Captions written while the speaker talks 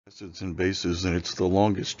Acids and bases, and it's the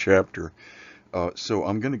longest chapter. So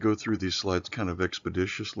I'm going to go through these slides kind of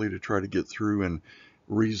expeditiously to try to get through in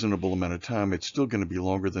reasonable amount of time. It's still going to be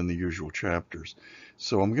longer than the usual chapters.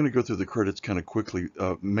 So I'm going to go through the credits kind of quickly.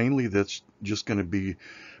 Mainly that's just going to be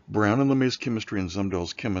Brown and LeMay's chemistry and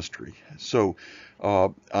Zumdahl's chemistry. So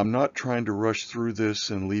I'm not trying to rush through this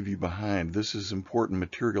and leave you behind. This is important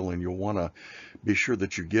material and you'll want to be sure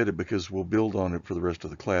that you get it because we'll build on it for the rest of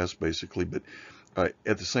the class basically. But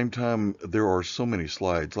at the same time, there are so many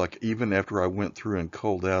slides. Like even after I went through and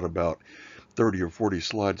culled out about 30 or 40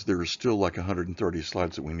 slides, there are still like 130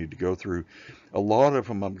 slides that we need to go through. A lot of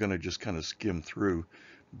them I'm going to just kind of skim through,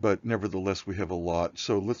 but nevertheless we have a lot.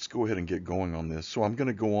 So let's go ahead and get going on this. So I'm going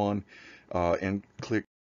to go on and click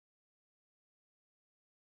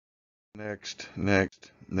next,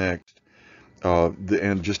 next, next.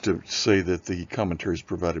 And just to say that the commentary is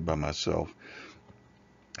provided by myself.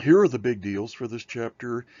 Here are the big deals for this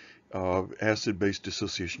chapter. Acid-base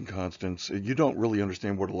dissociation constants. You don't really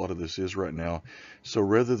understand what a lot of this is right now. So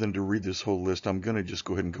rather than to read this whole list, I'm going to just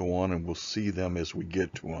go ahead and go on and we'll see them as we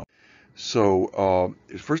get to them. So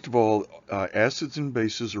first of all, acids and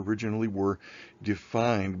bases originally were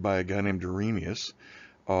defined by a guy named Arrhenius.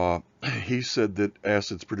 He said that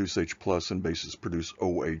acids produce H plus and bases produce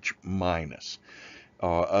OH minus.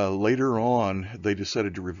 Later on, they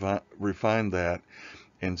decided to refine that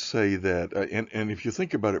and say that, and if you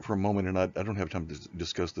think about it for a moment, and I don't have time to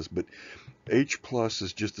discuss this, but H plus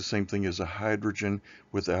is just the same thing as a hydrogen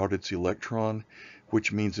without its electron,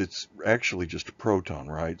 which means it's actually just a proton,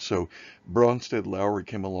 right? So Bronsted-Lowry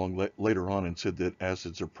came along later on and said that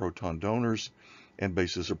acids are proton donors and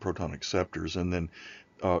bases are proton acceptors. And then,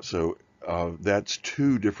 that's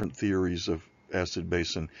two different theories of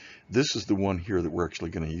acid-base, and this is the one here that we're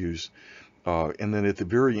actually going to use. And then at the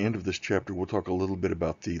very end of this chapter, we'll talk a little bit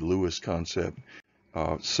about the Lewis concept.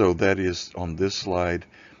 So that is on this slide,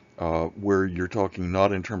 where you're talking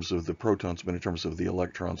not in terms of the protons, but in terms of the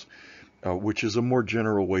electrons, which is a more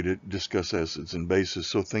general way to discuss acids and bases.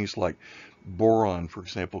 So things like boron, for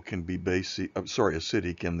example, can be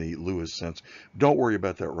acidic in the Lewis sense. Don't worry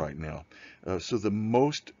about that right now. So the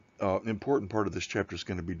most important part of this chapter is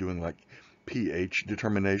going to be doing like pH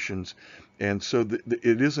determinations, and so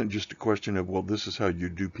it isn't just a question of, well, this is how you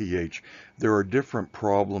do pH. There are different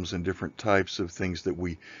problems and different types of things that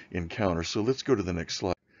we encounter. So let's go to the next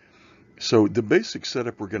slide. So the basic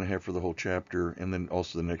setup we're going to have for the whole chapter, and then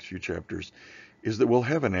also the next few chapters, is that we'll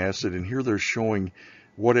have an acid, and here they're showing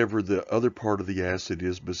whatever the other part of the acid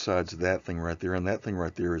is besides that thing right there, and that thing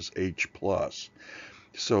right there is H plus.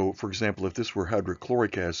 So for example, if this were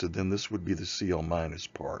hydrochloric acid, then this would be the Cl minus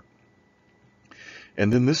part.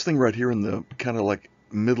 And then this thing right here in the kind of like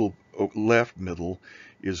middle, left middle,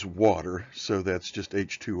 is water. So that's just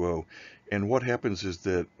H2O. And what happens is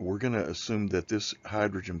that we're going to assume that this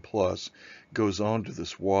hydrogen plus goes on to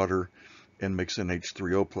this water and makes an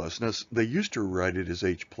H3O plus. Now, they used to write it as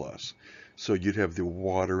H plus. So you'd have the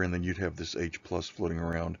water and then you'd have this H plus floating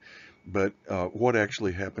around. But what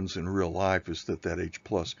actually happens in real life is that H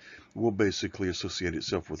plus will basically associate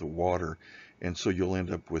itself with the water. And so you'll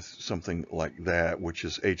end up with something like that, which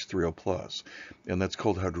is H3O plus. And that's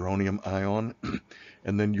called hydronium ion.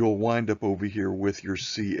 And then you'll wind up over here with your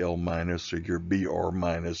Cl minus or your Br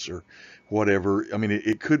minus or whatever. I mean,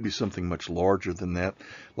 it could be something much larger than that,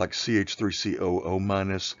 like CH3COO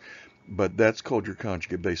minus. But that's called your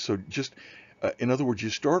conjugate base. So just in other words,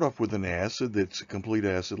 you start off with an acid that's a complete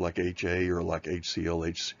acid like HA or like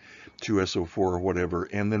HCl, H2SO4 or whatever,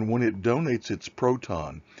 and then when it donates its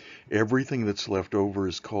proton, everything that's left over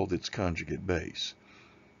is called its conjugate base.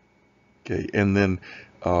 Okay, and then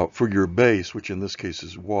for your base, which in this case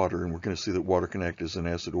is water, and we're going to see that water can act as an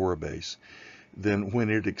acid or a base, then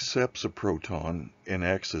when it accepts a proton and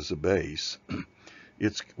acts as a base,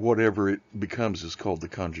 it's whatever it becomes is called the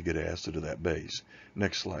conjugate acid of that base.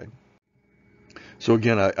 Next slide. So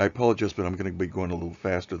again, I apologize, but I'm going to be going a little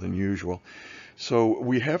faster than usual. So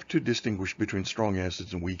we have to distinguish between strong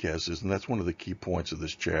acids and weak acids, and that's one of the key points of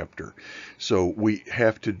this chapter. So we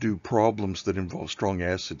have to do problems that involve strong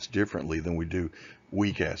acids differently than we do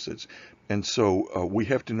weak acids. And so we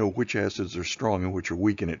have to know which acids are strong and which are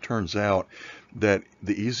weak, and it turns out that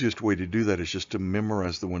the easiest way to do that is just to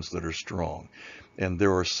memorize the ones that are strong. And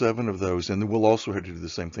there are 7 of those, and then we'll also have to do the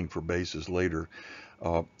same thing for bases later.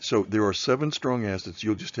 So there are 7 strong acids.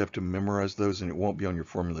 You'll just have to memorize those, and it won't be on your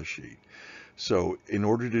formula sheet. So in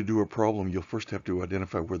order to do a problem, you'll first have to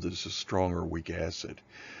identify whether this is strong or weak acid.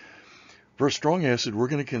 For a strong acid, we're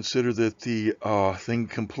going to consider that the thing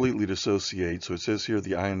completely dissociates. So it says here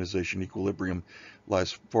the ionization equilibrium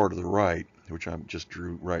lies far to the right, which I just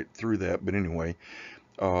drew right through that. But anyway,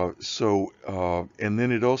 And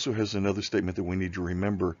then it also has another statement that we need to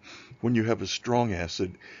remember. When you have a strong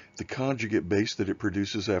acid, the conjugate base that it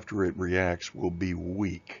produces after it reacts will be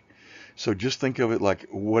weak. So just think of it like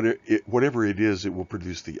whatever it is, it will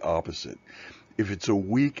produce the opposite. If it's a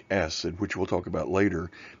weak acid, which we'll talk about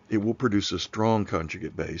later, it will produce a strong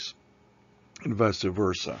conjugate base, and vice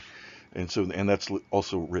versa. And that's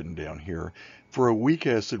also written down here. For a weak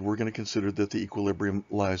acid, we're going to consider that the equilibrium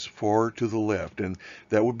lies far to the left, and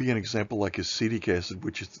that would be an example like acetic acid,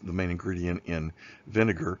 which is the main ingredient in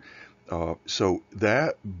vinegar. So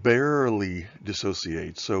that barely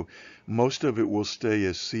dissociates. So most of it will stay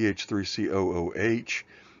as CH3COOH,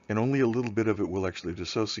 and only a little bit of it will actually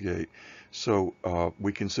dissociate. So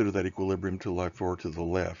we consider that equilibrium to lie far to the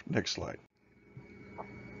left. Next slide.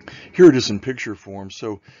 Here it is in picture form.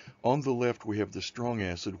 So on the left, we have the strong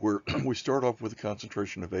acid where we start off with a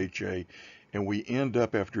concentration of HA, and we end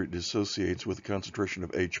up after it dissociates with a concentration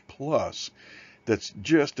of H+. That's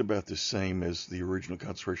just about the same as the original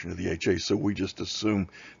concentration of the HA, so we just assume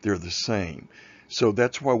they're the same. So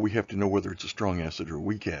that's why we have to know whether it's a strong acid or a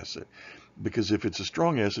weak acid, because if it's a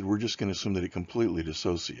strong acid, we're just going to assume that it completely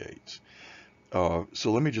dissociates.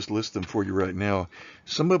 So let me just list them for you right now.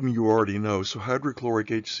 Some of them you already know. So hydrochloric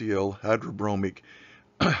HCl, hydrobromic,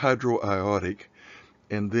 hydroiodic,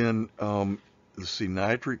 and then let's see,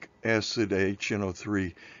 nitric acid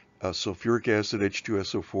HNO3, sulfuric acid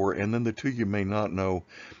H2SO4, and then the two you may not know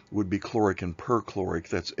would be chloric and perchloric.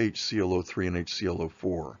 That's HClO3 and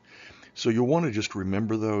HClO4. So you'll want to just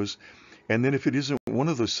remember those. And then if it isn't one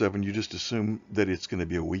of those seven, you just assume that it's going to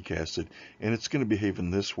be a weak acid, and it's going to behave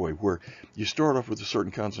in this way, where you start off with a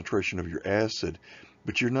certain concentration of your acid,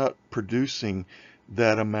 but you're not producing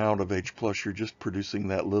that amount of H+, you're just producing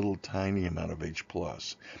that little tiny amount of H+.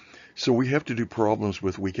 So we have to do problems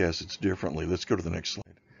with weak acids differently. Let's go to the next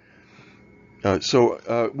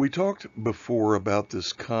slide. We talked before about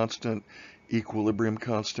this constant, equilibrium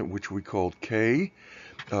constant, which we called K.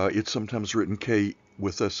 It's sometimes written K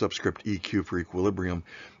with a subscript EQ for equilibrium.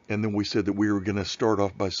 And then we said that we were going to start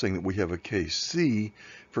off by saying that we have a Kc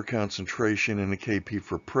for concentration and a Kp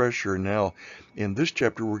for pressure. Now, in this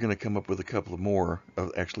chapter, we're going to come up with a couple of more,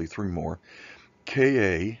 actually three more.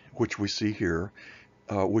 Ka, which we see here,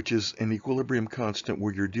 which is an equilibrium constant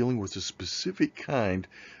where you're dealing with a specific kind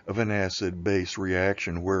of an acid-base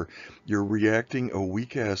reaction where you're reacting a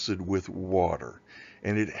weak acid with water.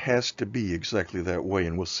 And it has to be exactly that way,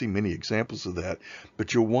 and we'll see many examples of that.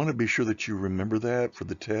 But you'll want to be sure that you remember that for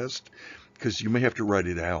the test, because you may have to write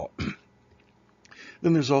it out.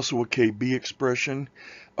 Then there's also a Kb expression,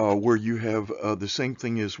 where you have the same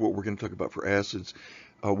thing as what we're going to talk about for acids.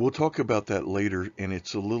 We'll talk about that later, and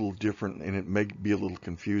it's a little different, and it may be a little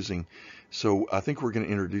confusing. So I think we're going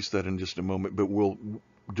to introduce that in just a moment, but we'll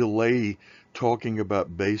delay talking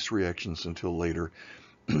about base reactions until later.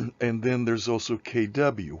 And then there's also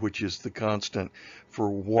Kw, which is the constant for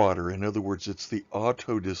water. In other words, it's the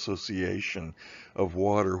auto-dissociation of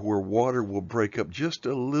water, where water will break up just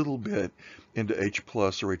a little bit into H+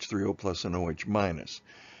 or H3O+ and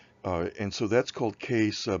OH-. And so that's called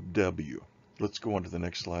K sub W. Let's go on to the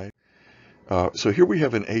next slide. So here we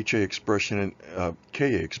have an HA expression and Ka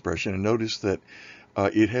expression, and notice that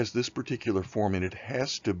it has this particular form, and it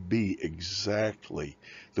has to be exactly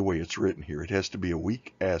the way it's written here. It has to be a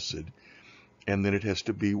weak acid, and then it has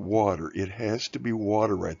to be water. It has to be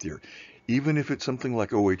water right there. Even if it's something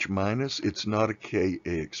like OH-, it's not a Ka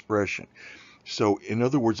expression. So in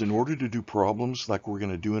other words, in order to do problems like we're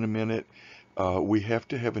going to do in a minute, we have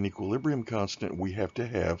to have an equilibrium constant. We have to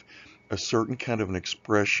have a certain kind of an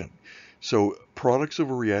expression. So products of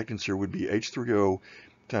a reactants here would be H3O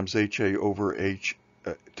times HA over H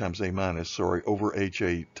times A-, over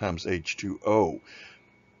HA times H2O.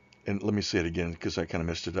 And let me say it again because I kind of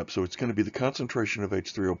messed it up. So it's going to be the concentration of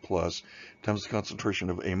H3O+ times the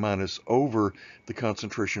concentration of A- over the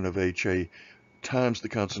concentration of HA times the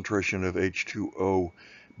concentration of H2O.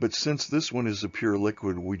 But since this one is a pure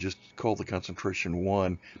liquid, we just call the concentration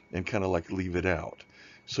 1 and kind of like leave it out.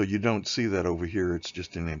 So you don't see that over here. It's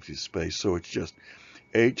just an empty space. So it's just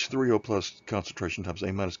H3O+ concentration times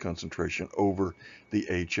A- concentration over the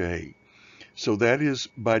HA. So that is,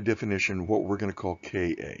 by definition, what we're going to call Ka.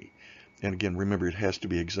 And again, remember, it has to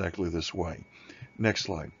be exactly this way. Next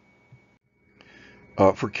slide.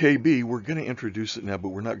 For Kb, we're going to introduce it now, but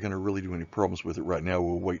we're not going to really do any problems with it right now.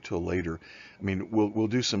 We'll wait till later. I mean, we'll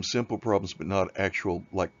do some simple problems, but not actual,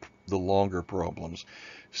 like the longer problems.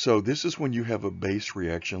 So this is when you have a base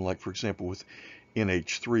reaction, like, for example, with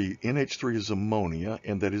NH3. NH3 is ammonia,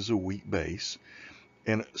 and that is a weak base.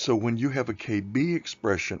 And so when you have a KB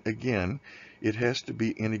expression, again, it has to be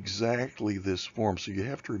in exactly this form. So you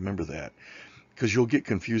have to remember that, because you'll get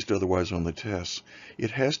confused otherwise on the tests.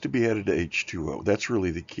 It has to be added to H2O. That's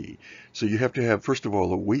really the key. So you have to have, first of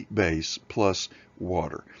all, a weak base plus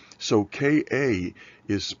water. So Ka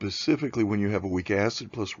is specifically when you have a weak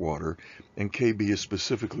acid plus water, and Kb is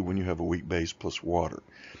specifically when you have a weak base plus water.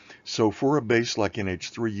 So for a base like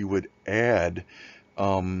NH3, you would add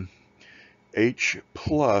H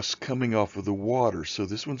plus coming off of the water. So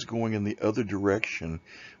this one's going in the other direction,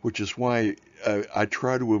 which is why I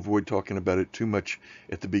try to avoid talking about it too much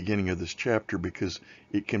at the beginning of this chapter, because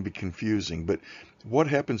it can be confusing. But what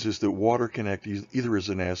happens is that water can act either as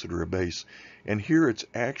an acid or a base, and here it's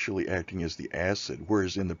actually acting as the acid,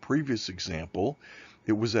 whereas in the previous example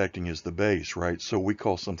it was acting as the base, right? So we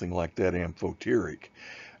call something like that amphoteric.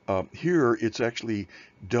 Here it's actually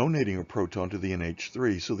donating a proton to the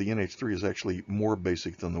NH3, so the NH3 is actually more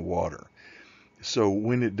basic than the water. So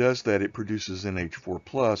when it does that, it produces NH4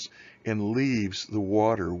 plus and leaves the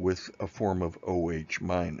water with a form of OH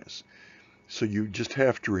minus. So you just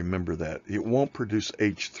have to remember that. It won't produce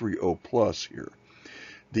H3O plus here.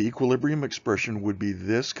 The equilibrium expression would be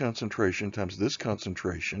this concentration times this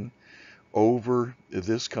concentration over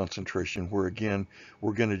this concentration, where again,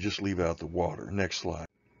 we're going to just leave out the water. Next slide.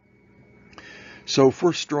 So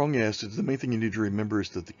for strong acids, the main thing you need to remember is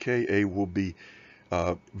that the Ka will be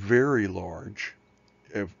very large.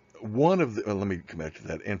 Let me come back to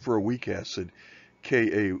that. And for a weak acid,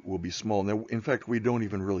 Ka will be small. Now, in fact, we don't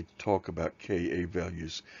even really talk about Ka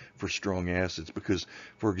values for strong acids because,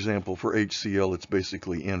 for example, for HCl, it's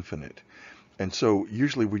basically infinite. And so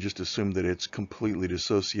usually we just assume that it's completely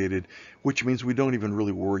dissociated, which means we don't even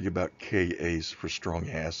really worry about Kas for strong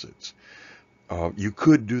acids. You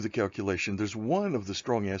could do the calculation. There's one of the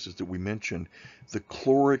strong acids that we mentioned, the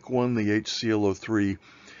chloric one, the HClO3.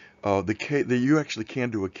 You actually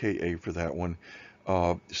can do a Ka for that one.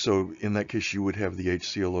 So in that case, you would have the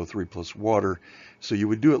HClO3 plus water. So you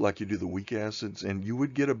would do it like you do the weak acids, and you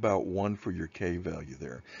would get about 1 for your K value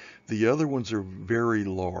there. The other ones are very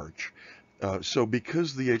large. So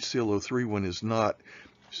because the HClO3 one is not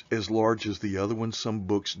as large as the other one, some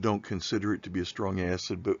books don't consider it to be a strong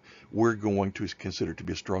acid, but we're going to consider it to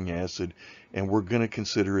be a strong acid, and we're going to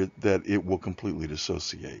consider it that it will completely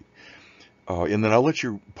dissociate. And then I'll let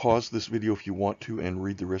you pause this video if you want to and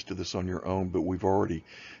read the rest of this on your own, but we've already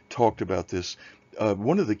talked about this.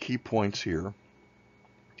 One of the key points here,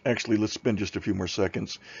 actually let's spend just a few more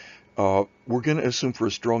seconds. We're going to assume for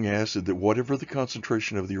a strong acid that whatever the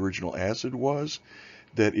concentration of the original acid was,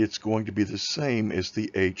 that it's going to be the same as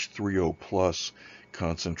the H3O plus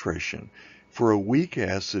concentration. For a weak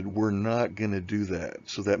acid, we're not going to do that.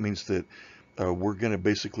 So that means that we're going to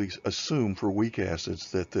basically assume for weak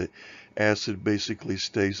acids that the acid basically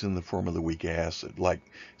stays in the form of the weak acid, like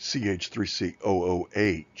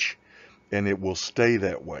CH3COOH, and it will stay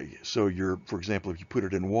that way. So for example, if you put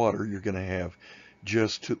it in water, you're going to have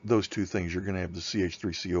just those two things. You're going to have the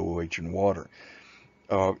CH3COOH in water.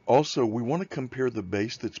 Also, we want to compare the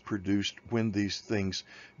base that's produced when these things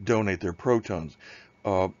donate their protons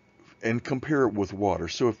and compare it with water.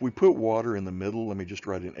 So if we put water in the middle, let me just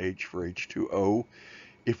write an H for H2O.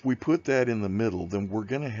 If we put that in the middle, then we're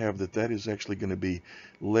going to have that is actually going to be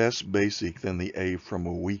less basic than the A from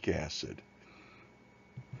a weak acid.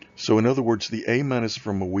 So in other words, the A minus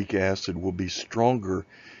from a weak acid will be stronger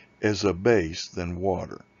as a base than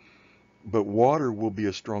water. But water will be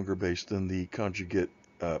a stronger base than the conjugate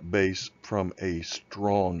base from a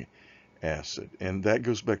strong acid. And that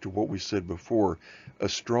goes back to what we said before. A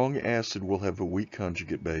strong acid will have a weak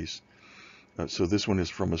conjugate base. So this one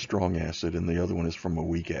is from a strong acid and the other one is from a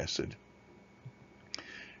weak acid.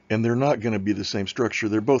 And they're not going to be the same structure.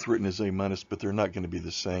 They're both written as A minus, but they're not going to be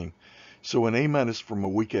the same. So an A minus from a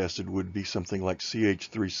weak acid would be something like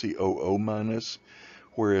CH3COO minus,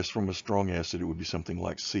 whereas from a strong acid it would be something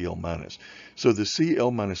like Cl minus. So the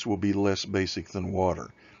Cl minus will be less basic than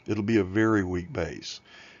water. It'll be a very weak base,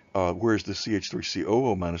 whereas the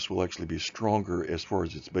CH3COO minus will actually be stronger as far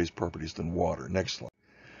as its base properties than water. Next slide.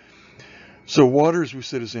 So water, as we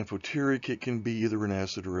said, is amphoteric. It can be either an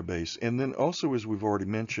acid or a base. And then also, as we've already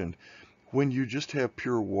mentioned, when you just have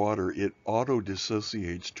pure water, it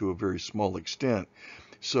auto-dissociates to a very small extent.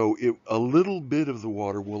 So a little bit of the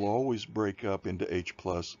water will always break up into H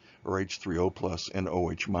plus or H3O plus and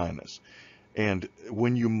OH minus. And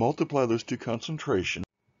when you multiply those two concentrations,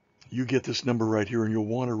 you get this number right here, and you'll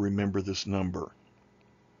want to remember this number.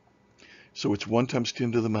 So it's 1 times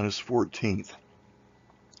 10 to the minus 14th.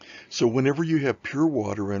 So whenever you have pure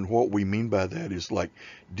water, and what we mean by that is like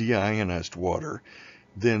deionized water,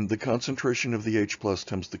 then the concentration of the H plus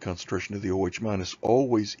times the concentration of the OH minus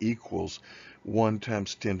always equals 1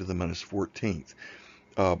 times 10 to the minus 14th.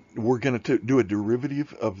 We're going to do a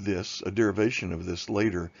derivative of this, a derivation of this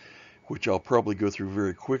later, which I'll probably go through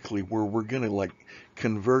very quickly, where we're going to like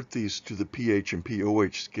convert these to the pH and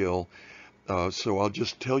pOH scale. So I'll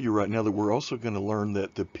just tell you right now that we're also going to learn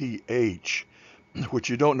that the pH, which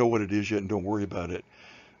you don't know what it is yet and don't worry about it,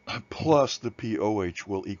 plus the pOH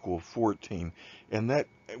will equal 14. And that,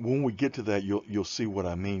 when we get to that, you'll see what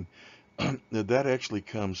I mean. That actually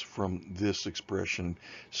comes from this expression.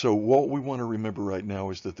 So what we want to remember right now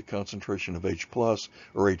is that the concentration of H plus,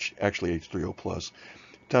 or actually H3O plus,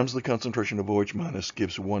 times the concentration of OH minus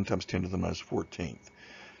gives 1 times 10 to the minus 14th.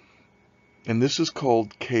 And this is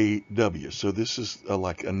called Kw. So this is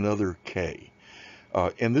like another K.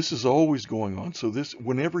 And this is always going on. So this,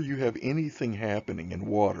 whenever you have anything happening in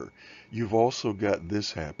water, you've also got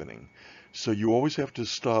this happening. So you always have to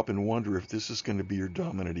stop and wonder if this is going to be your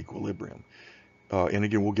dominant equilibrium. And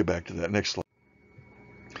again, we'll get back to that. Next slide.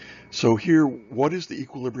 So here, what is the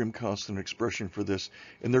equilibrium constant expression for this?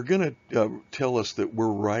 And they're going to tell us that we're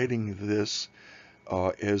writing this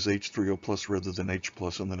as H3O plus rather than H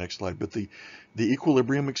plus on the next slide. But the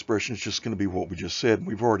equilibrium expression is just going to be what we just said.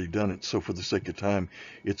 We've already done it. So for the sake of time,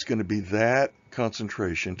 it's going to be that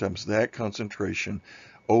concentration times that concentration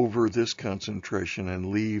over this concentration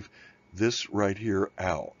and leave this right here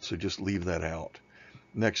out. So just leave that out.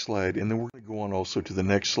 Next slide. And then we're going to go on also to the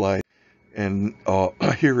next slide. And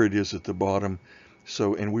here it is at the bottom.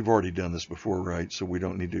 So, and we've already done this before, right? So we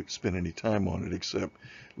don't need to spend any time on it, except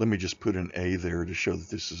let me just put an A there to show that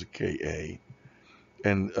this is a Ka.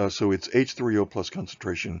 And so it's H3O plus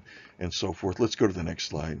concentration and so forth. Let's go to the next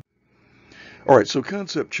slide. All right, so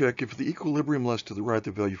concept check. If the equilibrium lies to the right,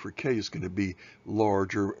 the value for K is going to be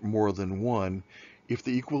large or more than 1. If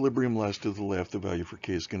the equilibrium lies to the left, the value for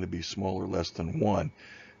K is going to be small or less than 1.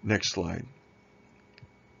 Next slide.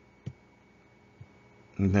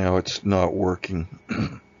 Now it's not working.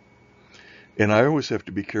 And I always have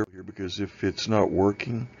to be careful here, because if it's not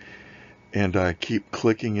working and I keep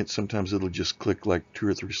clicking it, sometimes it'll just click like 2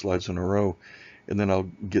 or 3 slides in a row, and then I'll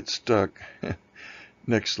get stuck.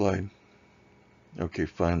 Next slide. Okay,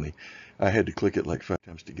 finally. I had to click it like 5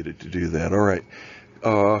 times to get it to do that. All right.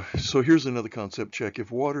 So here's another concept check.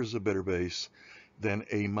 If water is a better base than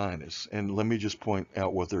A minus, and let me just point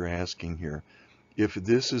out what they're asking here. If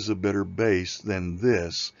this is a better base than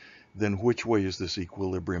this, then which way is this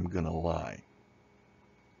equilibrium going to lie?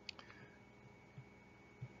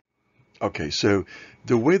 Okay, so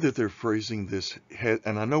the way that they're phrasing this,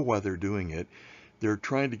 and I know why they're doing it, they're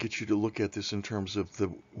trying to get you to look at this in terms of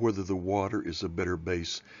whether the water is a better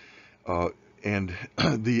base. And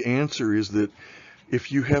the answer is that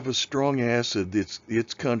if you have a strong acid,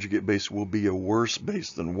 its conjugate base will be a worse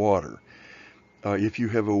base than water. If you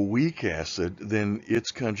have a weak acid, then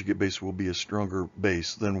its conjugate base will be a stronger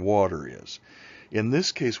base than water is. In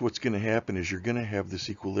this case, what's going to happen is you're going to have this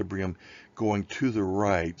equilibrium going to the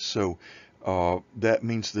right. So that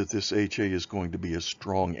means that this HA is going to be a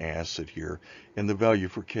strong acid here, and the value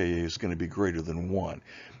for Ka is going to be greater than 1.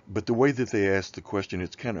 But the way that they ask the question,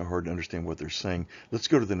 it's kind of hard to understand what they're saying. Let's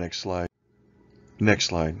go to the next slide. Next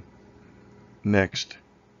slide. Next.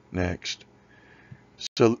 Next.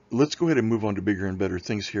 So let's go ahead and move on to bigger and better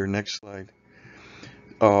things here. Next slide.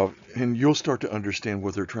 And you'll start to understand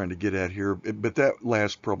what they're trying to get at here. But that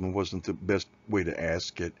last problem wasn't the best way to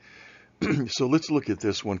ask it. So let's look at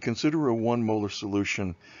this one. Consider a 1 molar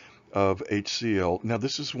solution of HCl. Now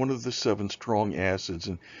this is one of the 7 strong acids,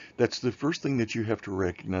 and that's the first thing that you have to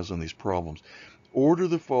recognize on these problems. Order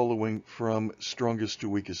the following from strongest to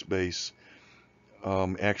weakest base.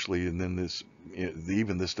 Actually, and then this,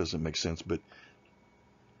 even this doesn't make sense, but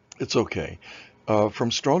it's okay.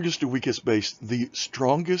 From strongest to weakest base, the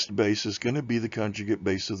strongest base is going to be the conjugate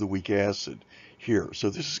base of the weak acid here.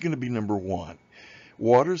 So this is going to be number 1.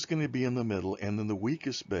 Water is going to be in the middle, and then the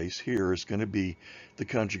weakest base here is going to be the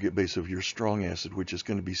conjugate base of your strong acid, which is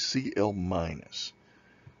going to be Cl minus.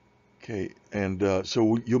 Okay, and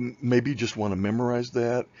so you'll maybe just want to memorize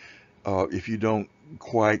that if you don't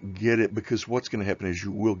quite get it, because what's going to happen is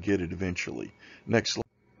you will get it eventually. Next slide.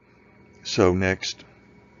 So next.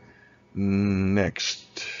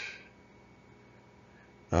 Next.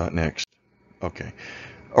 Okay.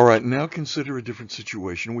 All right, now consider a different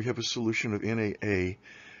situation. We have a solution of NaA.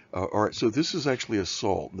 All right, so this is actually a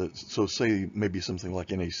salt. So say maybe something like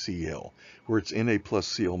NaCl, where it's Na plus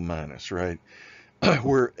Cl minus, right?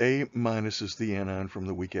 Where A minus is the anion from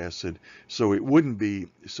the weak acid. So it wouldn't be,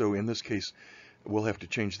 so in this case, we'll have to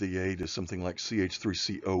change the A to something like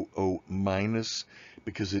CH3COO minus,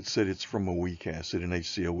 because it said it's from a weak acid, and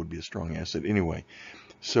HCl would be a strong acid anyway.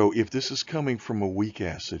 So if this is coming from a weak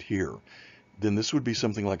acid here, then this would be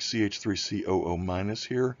something like CH3COO minus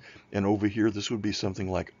here, and over here this would be something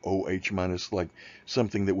like OH minus, like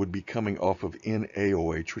something that would be coming off of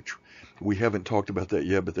NaOH, which we haven't talked about that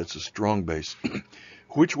yet, but that's a strong base.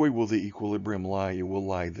 Which way will the equilibrium lie? It will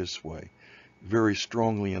lie this way, very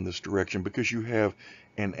strongly in this direction, because you have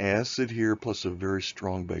an acid here plus a very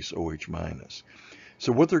strong base, OH minus.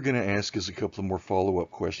 So what they're going to ask is a couple of more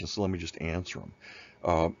follow-up questions, so let me just answer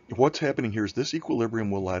them. What's happening here is this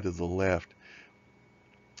equilibrium will lie to the left.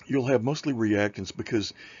 You'll have mostly reactants,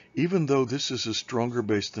 because even though this is a stronger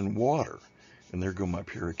base than water, and there go my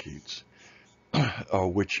parakeets,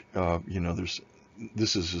 which,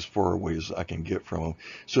 this is as far away as I can get from them.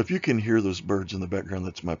 So if you can hear those birds in the background,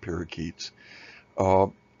 that's my parakeets.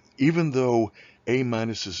 Even though A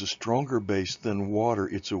minus is a stronger base than water,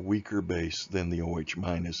 it's a weaker base than the OH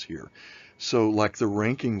minus here. So like the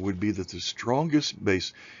ranking would be that the strongest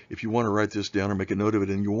base, if you want to write this down or make a note of it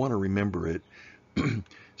and you want to remember it,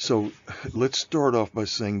 so let's start off by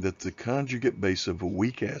saying that the conjugate base of a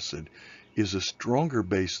weak acid is a stronger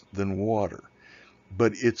base than water,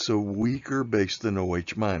 but it's a weaker base than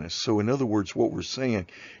OH minus. So in other words, what we're saying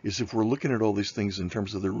is if we're looking at all these things in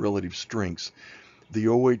terms of their relative strengths, the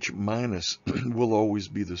OH minus will always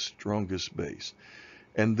be the strongest base.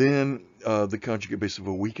 And then the conjugate base of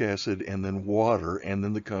a weak acid, and then water, and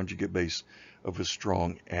then the conjugate base of a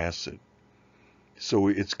strong acid. So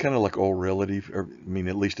it's kind of like all relative, or, I mean,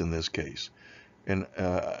 at least in this case. And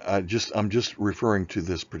I'm just referring to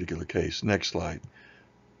this particular case. Next slide.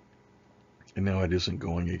 And now it isn't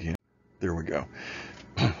going again. There we go.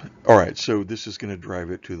 All right, so this is going to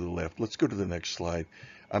drive it to the left. Let's go to the next slide.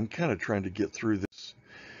 I'm kind of trying to get through this.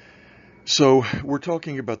 So we're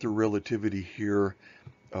talking about the relativity here.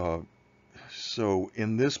 So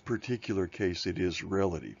in this particular case, it is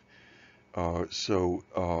relative.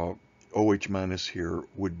 OH minus here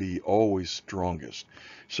would be always strongest.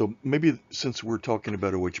 So maybe since we're talking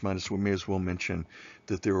about OH minus, we may as well mention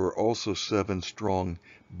that there are also 7 strong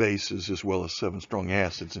bases as well as 7 strong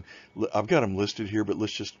acids. And I've got them listed here, but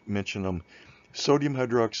let's just mention them. Sodium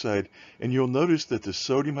hydroxide, and you'll notice that the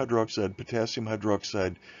sodium hydroxide, potassium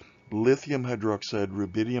hydroxide, lithium hydroxide,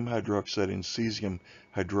 rubidium hydroxide, and cesium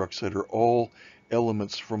hydroxide are all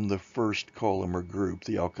elements from the first column or group,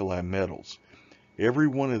 the alkali metals. Every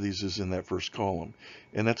one of these is in that first column,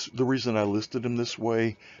 and that's the reason I listed them this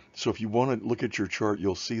way. So if you want to look at your chart,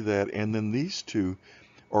 you'll see that. And then these two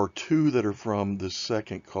are 2 that are from the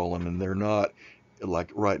second column, and they're not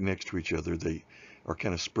like right next to each other. They are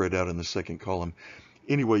kind of spread out in the second column.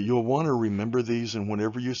 Anyway, you'll want to remember these, and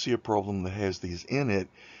whenever you see a problem that has these in it,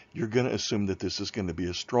 you're going to assume that this is going to be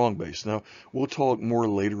a strong base. Now, we'll talk more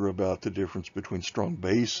later about the difference between strong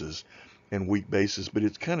bases and weak bases, but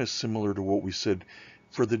it's kind of similar to what we said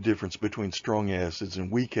for the difference between strong acids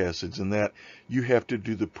and weak acids, in that you have to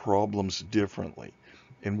do the problems differently.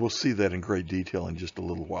 And we'll see that in great detail in just a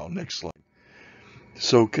little while. Next slide.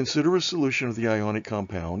 So consider a solution of the ionic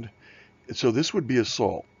compound. So this would be a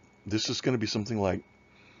salt. This is going to be something like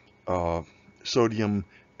sodium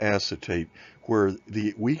acetate, where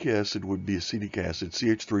the weak acid would be acetic acid,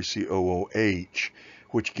 CH3COOH,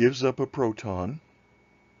 which gives up a proton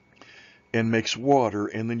and makes water,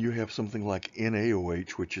 and then you have something like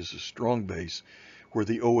NaOH, which is a strong base, where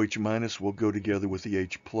the OH minus will go together with the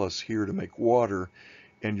H plus here to make water,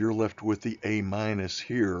 and you're left with the A minus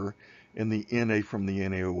here, and the Na from the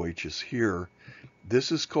NaOH is here.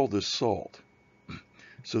 This is called a salt.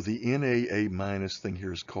 So the NaA minus thing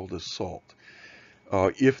here is called a salt.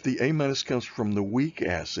 If the A minus comes from the weak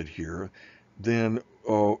acid here, then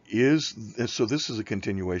so this is a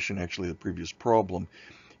continuation actually of the previous problem.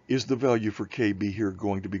 Is the value for Kb here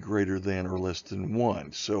going to be greater than or less than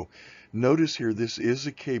 1? So notice here, this is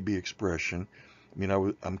a Kb expression. I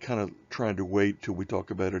mean, I'm kind of trying to wait till we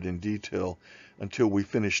talk about it in detail until we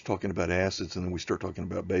finish talking about acids, and then we start talking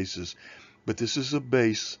about bases. But this is a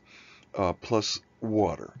base plus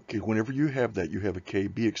water. Okay, whenever you have that, you have a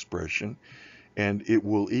Kb expression, and it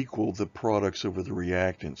will equal the products over the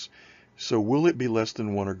reactants. So will it be less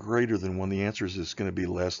than 1 or greater than 1? The answer is it's going to be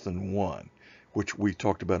less than 1, which we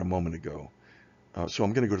talked about a moment ago. So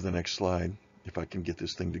I'm going to go to the next slide, if I can get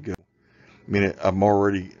this thing to go. I mean, I'm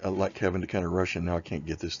already like having to kind of rush, and now I can't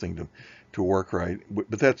get this thing to work right.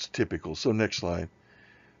 But that's typical. So next slide.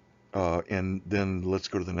 And then let's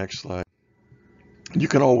go to the next slide. You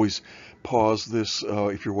can always pause this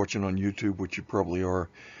if you're watching on YouTube, which you probably are.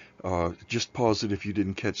 Just pause it if you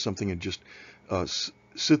didn't catch something, and just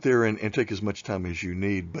sit there and take as much time as you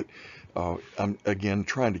need, but I'm again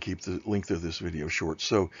trying to keep the length of this video short.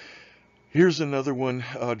 So here's another one.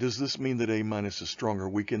 Does this mean that A minus is strong or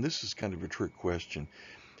weak? And this is kind of a trick question.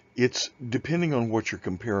 It's depending on what you're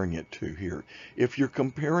comparing it to here. If you're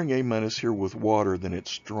comparing A minus here with water, then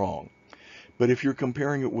it's strong. But if you're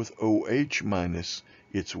comparing it with OH minus,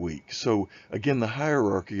 it's weak. So again, the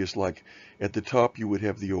hierarchy is like at the top you would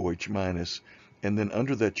have the OH minus, and then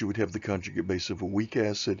under that you would have the conjugate base of a weak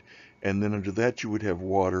acid, and then under that you would have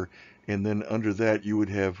water, and then under that you would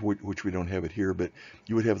have, which we don't have it here, but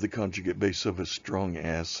you would have the conjugate base of a strong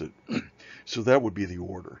acid. So that would be the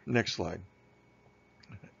order. Next slide.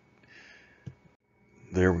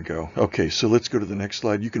 There we go. Okay, so let's go to the next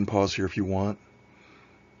slide. You can pause here if you want.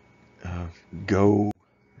 Go.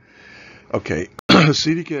 Okay,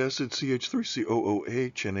 acetic acid,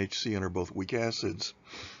 CH3COOH, and HCN are both weak acids,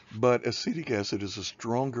 but acetic acid is a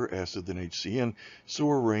stronger acid than HCN, so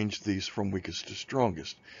arrange these from weakest to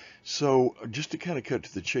strongest. So just to kind of cut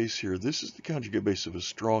to the chase here, this is the conjugate base of a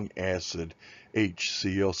strong acid,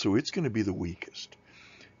 HCl, so it's going to be the weakest.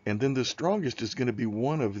 And then the strongest is going to be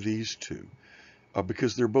one of these two,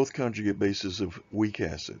 because they're both conjugate bases of weak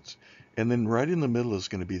acids. And then right in the middle is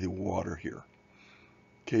going to be the water here.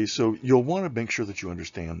 Okay, so you'll want to make sure that you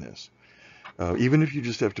understand this. Even if you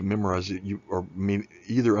just have to memorize it,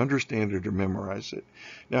 either understand it or memorize it.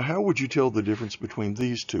 Now, how would you tell the difference between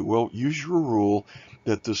these two? Well, use your rule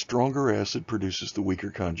that the stronger acid produces the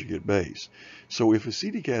weaker conjugate base. So if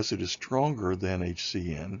acetic acid is stronger than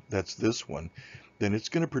HCN, that's this one, then it's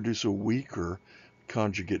going to produce a weaker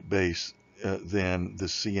conjugate base than the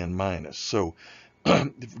CN minus. So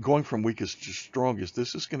going from weakest to strongest,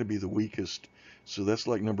 this is going to be the weakest. So that's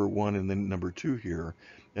like number 1, and then number 2 here,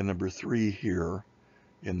 and number 3 here.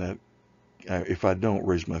 And that, if I don't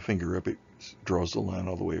raise my finger up, it draws the line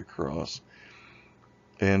all the way across.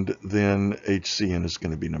 And then HCN is going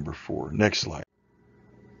to be number 4. Next slide.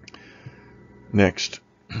 Next.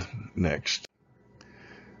 Next.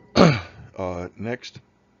 Next.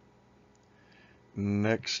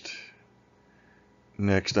 Next.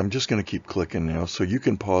 Next. I'm just going to keep clicking now, so you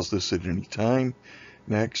can pause this at any time.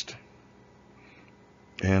 Next.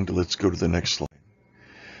 And let's go to the next slide.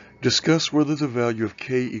 Discuss whether the value of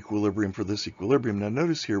K equilibrium for this equilibrium. Now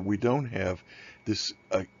notice here we don't have this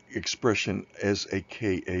expression as a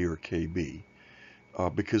Ka or Kb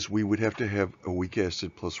because we would have to have a weak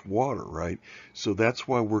acid plus water, right? So that's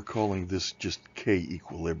why we're calling this just K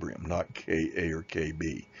equilibrium, not Ka or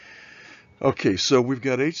Kb. Okay, so we've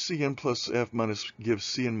got HCN plus F minus gives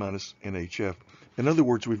CN minus NHF. In other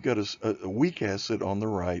words, we've got a weak acid on the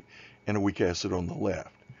right and a weak acid on the left.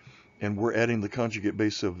 And we're adding the conjugate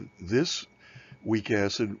base of this weak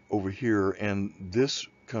acid over here and this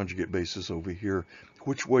conjugate base is over here.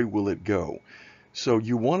 Which way will it go? So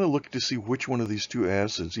you want to look to see which one of these two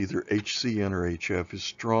acids, either HCN or HF, is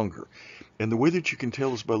stronger. And the way that you can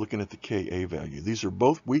tell is by looking at the Ka value. These are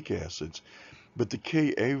both weak acids, but the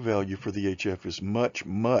Ka value for the HF is much,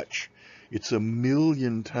 it's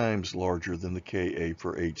 1,000,000 times larger than the Ka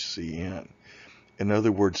for HCN. In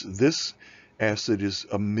other words, this acid is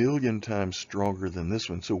 1,000,000 times stronger than this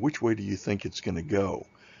one. So which way do you think it's going to go?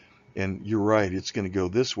 And you're right, it's going to go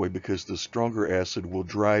this way because the stronger acid will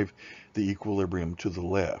drive the equilibrium to the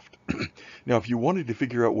left. Now, if you wanted to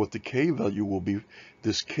figure out what the K value will be,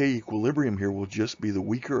 this K equilibrium here will just be the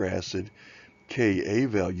weaker acid Ka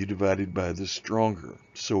value divided by the stronger.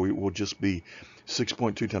 So it will just be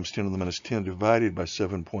 6.2 times 10 to the minus 10 divided by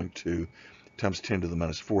 7.2 times 10 to the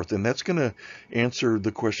minus 4th. And that's going to answer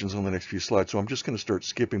the questions on the next few slides. So I'm just going to start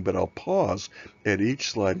skipping, but I'll pause at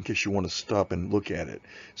each slide in case you want to stop and look at it.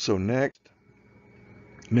 So next,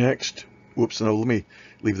 whoops, no, let me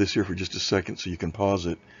leave this here for just a second so you can pause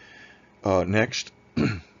it. Next,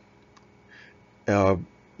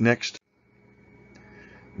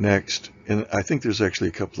 next, and I think there's actually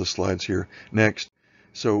a couple of slides here. Next.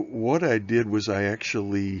 So what I did was I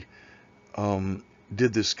actually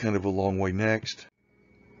did this kind of a long way. Next.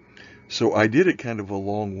 So I did it kind of a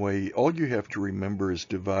long way. All you have to remember is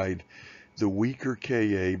divide the weaker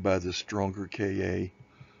Ka by the stronger Ka,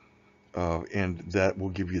 and that will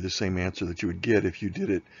give you the same answer that you would get if you did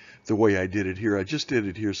it the way I did it here. I just did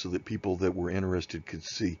it here so that people that were interested could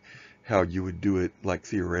see how you would do it, like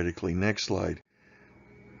theoretically. Next slide.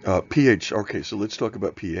 pH. Okay, so let's talk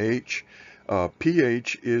about pH.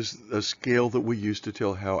 pH is a scale that we use to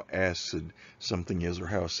tell how acid something is or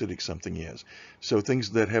how acidic something is. So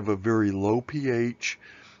things that have a very low pH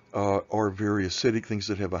are very acidic. Things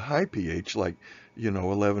that have a high pH, like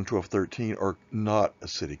 11, 12, 13, are not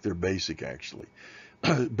acidic. They're basic, actually.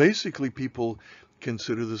 Basically, people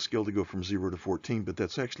consider the scale to go from 0 to 14, but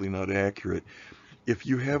that's actually not accurate. If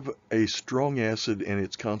you have a strong acid and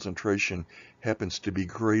its concentration happens to be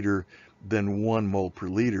greater than 1 mole per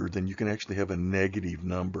liter, then you can actually have a negative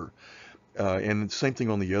number. And the same thing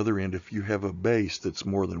on the other end. If you have a base that's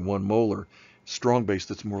more than 1 molar, strong base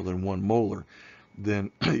that's more than 1 molar,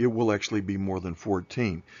 then it will actually be more than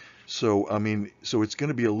 14. So, I mean, so it's going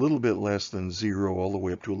to be a little bit less than 0 all the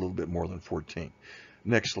way up to a little bit more than 14.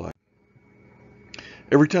 Next slide.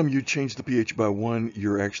 Every time you change the pH by 1,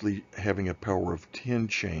 you're actually having a power of 10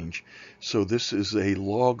 change. So this is a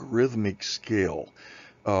logarithmic scale.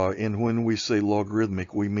 And when we say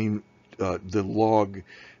logarithmic, we mean the log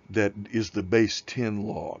that is the base 10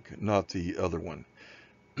 log, not the other one.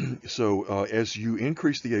 So as you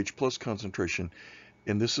increase the H plus concentration,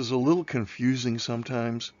 and this is a little confusing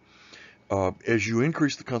sometimes, as you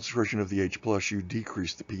increase the concentration of the H plus, you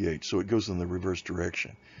decrease the pH, so it goes in the reverse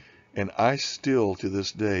direction. And I still, to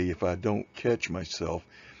this day, if I don't catch myself,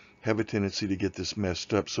 have a tendency to get this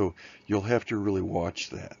messed up, so you'll have to really watch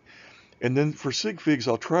that. And then for sig figs,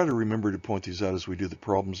 I'll try to remember to point these out as we do the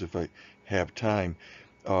problems if I have time.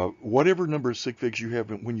 Whatever number of sig figs you have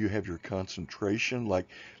when you have your concentration, like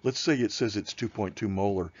let's say it says it's 2.2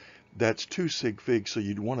 molar, that's 2 sig figs, so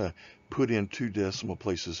you'd want to put in 2 decimal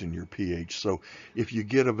places in your pH. So if you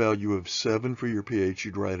get a value of 7 for your pH,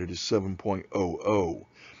 you'd write it as 7.00.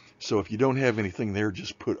 So if you don't have anything there,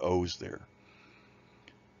 just put O's there.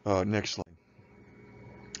 Next slide.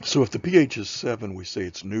 So if the pH is 7, we say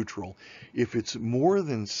it's neutral. If it's more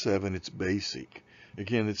than 7, it's basic.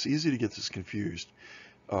 Again, it's easy to get this confused.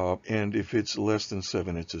 And if it's less than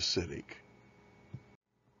 7, it's acidic.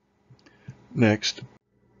 Next.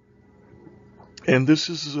 And this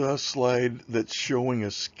is a slide that's showing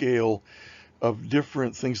a scale of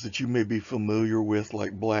different things that you may be familiar with,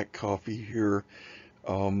 like black coffee here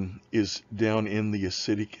is down in the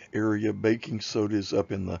acidic area. Baking soda is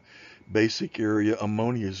up in the basic area.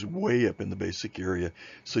 Ammonia is way up in the basic area.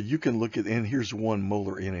 So you can look at, and here's 1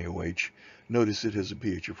 molar NaOH. Notice it has a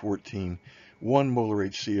pH of 14. 1 molar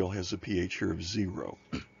HCl has a pH here of 0.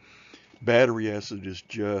 Battery acid is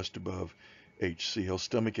just above HCl.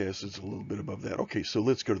 Stomach acid is a little bit above that. Okay, so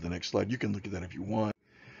let's go to the next slide. You can look at that if you want.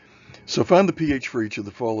 So find the pH for each of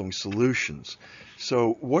the following solutions.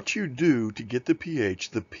 So what you do to get the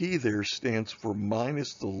pH, the P there stands for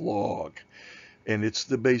minus the log, and it's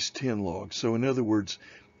the base 10 log. So in other words,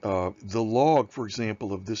 the log, for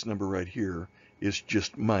example, of this number right here is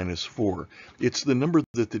just minus 4. It's the number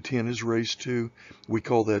that the 10 is raised to. We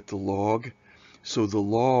call that the log. So the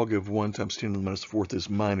log of 1 times 10 to the minus 4th is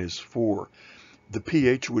minus 4. The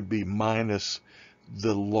pH would be minus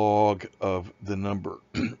the log of the number.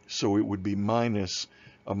 So it would be minus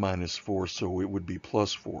a minus 4, so it would be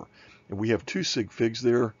plus 4. And we have 2 sig figs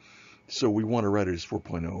there, so we want to write it as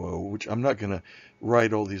 4.00, which I'm not going to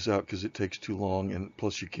write all these out because it takes too long, and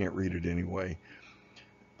plus you can't read it anyway.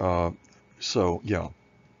 So yeah,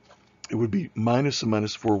 it would be minus a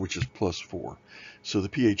minus 4, which is plus 4. So the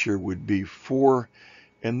pH here would be 4.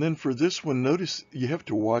 And then for this one, notice you have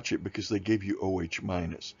to watch it because they gave you OH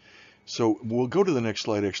minus. So we'll go to the next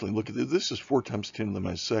slide actually and look at this. This is 4 times 10 to the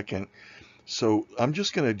minus second. So I'm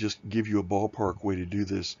just going to give you a ballpark way to do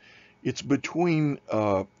this. It's between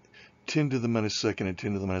 10 to the minus second and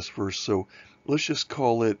 10 to the minus first. So let's just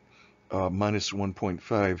call it minus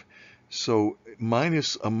 1.5. So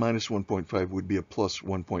minus a minus 1.5 would be a plus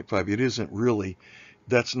 1.5. It isn't really.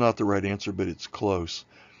 That's not the right answer, but it's close.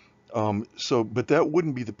 But that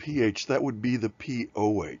wouldn't be the pH. That would be the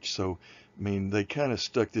POH. So I mean, they kind of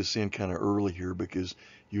stuck this in kind of early here because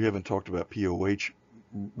you haven't talked about POH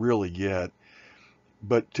really yet.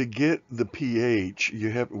 But to get the pH,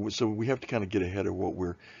 so we have to kind of get ahead of what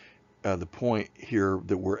we're, the point here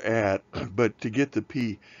that we're at. But to get the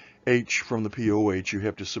pH from the POH, you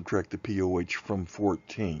have to subtract the POH from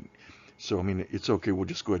 14. So, I mean, it's okay. We'll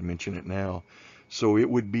just go ahead and mention it now. So it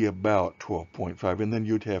would be about 12.5. And then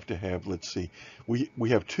you'd have to have, let's see, we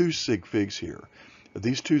have 2 sig figs here.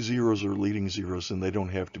 These 2 zeros are leading zeros, and they don't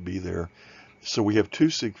have to be there. So we have 2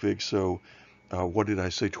 sig figs. So what did I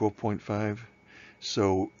say, 12.5?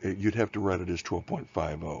 So you'd have to write it as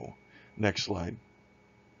 12.50. Next slide.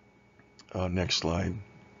 Next slide.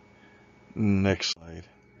 Next slide.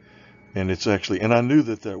 And it's actually, and I knew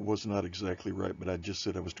that that was not exactly right, but I just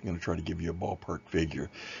said I was going to try to give you a ballpark figure.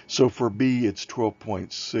 So for B, it's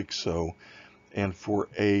 12.60. And for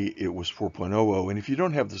A, it was 4.00. And if you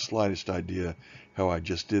don't have the slightest idea how I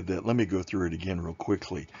just did that, let me go through it again real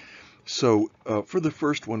quickly. So for the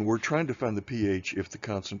first one, we're trying to find the pH if the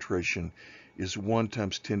concentration is 1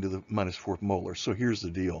 times 10 to the minus 4th molar. So here's the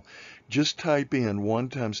deal. Just type in 1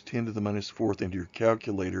 times 10 to the minus 4th into your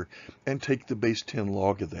calculator and take the base 10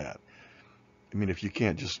 log of that. I mean, if you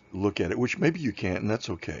can't just look at it, which maybe you can't, and that's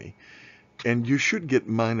okay. And you should get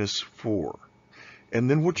minus 4. And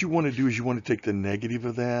then what you want to do is you want to take the negative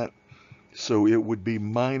of that. So it would be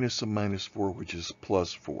minus a minus 4, which is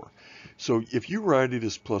plus 4. So if you write it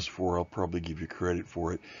as plus 4, I'll probably give you credit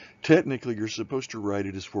for it. Technically, you're supposed to write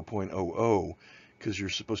it as 4.00 because you're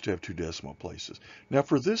supposed to have 2 decimal places. Now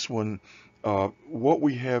for this one, what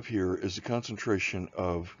we have here is a concentration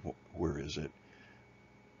of, where is it?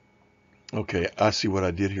 Okay, I see what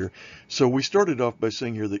I did here. So we started off by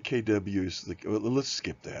saying here that Kw is the, well, let's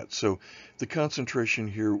skip that. So the concentration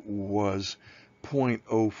here was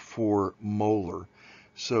 0.04 molar.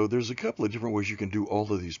 So there's a couple of different ways you can do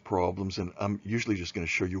all of these problems, and I'm usually just going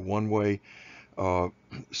to show you one way.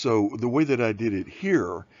 So the way that I did it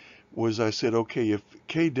here was I said, okay, if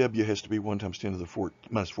Kw has to be 1 times 10 to the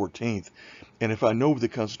minus 14th, and if I know the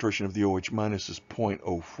concentration of the OH minus is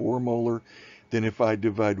 0.04 molar, then if I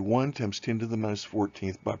divide 1 times 10 to the minus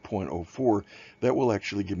 14th by 0.04, that will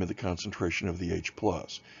actually give me the concentration of the H+.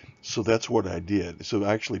 So that's what I did. So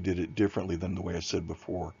I actually did it differently than the way I said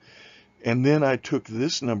before. And then I took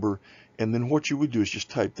this number, and then what you would do is just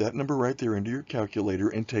type that number right there into your calculator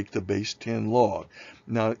and take the base 10 log.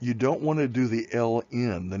 Now, you don't want to do the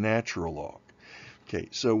LN, the natural log. Okay,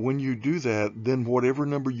 so when you do that, then whatever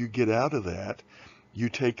number you get out of that, you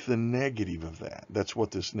take the negative of that. That's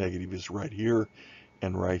what this negative is right here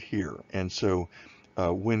and right here. And so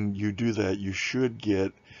when you do that, you should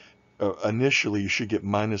get, initially you should get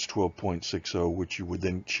minus 12.60, which you would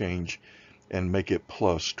then change and make it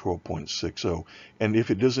plus 12.60. And if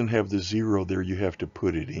it doesn't have the 0 there, you have to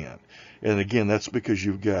put it in. And again, that's because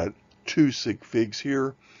you've got 2 sig figs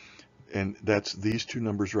here, and that's these two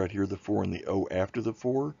numbers right here, the 4 and the O after the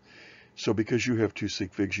 4. So because you have 2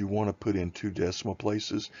 sig figs, you want to put in 2 decimal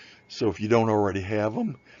places. So if you don't already have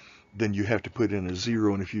them, then you have to put in a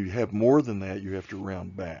 0. And if you have more than that, you have to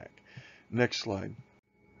round back. Next slide.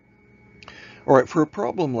 All right, for a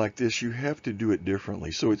problem like this, you have to do it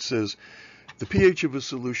differently. So it says the pH of a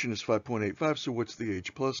solution is 5.85, so what's the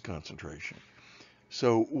H+ concentration?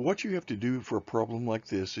 So what you have to do for a problem like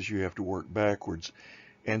this is you have to work backwards.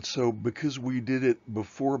 And so because we did it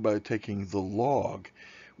before by taking the log,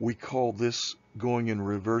 we call this going in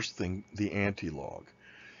reverse thing the anti-log.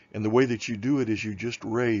 And the way that you do it is you just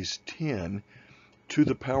raise 10 to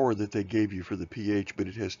the power that they gave you for the pH, but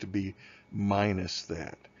it has to be minus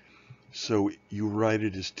that. So you write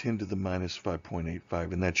it as 10 to the minus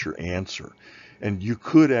 5.85, and that's your answer. And you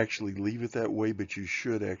could actually leave it that way, but you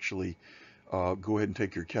should actually go ahead and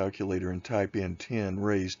take your calculator and type in 10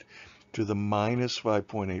 raised to the minus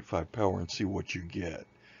 5.85 power and see what you get.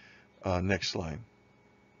 Next slide.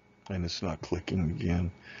 And it's not clicking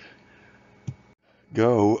again.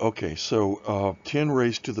 Go. Okay, so 10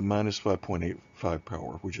 raised to the minus 5.85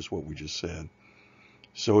 power, which is what we just said.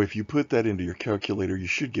 So if you put that into your calculator, you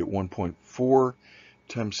should get 1.4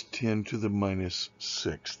 times 10 to the minus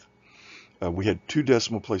 6th. We had 2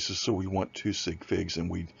 decimal places, so we want 2 sig figs, and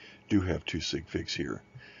we do have 2 sig figs here.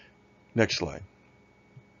 Next slide.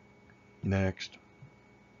 Next.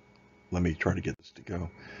 Let me try to get this to go.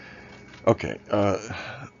 Okay.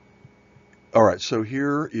 All right, so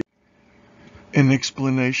here is an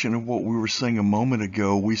explanation of what we were saying a moment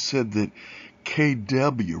ago. We said that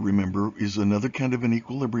Kw, remember, is another kind of an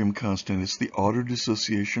equilibrium constant. It's the auto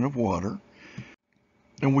dissociation of water.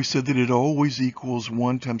 And we said that it always equals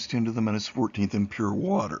 1 times 10 to the minus 14th in pure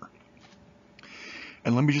water.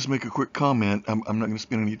 And let me just make a quick comment. I'm not going to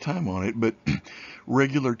spend any time on it, but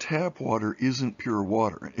regular tap water isn't pure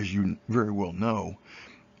water, as you very well know.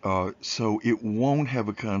 So it won't have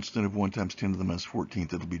a constant of 1 times 10 to the minus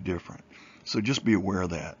 14th. It'll be different. So just be aware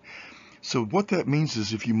of that. So what that means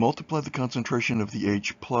is if you multiply the concentration of the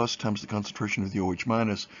H plus times the concentration of the OH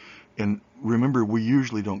minus, and remember we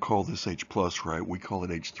usually don't call this H plus, right? We call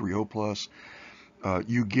it H3O plus.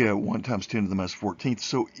 You get 1 times 10 to the minus 14th.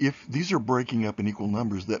 So if these are breaking up in equal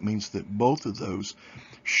numbers, that means that both of those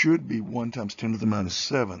should be 1 times 10 to the minus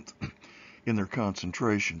 7th in their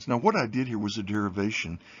concentrations. Now what I did here was a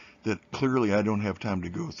derivation that clearly I don't have time to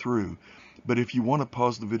go through. But if you want to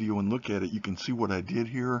pause the video and look at it, you can see what I did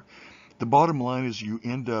here. The bottom line is you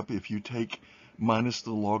end up, if you take minus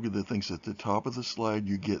the log of the things at the top of the slide,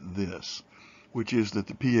 you get this, which is that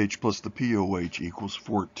the pH plus the POH equals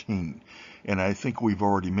 14. And I think we've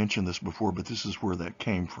already mentioned this before, but this is where that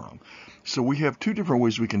came from. So we have 2 different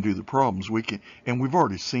ways we can do the problems. And we've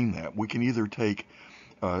already seen that. We can either take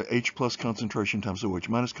H plus concentration times OH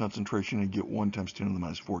minus concentration and get 1 times 10 to the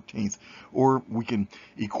minus 14th. Or we can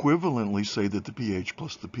equivalently say that the pH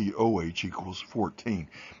plus the pOH equals 14.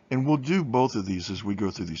 And we'll do both of these as we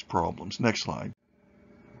go through these problems. Next slide.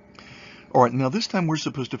 All right, now this time we're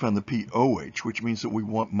supposed to find the pOH, which means that we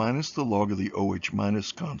want minus the log of the OH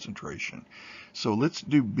minus concentration. So let's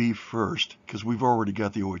do B first, because we've already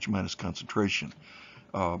got the OH minus concentration.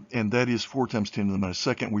 And that is 4 times 10 to the minus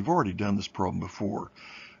second. We've already done this problem before,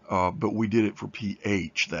 but we did it for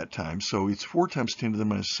pH that time. So it's 4 times 10 to the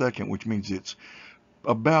minus second, which means it's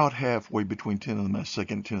about halfway between 10 to the minus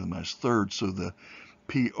second and 10 to the minus third. So the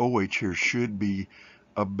pOH here should be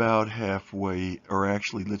about halfway, or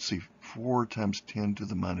actually, let's see, 4 times 10 to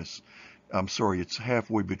the minus, I'm sorry, it's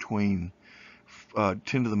halfway between 10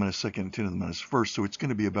 to the minus second and 10 to the minus first, so it's going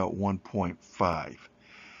to be about 1.5.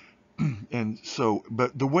 And so,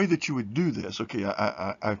 but the way that you would do this, okay,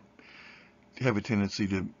 I have a tendency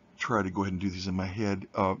to try to go ahead and do these in my head,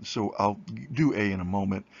 so I'll do A in a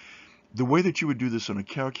moment. The way that you would do this on a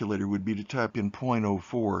calculator would be to type in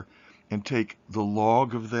 0.04 and take the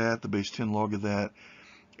log of that, the base 10 log of that,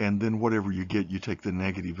 and then whatever you get, you take the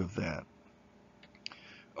negative of that.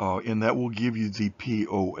 And that will give you the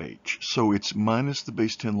pOH. So it's minus the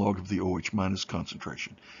base 10 log of the OH minus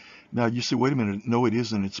concentration. Now you say, wait a minute, no it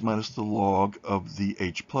isn't, it's minus the log of the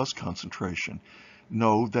H plus concentration.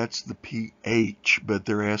 No, that's the pH, but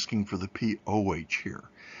they're asking for the pOH here.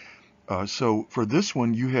 So for this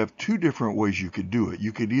one, you have two different ways you could do it.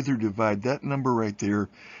 You could either divide that number right there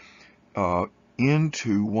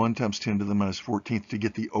into 1 times 10 to the minus 14th to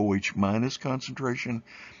get the OH minus concentration,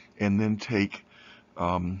 and then take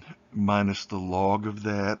minus the log of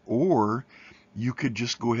that, or you could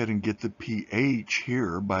just go ahead and get the pH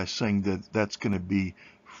here by saying that that's going to be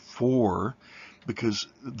 4, because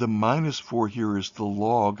the minus 4 here is the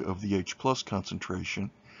log of the H plus concentration.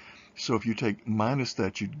 So if you take minus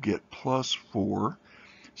that, you'd get plus 4.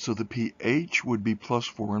 So the pH would be plus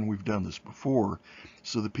 4, and we've done this before.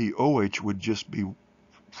 So the pOH would just be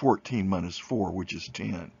 14 minus 4, which is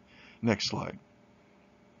 10. Next slide.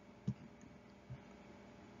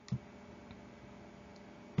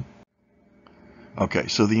 Okay,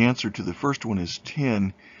 so the answer to the first one is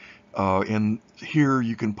 10. And here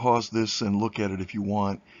you can pause this and look at it if you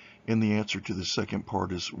want. And the answer to the second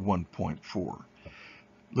part is 1.4.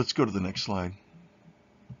 Let's go to the next slide.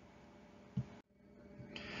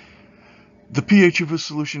 The pH of a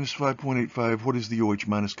solution is 5.85. What is the OH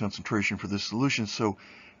minus concentration for this solution? So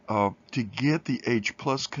to get the H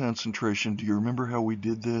plus concentration, do you remember how we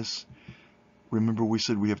did this? Remember we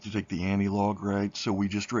said we have to take the antilog, right? So we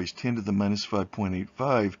just raised 10 to the minus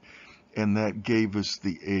 5.85, and that gave us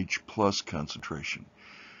the H plus concentration.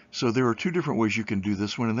 So there are two different ways you can do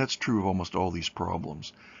this one, and that's true of almost all these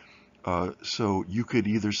problems. So you could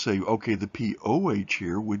either say, okay, the pOH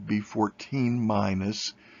here would be 14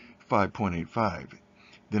 minus 5.85.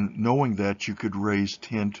 Then knowing that, you could raise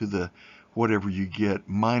 10 to the whatever you get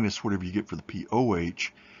minus whatever you get for the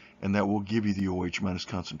pOH, and that will give you the OH minus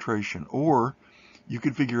concentration. Or you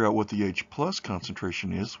could figure out what the H plus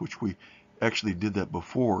concentration is, which we actually did that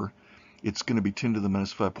before. It's going to be 10 to the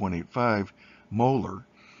minus 5.85 molar.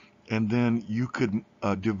 And then you could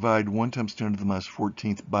divide 1 times 10 to the minus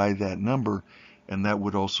 14th by that number, and that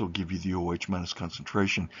would also give you the OH minus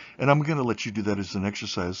concentration. And I'm going to let you do that as an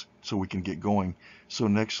exercise so we can get going. So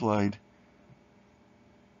next slide.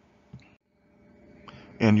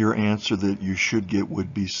 And your answer that you should get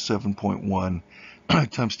would be 7.1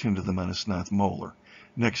 times 10 to the minus 9th molar.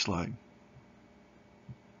 Next slide.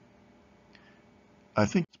 I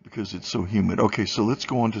think it's because it's so humid. Okay, so let's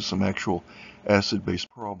go on to some actual acid-base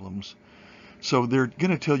problems. So they're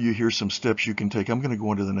going to tell you here some steps you can take. I'm going to go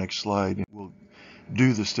on to the next slide, and we'll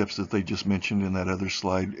do the steps that they just mentioned in that other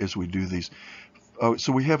slide as we do these.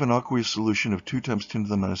 So we have an aqueous solution of 2 times 10 to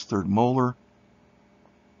the minus 3rd molar.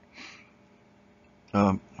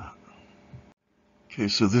 Okay,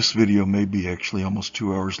 so this video may be actually almost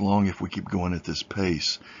 2 hours long if we keep going at this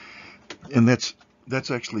pace. And that's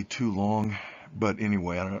actually too long. But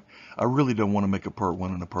anyway, I really don't want to make a part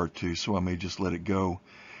 1 and a part 2, so I may just let it go.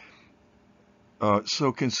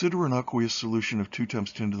 So consider an aqueous solution of 2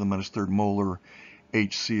 times 10 to the minus 3rd molar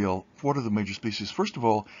HCl. What are the major species? First of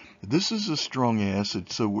all, this is a strong acid,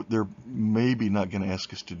 so they're maybe not going to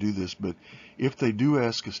ask us to do this, but if they do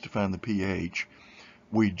ask us to find the pH,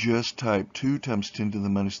 we just type 2 times 10 to the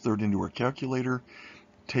minus 3rd into our calculator,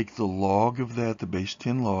 take the log of that, the base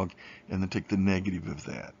 10 log, and then take the negative of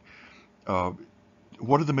that.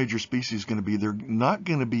 What are the major species going to be? They're not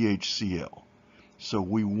going to be HCl, so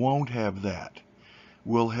we won't have that.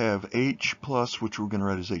 we'll have H plus, which we're going to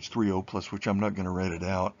write as H3O plus, which I'm not going to write it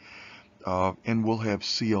out, and we'll have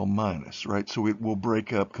Cl minus, right? So it will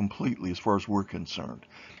break up completely, as far as we're concerned,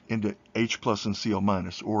 into H plus and Cl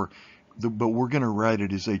minus, but we're going to write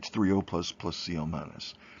it as H3O plus plus Cl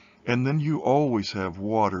minus. And then you always have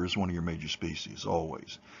water as one of your major species,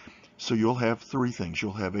 always. So you'll have three things.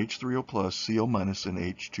 You'll have H3O plus, Cl minus, and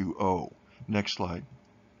H2O. Next slide.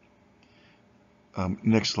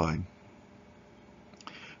 Next slide.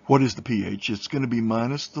 What is the pH? It's going to be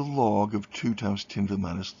minus the log of 2 times 10 to the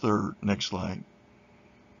minus third. Next slide.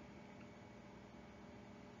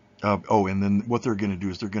 And then what they're going to do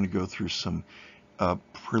is they're going to go through some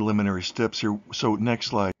preliminary steps here. So next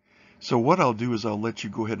slide. So what I'll do is I'll let you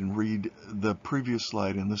go ahead and read the previous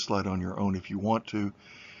slide and this slide on your own if you want to.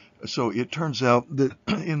 So it turns out that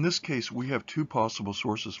in this case we have two possible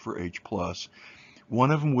sources for H+.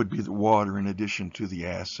 One of them would be the water in addition to the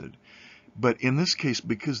acid. But in this case,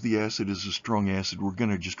 because the acid is a strong acid, we're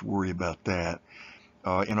going to just worry about that.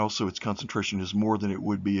 And also its concentration is more than it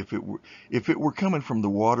would be if it were coming from the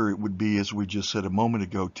water. It would be, as we just said a moment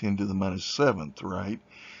ago, 10 to the minus 7th, right?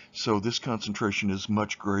 So this concentration is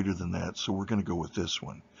much greater than that, so we're going to go with this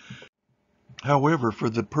one. However, for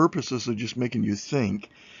the purposes of just making you think,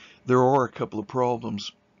 there are a couple of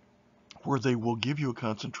problems where they will give you a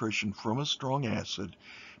concentration from a strong acid,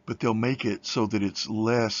 but they'll make it so that it's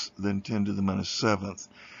less than 10 to the minus 7th.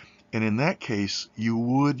 And in that case, you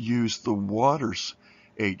would use the water's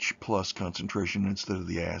H plus concentration instead of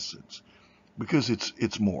the acids, because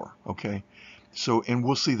it's more, okay? So, and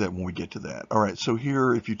we'll see that when we get to that. All right, so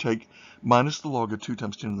here, if you take minus the log of 2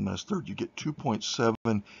 times 10 to the minus third, you get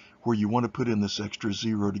 2.7, where you want to put in this extra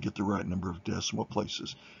 0 to get the right number of decimal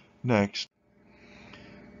places. Next.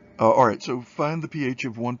 All right, so find the pH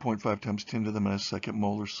of 1.5 times 10 to the minus second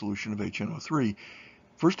molar solution of HNO3.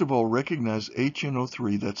 First of all, recognize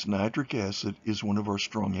HNO3, that's nitric acid, is one of our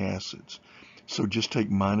strong acids. So just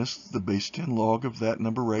take minus the base 10 log of that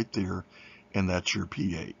number right there, and that's your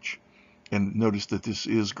pH. And notice that this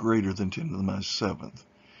is greater than 10 to the minus 7th.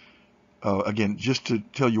 Again, just to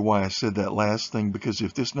tell you why I said that last thing, because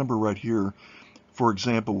if this number right here, for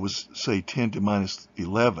example, was, say, 10 to minus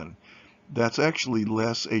 11, that's actually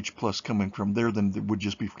less H plus coming from there than it would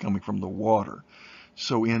just be coming from the water.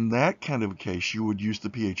 So in that kind of a case, you would use the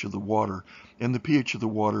pH of the water, and the pH of the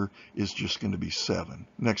water is just going to be 7.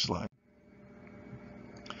 Next slide.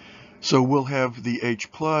 So we'll have the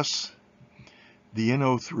H plus, the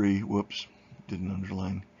NO3, whoops, didn't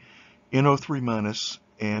underline, NO3 minus,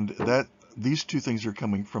 and that these two things are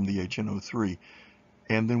coming from the HNO3.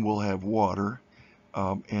 And then we'll have water,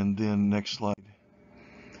 and then next slide.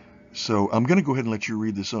 So I'm going to go ahead and let you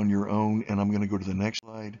read this on your own, and I'm going to go to the next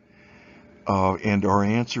slide. And our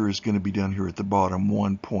answer is going to be down here at the bottom,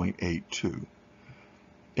 1.82.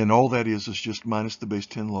 And all that is just minus the base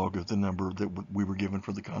 10 log of the number that we were given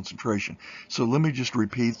for the concentration. So let me just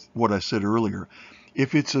repeat what I said earlier.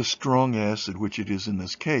 If it's a strong acid, which it is in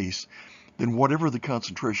this case, then whatever the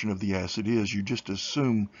concentration of the acid is, you just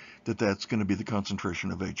assume that that's going to be the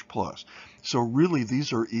concentration of H+. So really,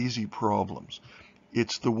 these are easy problems.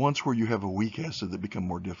 It's the ones where you have a weak acid that become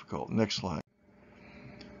more difficult. Next slide.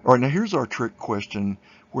 All right, now here's our trick question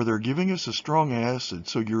where they're giving us a strong acid,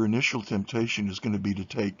 so your initial temptation is going to be to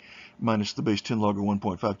take minus the base 10 log of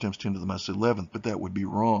 1.5 times 10 to the minus 11th, but that would be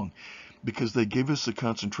wrong because they give us a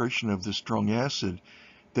concentration of this strong acid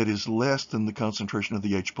that is less than the concentration of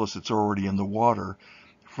the H plus that's already in the water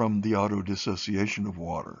from the auto-dissociation of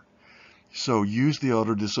water. So use the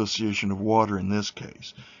auto-dissociation of water in this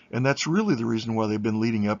case. And that's really the reason why they've been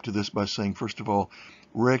leading up to this by saying, first of all,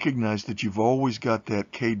 recognize that you've always got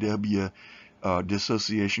that KW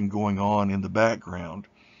dissociation going on in the background.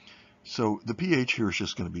 So the pH here is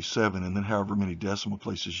just going to be 7, and then however many decimal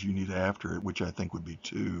places you need after it, which I think would be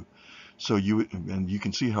 2. So you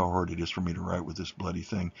can see how hard it is for me to write with this bloody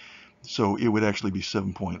thing. So it would actually be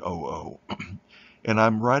 7.00. And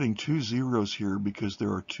I'm writing 2 zeros here because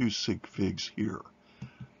there are 2 sig figs here.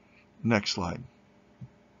 Next slide.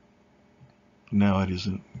 Now it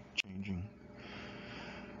isn't changing.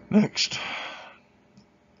 Next.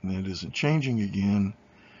 And it isn't changing again.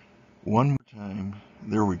 One more time.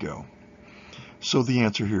 There we go. So the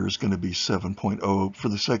answer here is going to be 7.0. For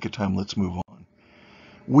the sake of time, let's move on.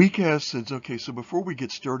 Weak acids. Okay, so before we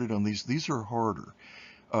get started on these are harder.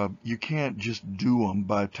 You can't just do them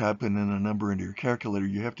by typing in a number into your calculator.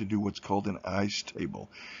 You have to do what's called an ICE table,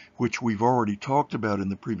 which we've already talked about in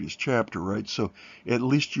the previous chapter, right? So at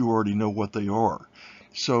least you already know what they are.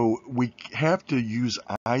 So we have to use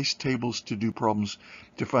ICE tables to do problems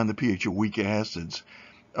to find the pH of weak acids.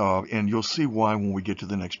 And you'll see why when we get to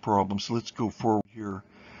the next problem. So let's go forward here.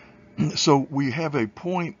 So we have a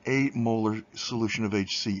 0.8 molar solution of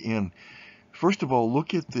HCN. First of all,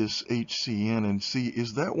 look at this HCN and see,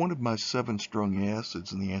 is that one of my 7 strong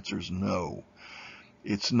acids? And the answer is no,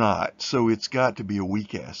 it's not. So it's got to be a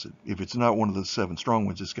weak acid. If it's not one of the 7 strong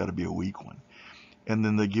ones, it's got to be a weak one. And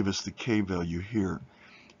then they give us the K value here.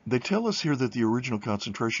 They tell us here that the original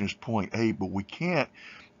concentration is 0.8, but we can't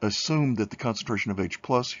assume that the concentration of H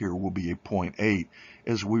plus here will be a 0.8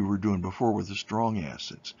 as we were doing before with the strong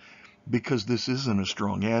acids, because this isn't a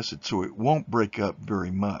strong acid, so it won't break up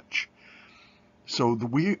very much. So the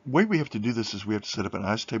way we have to do this is we have to set up an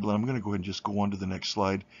ice table, and I'm going to go ahead and just go on to the next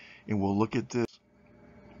slide, and we'll look at this.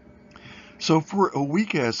 So for a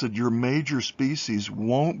weak acid, your major species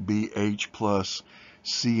won't be H plus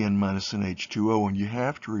Cn minus an H2O, and you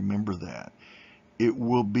have to remember that. It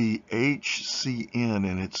will be HCN,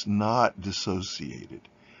 and it's not dissociated.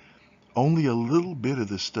 Only a little bit of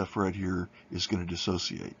this stuff right here is going to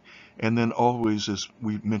dissociate. And then always, as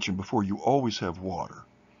we mentioned before, you always have water.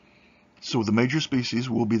 So the major species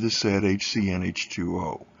will be the said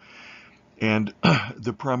HCnH2O. And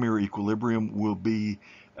the primary equilibrium will be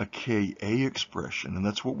a Ka expression, and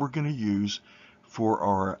that's what we're going to use for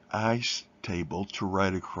our ice table to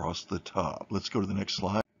write across the top. Let's go to the next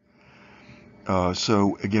slide.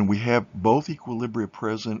 So again, we have both equilibria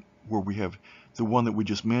present, where we have the one that we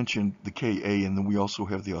just mentioned, the Ka, and then we also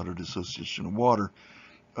have the autodissociation of water.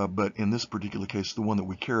 But in this particular case, the one that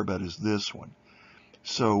we care about is this one.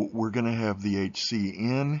 So we're going to have the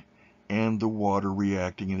HCN and the water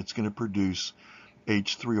reacting, and it's going to produce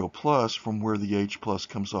H3O plus from where the H plus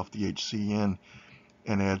comes off the HCN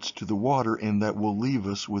and adds to the water, and that will leave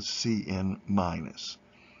us with Cn minus.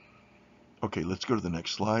 Okay, let's go to the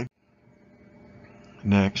next slide.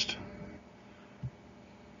 Next,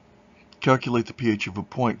 calculate the pH of a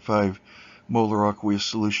 0.5 molar aqueous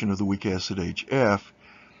solution of the weak acid HF.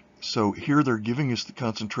 So here they're giving us the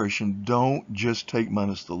concentration. Don't just take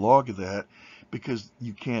minus the log of that, because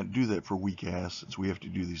you can't do that for weak acids. We have to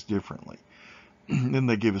do these differently. Then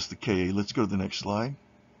they give us the Ka. Let's go to the next slide.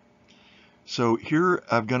 So here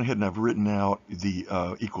I've gone ahead and I've written out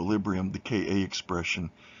the equilibrium, the Ka expression.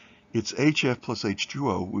 It's HF plus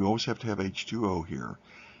H2O. We always have to have H2O here.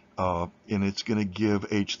 And it's going to give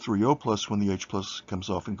H3O plus when the H plus comes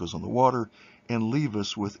off and goes on the water, and leave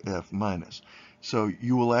us with F minus. So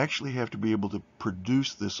you will actually have to be able to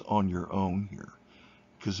produce this on your own here,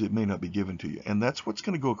 because it may not be given to you. And that's what's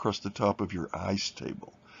going to go across the top of your ice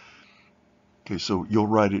table. Okay, so you'll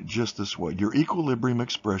write it just this way. Your equilibrium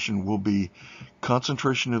expression will be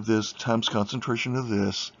concentration of this times concentration of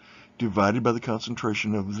this divided by the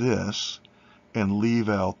concentration of this, and leave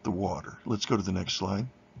out the water. Let's go to the next slide.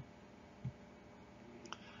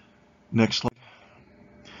 Next slide.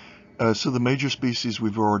 So the major species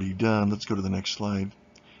we've already done. Let's go to the next slide.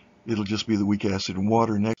 It'll just be the weak acid and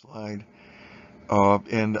water. Next slide.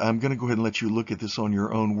 And I'm going to go ahead and let you look at this on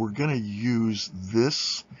your own. We're going to use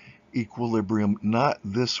this equilibrium, not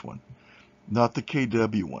this one, not the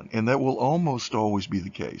KW one, and that will almost always be the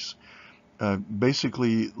case.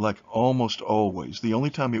 Basically, like almost always. The only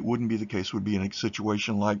time it wouldn't be the case would be in a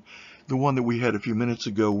situation like the one that we had a few minutes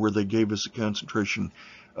ago, where they gave us a concentration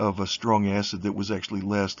of a strong acid that was actually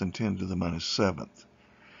less than 10 to the minus 7th.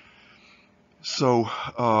 So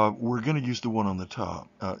we're going to use the one on the top.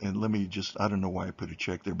 And let me just, I don't know why I put a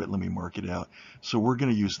check there, but let me mark it out. So we're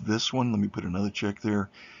going to use this one. Let me put another check there.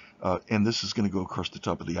 And this is going to go across the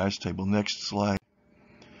top of the ice table. Next slide.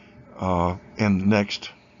 And next.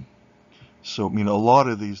 So, I mean, a lot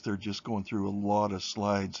of these, they're just going through a lot of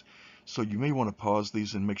slides. So you may want to pause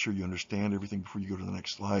these and make sure you understand everything before you go to the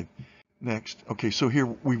next slide. Next. Okay, so here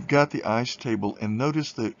we've got the ice table, and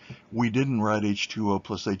notice that we didn't write H2O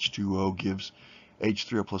plus H2O gives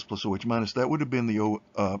H3O plus plus OH minus. That would have been the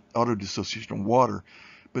autodissociation of water,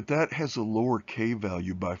 but that has a lower K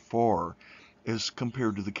value by far as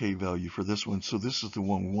compared to the K value for this one. So this is the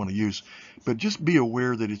one we want to use. But just be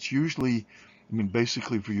aware that it's usually, I mean,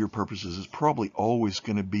 basically for your purposes, it's probably always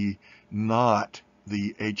going to be not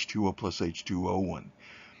the H2O plus H2O one.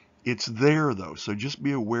 It's there though, so just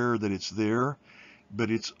be aware that it's there,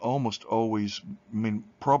 but it's almost always, I mean,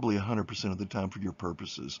 probably 100% of the time for your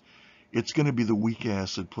purposes, it's going to be the weak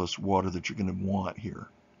acid plus water that you're going to want here.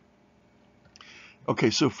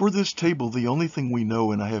 Okay, so for this table, the only thing we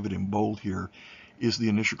know, and I have it in bold here, is the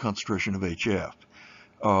initial concentration of HF.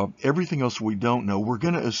 Everything else we don't know. We're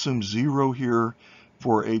going to assume 0 here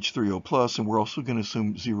for H3O plus, and we're also going to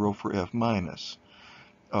assume 0 for F minus.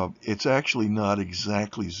 It's actually not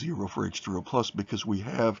exactly 0 for H3O plus, because we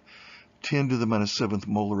have 10 to the minus 7th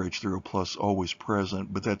molar H3O plus always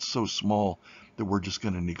present, but that's so small that we're just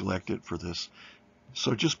going to neglect it for this.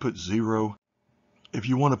 So just put 0. If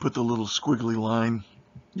you want to put the little squiggly line,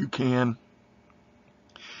 you can.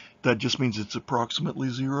 That just means it's approximately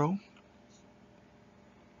 0.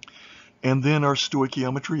 And then our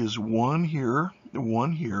stoichiometry is 1 here,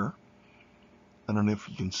 1 here. I don't know if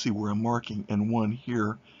you can see where I'm marking, and 1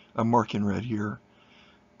 here. I'm marking right here.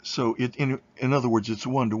 So in other words, it's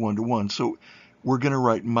 1 to 1 to 1. So we're going to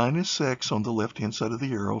write minus x on the left-hand side of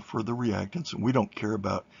the arrow for the reactants, and we don't care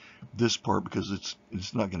about this part because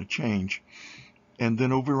it's not going to change. And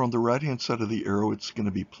then over on the right-hand side of the arrow, it's going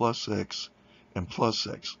to be plus x and plus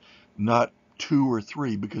x, not 2 or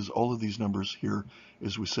 3, because all of these numbers here,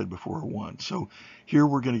 as we said before, are 1. So here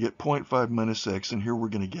we're going to get 0.5 minus x, and here we're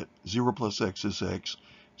going to get 0 plus x is x.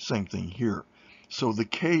 Same thing here. So the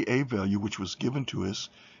Ka value, which was given to us,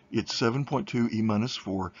 it's 7.2 e minus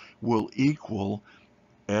 4, will equal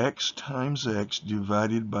x times x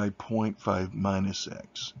divided by 0.5 minus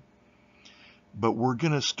x. But we're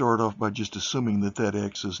going to start off by just assuming that that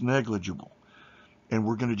x is negligible. And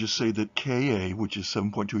we're going to just say that Ka, which is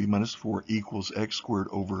 7.2 e minus 4, equals x squared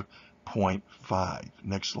over 0.5.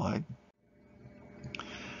 Next slide.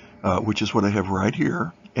 Which is what I have right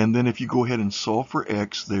here. And then if you go ahead and solve for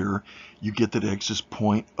x there, you get that x is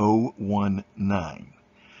 0.019.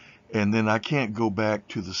 And then I can't go back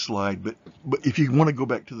to the slide, but if you want to go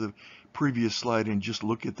back to the previous slide and just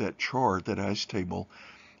look at that chart, that ice table,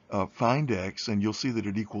 find x, and you'll see that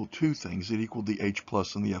it equaled two things. It equaled the H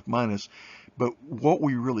plus and the F minus. But what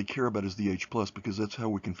we really care about is the H plus, because that's how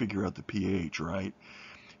we can figure out the pH, right?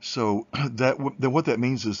 So what that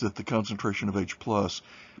means is that the concentration of H plus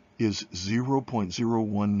is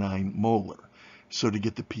 0.019 molar. So to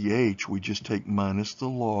get the pH, we just take minus the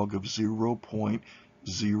log of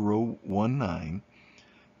 0.019,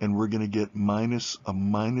 and we're going to get minus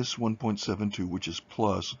 1.72, which is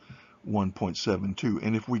plus 1.72.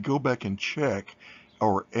 And if we go back and check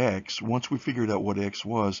our x, once we figured out what x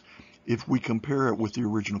was, if we compare it with the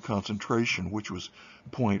original concentration, which was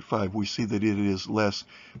 0.5, we see that it is less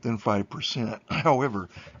than 5%. However,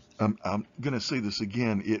 I'm going to say this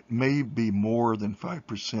again, it may be more than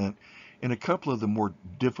 5% in a couple of the more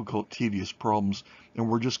difficult, tedious problems, and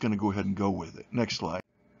we're just going to go ahead and go with it. Next slide.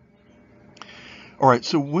 All right,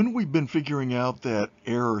 so when we've been figuring out that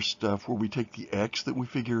error stuff where we take the x that we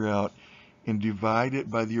figure out and divide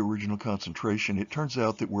it by the original concentration, it turns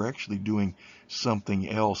out that we're actually doing something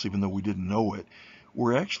else, even though we didn't know it.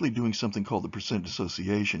 We're actually doing something called the percent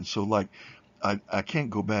dissociation. So like, I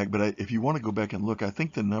can't go back, but if you want to go back and look, I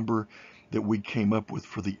think the number that we came up with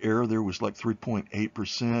for the error there was like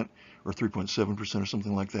 3.8% or 3.7% or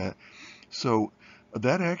something like that. So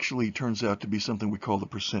that actually turns out to be something we call the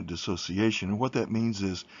percent dissociation. And what that means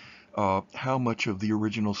is how much of the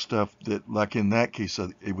original stuff that, like in that case,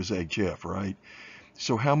 it was HF, right?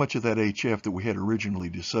 So how much of that HF that we had originally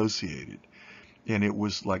dissociated? And it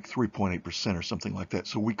was like 3.8% or something like that.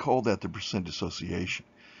 So we call that the percent dissociation.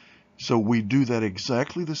 So we do that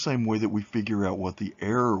exactly the same way that we figure out what the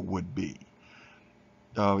error would be.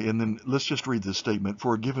 And then let's just read this statement.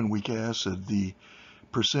 For a given weak acid, the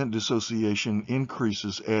percent dissociation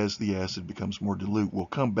increases as the acid becomes more dilute. We'll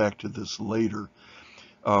come back to this later.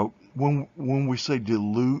 When we say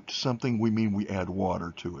dilute something, we mean we add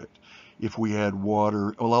water to it. If we add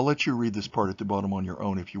water, well, I'll let you read this part at the bottom on your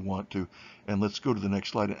own if you want to. And let's go to the next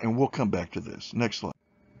slide, and we'll come back to this. Next slide.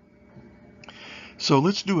 So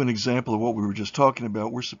let's do an example of what we were just talking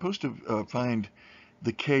about. We're supposed to find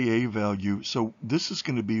the Ka value. So this is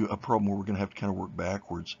going to be a problem where we're going to have to kind of work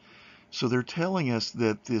backwards. So they're telling us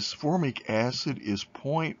that this formic acid is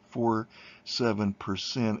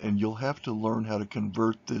 0.47%, and you'll have to learn how to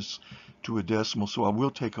convert this to a decimal. So I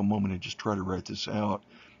will take a moment and just try to write this out.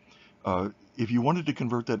 If you wanted to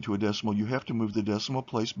convert that to a decimal, you have to move the decimal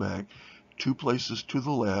place back 2 places to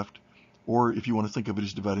the left, or if you want to think of it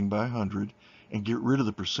as dividing by 100, and get rid of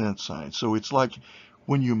the percent sign. So it's like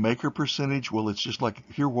when you make a percentage, well, it's just like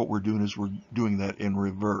here what we're doing is we're doing that in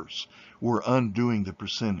reverse. We're undoing the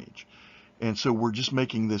percentage. And so we're just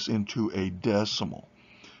making this into a decimal.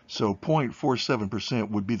 So 0.47%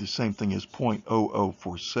 would be the same thing as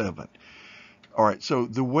 0.0047. All right, so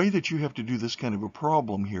the way that you have to do this kind of a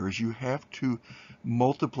problem here is you have to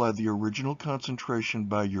multiply the original concentration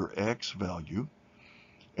by your x value,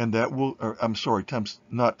 and that will,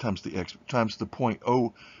 not times the x, times the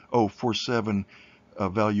 0.0047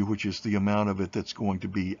 value, which is the amount of it that's going to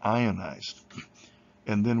be ionized.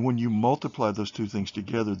 And then when you multiply those two things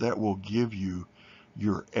together, that will give you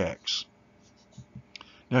your x.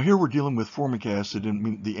 Now here we're dealing with formic acid,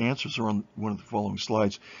 and the answers are on one of the following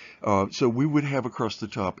slides. So we would have across the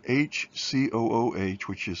top HCOOH,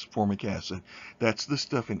 which is formic acid. That's the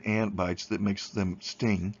stuff in ant bites that makes them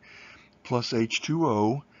sting, plus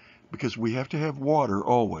H2O, because we have to have water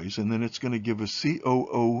always, and then it's going to give us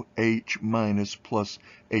COOH minus plus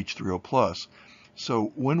H3O plus.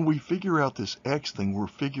 So when we figure out this X thing, we're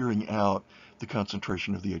figuring out the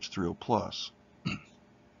concentration of the H3O plus.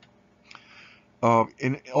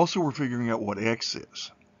 And also we're figuring out what X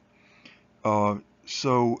is.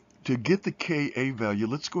 So to get the Ka value,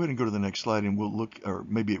 let's go ahead and go to the next slide, and we'll look, or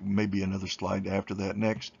maybe another slide after that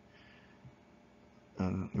next.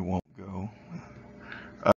 It won't go.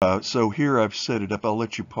 So here I've set it up. I'll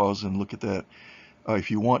let you pause and look at that if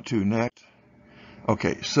you want to. Next.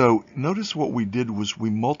 Okay, so notice what we did was we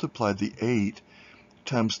multiplied the 8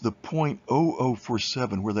 times the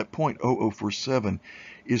 0.0047, where that 0.0047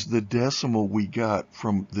 is the decimal we got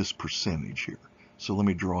from this percentage here. So let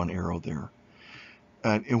me draw an arrow there.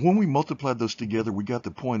 And when we multiplied those together, we got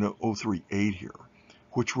the 0.038 here,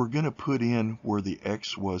 which we're going to put in where the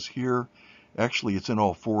X was here. Actually, it's in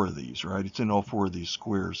all 4 of these, right? It's in all 4 of these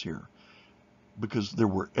squares here, because there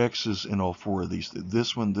were X's in all 4 of these.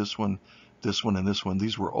 This one, this one, this one, and this one.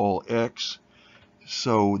 These were all X.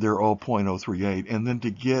 So they're all 0.038. And then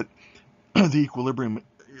to get the equilibrium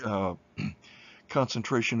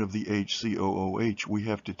concentration of the HCOOH, we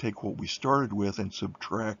have to take what we started with and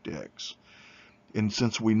subtract X. And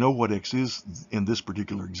since we know what X is in this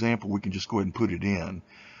particular example, we can just go ahead and put it in,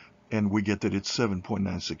 and we get that it's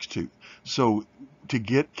 7.962. So to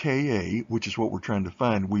get Ka, which is what we're trying to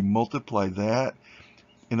find, we multiply that,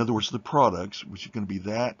 in other words, the products, which is going to be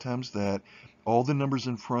that times that. All the numbers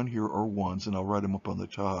in front here are 1s, and I'll write them up on the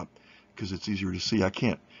top because it's easier to see.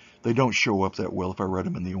 They don't show up that well if I write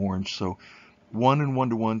them in the orange. So 1 and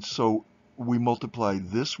 1 to 1. So we multiply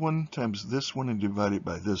this one times this one and divide it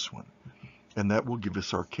by this one. And that will give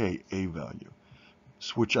us our Ka value,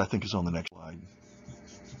 which I think is on the next slide.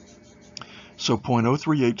 So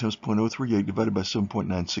 0.038 times 0.038 divided by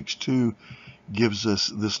 7.962 gives us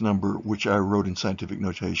this number, which I wrote in scientific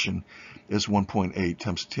notation as 1.8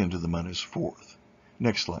 times 10 to the minus 4th.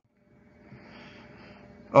 Next slide.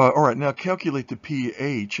 All right, now calculate the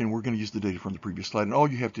pH, and we're going to use the data from the previous slide. And all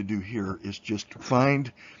you have to do here is just find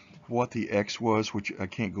what the X was, which I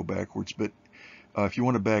can't go backwards, but if you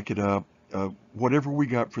want to back it up, whatever we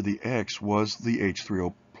got for the X was the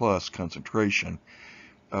H3O plus concentration,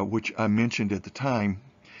 which I mentioned at the time.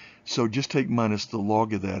 So just take minus the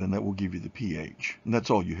log of that, and that will give you the pH. And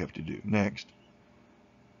that's all you have to do. Next.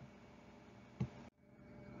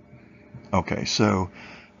 Okay, so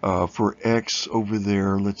for X over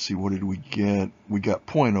there, let's see, what did we get? We got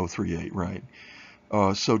 0.038, right?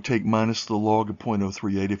 So take minus the log of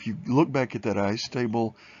 0.038. If you look back at that ICE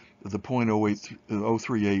table, the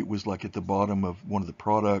 0.038 was like at the bottom of one of the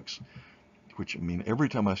products, which, I mean, every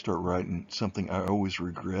time I start writing something, I always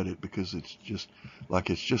regret it, because it's just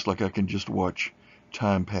like I can just watch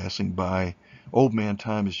time passing by. Old man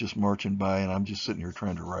time is just marching by, and I'm just sitting here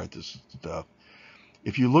trying to write this stuff.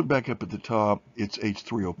 If you look back up at the top, it's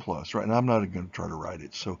H3O plus, right? And I'm not going to try to write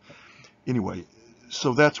it. So anyway,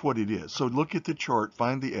 so that's what it is. So look at the chart,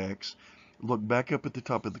 find the X, look back up at the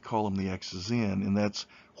top of the column the X is in, and that's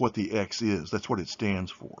what the X is. That's what it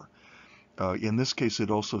stands for. In this case, it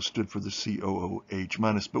also stood for the COOH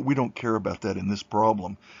minus, but we don't care about that in this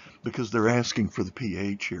problem because they're asking for the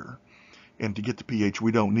pH here. And to get the pH,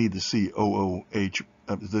 we don't need the COOH,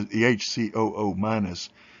 the HCOO minus.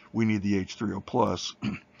 We need the H3O plus.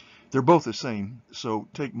 They're both the same, so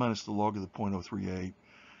take minus the log of the 0.038,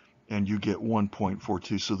 and you get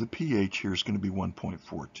 1.42. So the pH here is going to be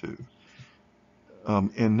 1.42.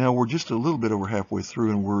 And now we're just a little bit over halfway through,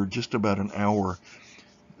 and we're just about an hour.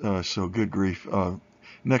 So good grief.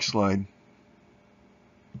 Next slide.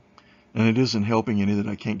 And it isn't helping any that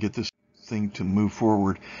I can't get this thing to move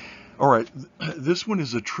forward. All right, this one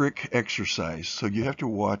is a trick exercise, so you have to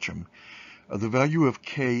watch them. The value of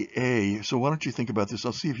Ka, so why don't you think about this?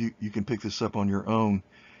 I'll see if you can pick this up on your own.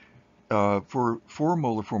 For 4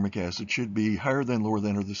 molar formic acid should be higher than, lower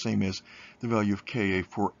than, or the same as the value of Ka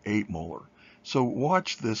for 8 molar. So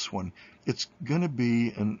watch this one. It's going to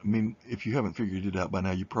be, and I mean, if you haven't figured it out by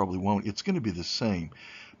now, you probably won't. It's going to be the same,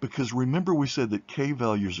 because remember we said that K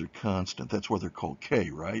values are constant. That's why they're called K,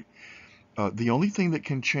 right? The only thing that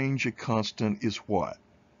can change a constant is what?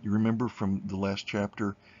 You remember from the last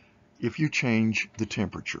chapter? If you change the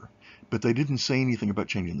temperature. But they didn't say anything about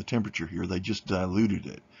changing the temperature here. They just diluted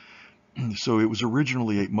it. So it was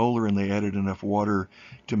originally 8 molar, and they added enough water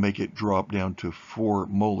to make it drop down to 4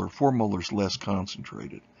 molar. 4 molar is less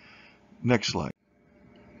concentrated. Next slide.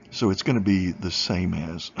 So it's going to be the same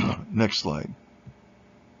as, next slide.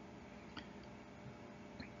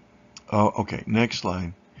 Okay, next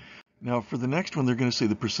slide. Now for the next one, they're going to say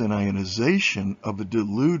the percent ionization of a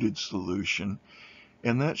diluted solution,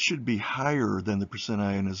 and that should be higher than the percent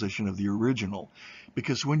ionization of the original,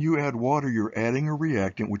 because when you add water, you're adding a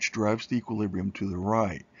reactant which drives the equilibrium to the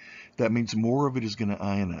right. That means more of it is going to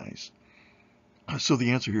ionize. So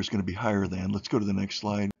the answer here is going to be higher than. Let's go to the next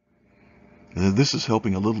slide. This is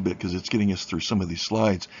helping a little bit because it's getting us through some of these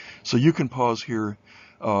slides. So you can pause here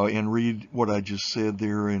and read what I just said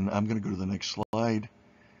there, and I'm going to go to the next slide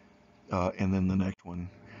and then the next one.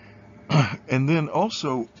 And then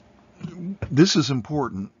also, this is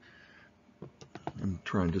important. I'm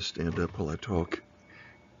trying to stand up while I talk.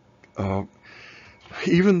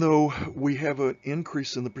 Even though we have an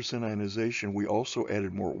increase in the percent ionization, we also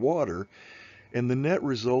added more water. And the net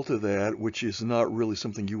result of that, which is not really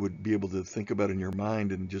something you would be able to think about in your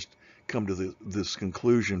mind and just come to this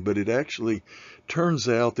conclusion, but it actually turns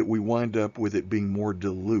out that we wind up with it being more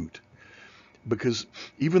dilute. Because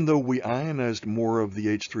even though we ionized more of the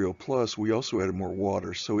H3O plus, we also added more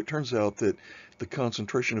water. So it turns out that the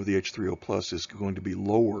concentration of the H3O plus is going to be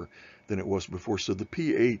lower than it was before. So the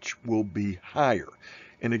pH will be higher.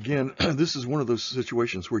 And again, this is one of those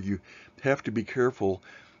situations where you have to be careful.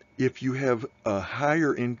 If you have a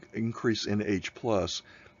higher increase in H plus,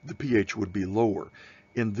 the pH would be lower.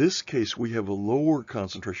 In this case, we have a lower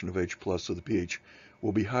concentration of H plus, so the pH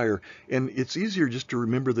will be higher. And it's easier just to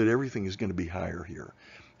remember that everything is going to be higher here.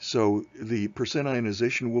 So the percent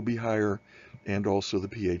ionization will be higher, and also the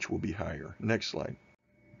pH will be higher. Next slide.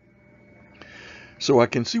 So I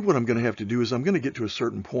can see what I'm going to have to do is I'm going to get to a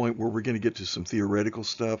certain point where we're going to get to some theoretical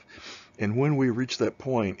stuff. And when we reach that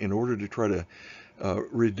point, in order to try to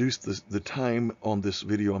reduce the time on this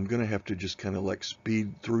video, I'm going to have to just kind of like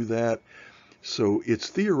speed through that. So it's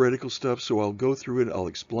theoretical stuff, so I'll go through it, I'll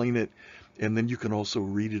explain it, and then you can also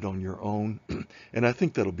read it on your own. And I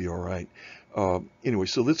think that'll be all right. Anyway,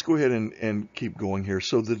 so let's go ahead and keep going here.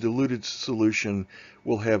 So the diluted solution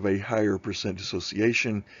will have a higher percent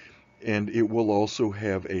dissociation, and it will also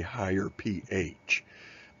have a higher pH.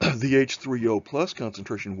 The H3O plus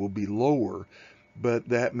concentration will be lower, but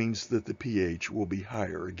that means that the pH will be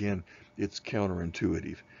higher. Again, it's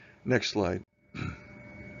counterintuitive. Next slide.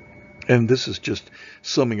 And this is just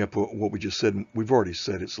summing up what we just said. We've already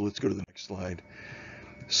said it, so let's go to the next slide.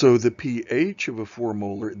 So the pH of a 4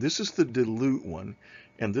 molar, this is the dilute one,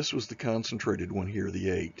 and this was the concentrated one here, the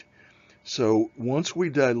 8. So once we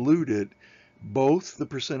dilute it, both the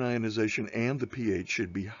percent ionization and the pH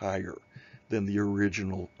should be higher than the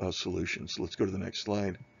original solution. So let's go to the next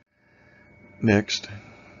slide. Next.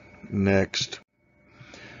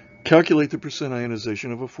 Calculate the percent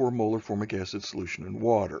ionization of a 4 molar formic acid solution in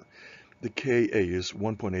water. The Ka is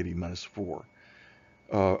 1.80 minus 4.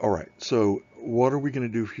 All right, so what are we going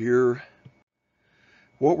to do here?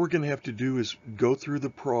 What we're going to have to do is go through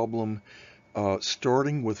the problem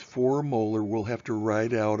starting with 4 molar. We'll have to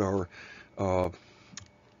write out our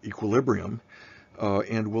equilibrium,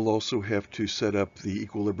 and we'll also have to set up the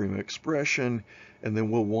equilibrium expression, and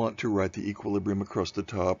then we'll want to write the equilibrium across the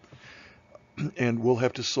top. And we'll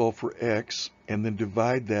have to solve for x and then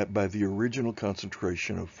divide that by the original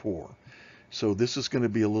concentration of 4. So this is going to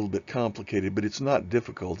be a little bit complicated, but it's not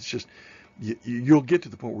difficult. It's just you'll get to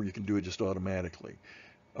the point where you can do it just automatically.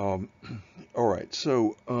 All right,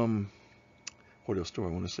 so what else do I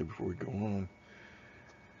want to say before we go on?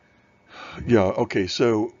 Yeah, okay,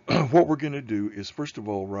 so what we're going to do is, first of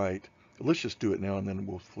all, let's just do it now and then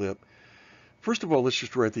we'll flip. First of all, let's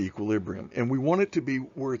just write the equilibrium. And we want it to be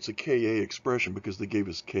where it's a Ka expression because they gave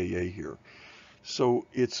us Ka here. So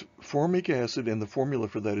it's formic acid, and the formula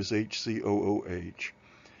for that is HCOOH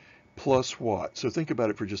plus what? So think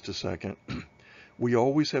about it for just a second. We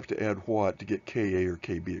always have to add what to get Ka or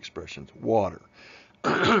Kb expressions? Water.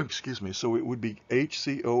 Excuse me. So it would be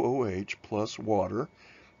HCOOH plus water,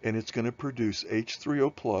 and it's going to produce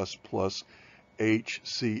H3O plus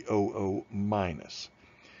HCOO minus.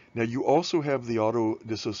 Now you also have the auto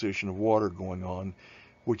dissociation of water going on,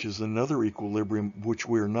 which is another equilibrium, which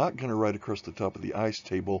we're not going to write across the top of the ice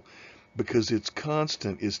table because its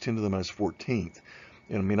constant is 10 to the minus 14th.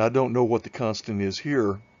 And I mean, I don't know what the constant is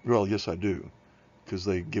here. Well, yes, I do, because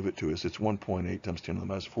they give it to us. It's 1.8 times 10 to the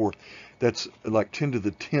minus 4th. That's like 10 to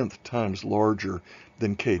the 10th times larger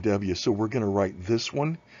than Kw. So we're going to write this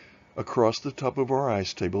one across the top of our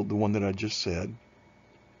ice table, the one that I just said.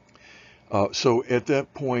 So at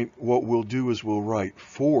that point, what we'll do is we'll write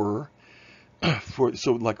 4,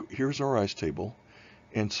 so like here's our ice table,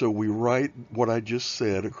 and so we write what I just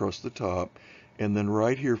said across the top, And then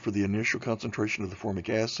right here for the initial concentration of the formic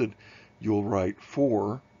acid, you'll write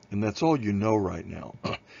 4, and that's all you know right now.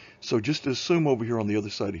 So just assume over here on the other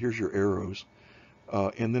side, here's your arrows,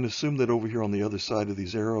 and then assume that over here on the other side of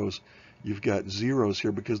these arrows, you've got zeros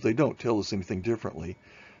here because they don't tell us anything differently.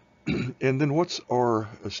 And then what's our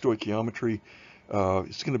stoichiometry?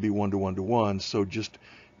 It's going to be 1 to 1 to 1, so just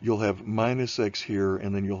you'll have minus x here,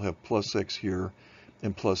 and then you'll have plus x here,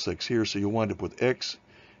 and plus x here, so you'll wind up with x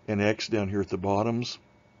and x down here at the bottoms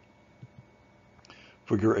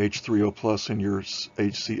for your H3O plus and your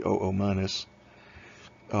HCOO minus.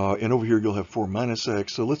 And over here you'll have 4 minus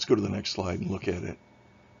x. So let's go to the next slide and look at it.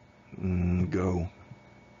 Go.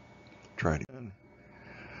 Try it again.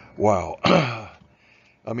 Wow.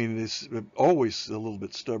 I mean, it's always a little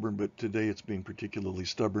bit stubborn, but today it's being particularly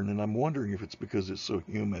stubborn, and I'm wondering if it's because it's so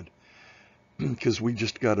humid. Because we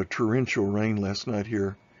just got a torrential rain last night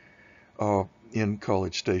here in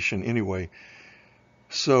College Station. Anyway,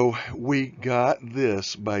 so we got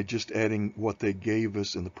this by just adding what they gave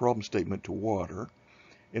us in the problem statement to water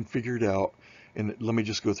and figured out, and let me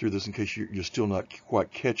just go through this in case you're still not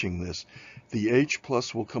quite catching this. The H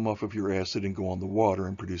plus will come off of your acid and go on the water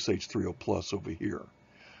and produce H3O plus over here.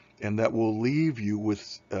 And that will leave you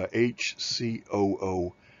with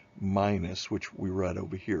HCOO minus, which we write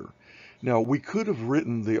over here. Now, we could have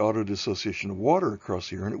written the auto-dissociation of water across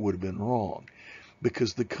here, and it would have been wrong,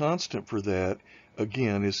 because the constant for that,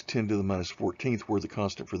 again, is 10 to the minus 14th, where the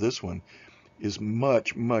constant for this one is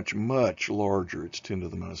much, much, much larger. It's 10 to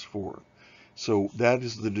the minus 4th. So that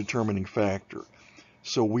is the determining factor.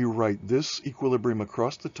 So we write this equilibrium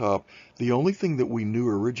across the top. The only thing that we knew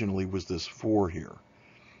originally was this 4 here.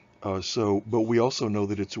 But we also know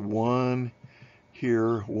that it's 1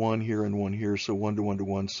 here, 1 here, and 1 here, so 1 to 1 to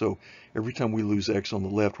 1. So every time we lose x on the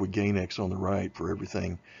left, we gain x on the right for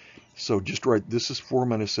everything. So just write, this is 4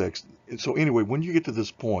 minus x. So anyway, when you get to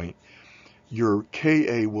this point, your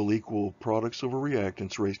Ka will equal products over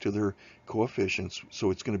reactants raised to their coefficients.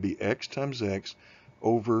 So it's going to be x times x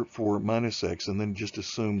over 4 minus x, and then just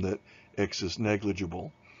assume that x is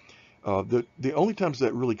negligible. The only times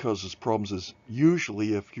that really causes problems is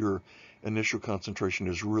usually if your initial concentration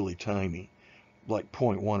is really tiny, like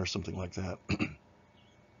 0.1 or something like that.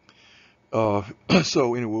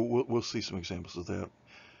 So anyway, we'll see some examples of that,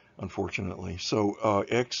 unfortunately. So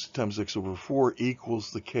x times x over 4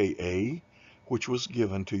 equals the Ka, which was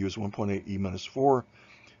given to you as 1.8 e minus 4.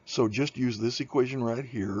 So just use this equation right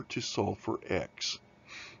here to solve for x.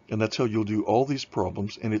 And that's how you'll do all these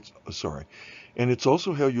problems. And it's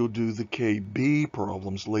also how you'll do the KB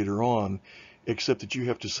problems later on, except that you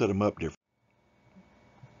have to set them up different.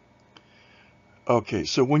 Okay,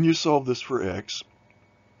 so when you solve this for x,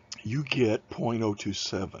 you get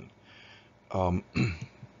 0.027,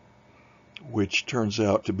 which turns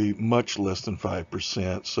out to be much less than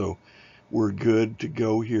 5%. So we're good to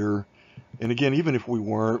go here. And again, even if we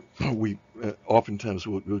weren't, oftentimes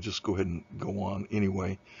we'll just go ahead and go on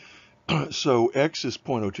anyway. So x is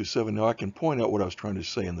 0.027. Now I can point out what I was trying to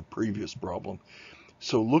say in the previous problem.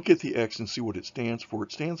 So look at the x and see what it stands for.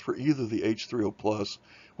 It stands for either the H3O plus,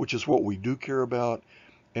 which is what we do care about,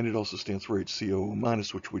 and it also stands for HCOO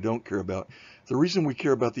minus, which we don't care about. The reason we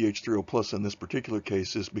care about the H3O plus in this particular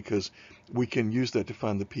case is because we can use that to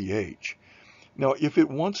find the pH. Now, if it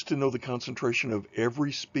wants to know the concentration of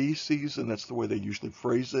every species, and that's the way they usually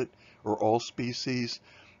phrase it, or all species,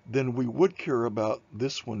 then we would care about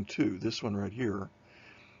this one too, this one right here,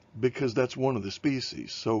 because that's one of the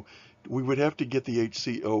species. So we would have to get the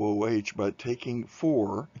HCOOH by taking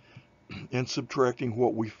 4 and subtracting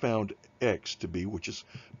what we found x to be, which is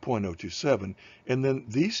 0.027. And then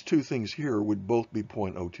these two things here would both be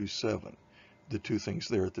 0.027, the two things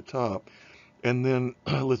there at the top. And then,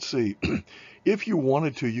 let's see, if you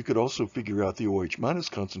wanted to, you could also figure out the OH minus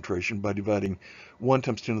concentration by dividing 1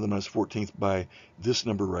 times 10 to the minus 14th by this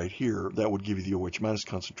number right here. That would give you the OH minus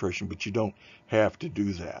concentration, but you don't have to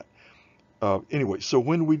do that. Anyway, so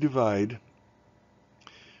when we divide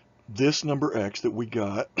this number x that we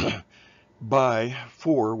got by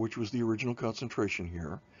 4, which was the original concentration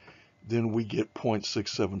here, then we get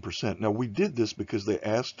 0.67%. Now, we did this because they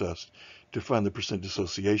asked us to find the percent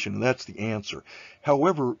dissociation, and that's the answer.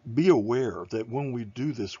 However, be aware that when we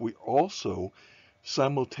do this, we also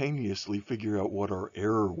simultaneously figure out what our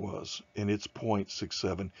error was, and it's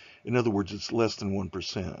 0.67. In other words, it's less than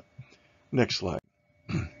 1%. Next slide.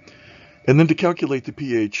 And then to calculate the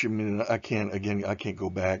pH, I mean, I can't go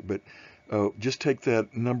back, but just take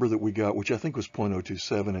that number that we got, which I think was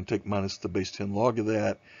 0.027, and take minus the base 10 log of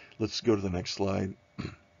that. Let's go to the next slide.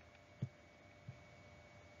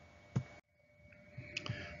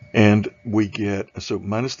 And we get, so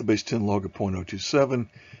minus the base 10 log of 0.027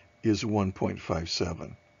 is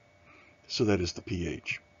 1.57. So that is the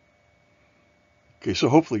pH. Okay, so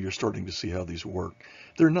hopefully you're starting to see how these work.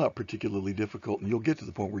 They're not particularly difficult, and you'll get to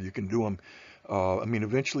the point where you can do them. I mean,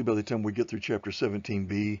 eventually by the time we get through chapter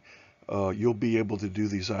 17b, you'll be able to do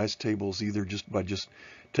these ice tables either just by just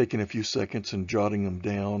taking a few seconds and jotting them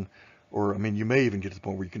down, or, I mean, you may even get to the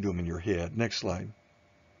point where you can do them in your head. Next slide.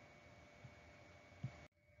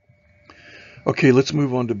 Okay, let's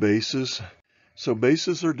move on to bases. So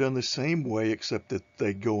bases are done the same way, except that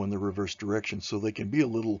they go in the reverse direction. So they can be a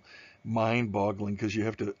little mind-boggling because you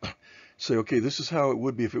have to say, okay, this is how it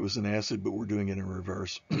would be if it was an acid, but we're doing it in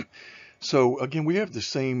reverse. So again, we have the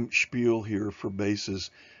same spiel here for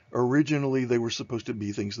bases. Originally, they were supposed to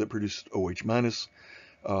be things that produced OH minus,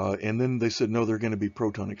 and then they said, no, they're going to be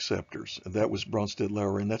proton acceptors. That was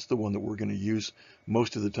Bronsted-Lowry, and that's the one that we're going to use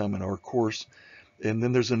most of the time in our course. And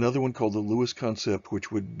then there's another one called the Lewis concept,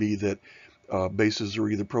 which would be that bases are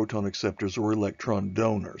either proton acceptors or electron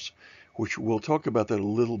donors, which we'll talk about that a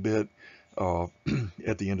little bit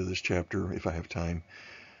at the end of this chapter if I have time.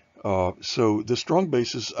 So the strong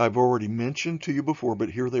bases I've already mentioned to you before, but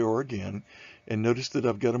here they are again. And notice that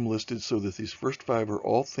I've got them listed so that these first 5 are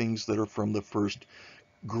all things that are from the first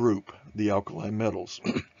group, the alkali metals.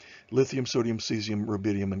 Lithium, sodium, cesium,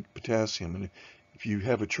 rubidium, and potassium. And if you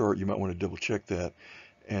have a chart, you might want to double check that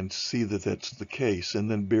and see that that's the case.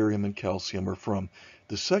 And then barium and calcium are from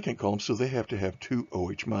the second column, so they have to have 2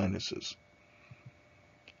 OH minuses.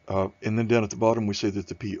 And then down at the bottom, we say that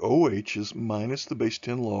the POH is minus the base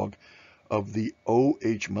 10 log of the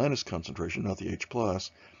OH minus concentration, not the H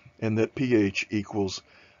plus, and that pH equals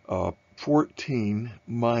 14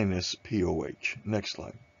 minus POH. Next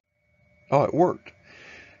slide. Oh, it worked.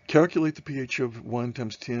 Calculate the pH of 1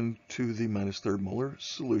 times 10 to the minus third molar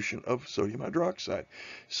solution of sodium hydroxide.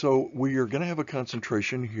 So we are going to have a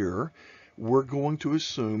concentration here. We're going to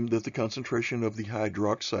assume that the concentration of the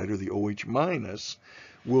hydroxide, or the OH minus,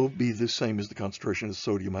 will be the same as the concentration of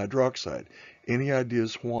sodium hydroxide. Any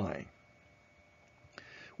ideas why?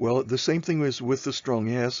 Well, the same thing as with the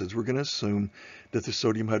strong acids. We're going to assume that the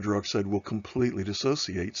sodium hydroxide will completely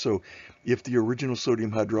dissociate. So if the original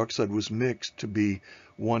sodium hydroxide was mixed to be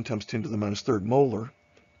 1 times 10 to the minus third molar,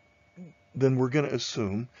 then we're going to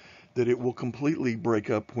assume that it will completely break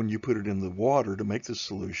up when you put it in the water to make the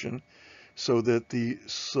solution, so that the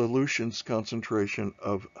solution's concentration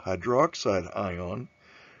of hydroxide ion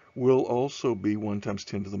will also be 1 times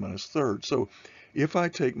 10 to the minus third. So if I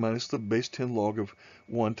take minus the base 10 log of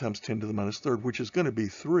 1 times 10 to the minus third, which is going to be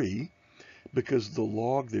 3, because the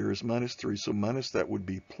log there is minus 3, so minus that would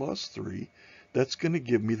be plus 3, that's going to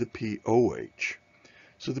give me the POH.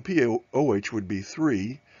 So the POH would be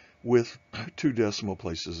 3 with 2 decimal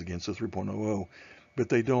places again, so 3.00. But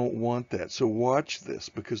they don't want that. So watch this,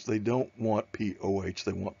 because they don't want POH,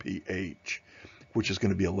 they want pH, which is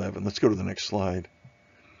going to be 11. Let's go to the next slide,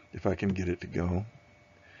 if I can get it to go.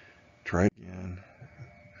 Try it again.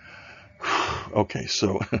 Okay,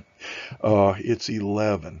 so it's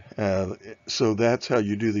 11. So that's how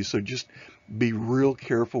you do these. So just be real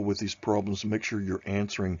careful with these problems and make sure you're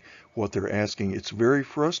answering what they're asking. It's very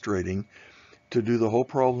frustrating to do the whole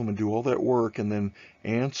problem and do all that work and then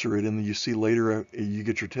answer it, and then you see later you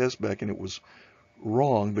get your test back and it was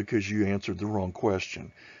wrong because you answered the wrong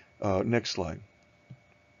question. Next slide.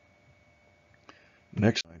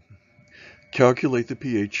 Next slide. Calculate the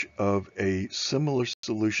pH of a similar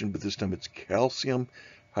solution, but this time it's calcium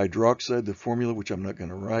hydroxide. The formula, which I'm not going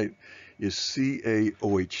to write, is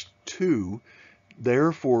CaOH2.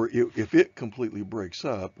 Therefore, if it completely breaks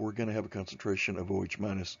up, we're going to have a concentration of OH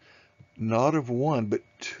minus, not of 1, but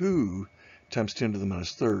 2 times 10 to the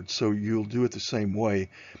minus third. So you'll do it the same way.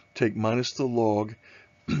 Take minus the log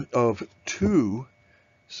of 2.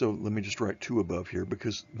 So let me just write 2 above here,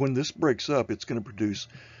 because when this breaks up, it's going to produce,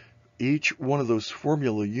 each one of those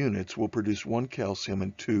formula units will produce 1 calcium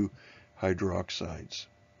and 2 hydroxides.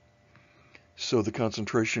 So the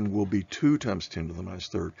concentration will be 2 times 10 to the minus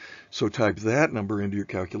third. So type that number into your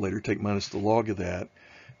calculator, take minus the log of that,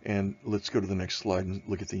 and let's go to the next slide and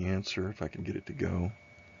look at the answer, if I can get it to go.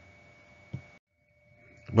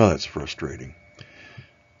 Well, that's frustrating.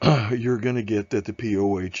 You're going to get that the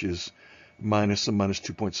POH is minus a minus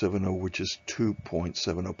 2.70, which is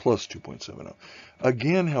 2.70 plus 2.70.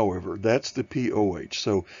 Again, however, that's the POH.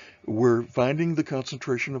 So we're finding the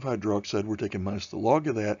concentration of hydroxide. We're taking minus the log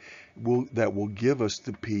of that. That will give us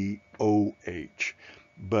the POH.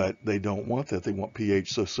 But they don't want that. They want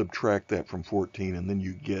pH. So subtract that from 14, and then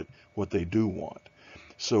you get what they do want.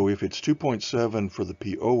 So if it's 2.7 for the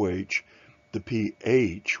POH, the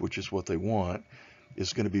pH, which is what they want,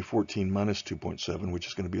 is going to be 14 minus 2.7, which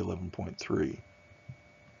is going to be 11.3.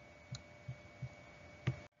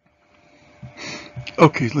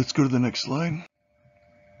 Okay, let's go to the next slide.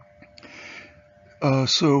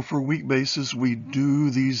 So for weak bases, we do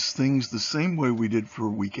these things the same way we did for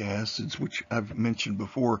weak acids, which I've mentioned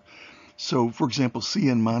before. So for example,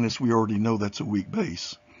 Cn minus, we already know that's a weak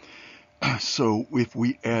base. So if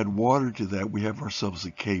we add water to that, we have ourselves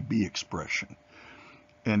a Kb expression.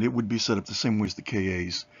 And it would be set up the same way as the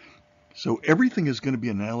Kas. So everything is going to be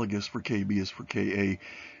analogous for Kb as for Ka,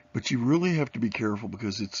 but you really have to be careful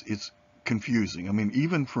because it's confusing. I mean,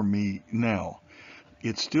 even for me now,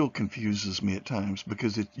 it still confuses me at times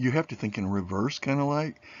because you have to think in reverse, kind of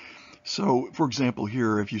like. So, for example,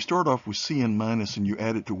 here, if you start off with Cn minus and you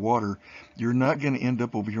add it to water, you're not going to end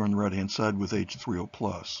up over here on the right-hand side with H3O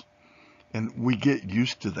plus. And we get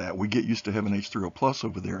used to that. We get used to having H3O plus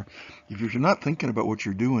over there. If you're not thinking about what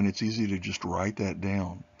you're doing, it's easy to just write that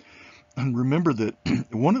down. And remember that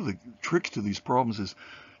one of the tricks to these problems is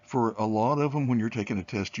for a lot of them, when you're taking a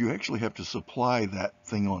test, you actually have to supply that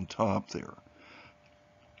thing on top there.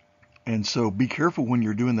 And so be careful when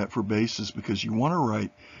you're doing that for bases because you want to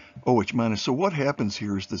write OH minus. So what happens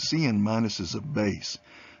here is the Cn minus is a base,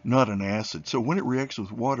 not an acid. So when it reacts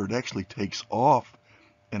with water, it actually takes off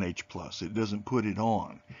an H plus. It doesn't put it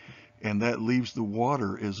on. And that leaves the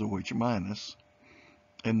water as OH minus.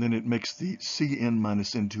 And then it makes the Cn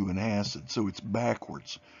minus into an acid. So it's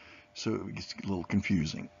backwards. So it gets a little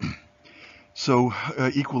confusing. So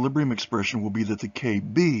equilibrium expression will be that the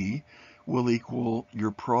Kb will equal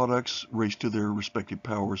your products raised to their respective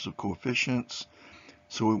powers of coefficients.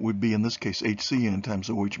 So it would be, in this case, HCN times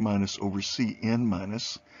OH minus over Cn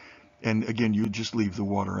minus. And again, you would just leave the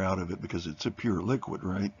water out of it because it's a pure liquid,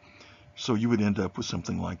 right? So you would end up with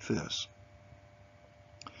something like this.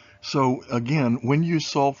 So again, when you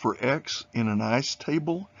solve for X in an ICE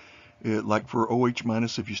table, like for OH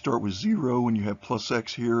minus, if you start with 0 and you have plus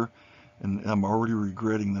X here, and I'm already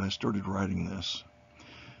regretting that I started writing this.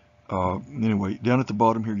 Anyway, down at the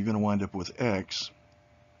bottom here, you're going to wind up with X.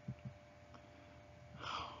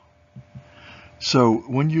 So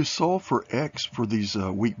when you solve for X for these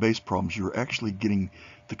weak base problems, you're actually getting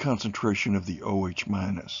the concentration of the OH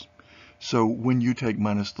minus. So when you take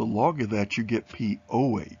minus the log of that, you get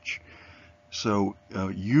POH. So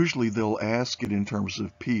usually they'll ask it in terms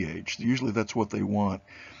of pH. Usually that's what they want.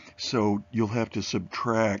 So you'll have to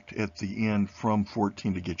subtract at the end from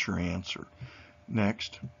 14 to get your answer.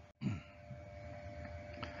 Next.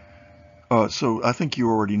 So I think you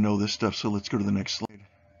already know this stuff, so let's go to the next slide.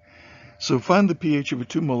 So find the pH of a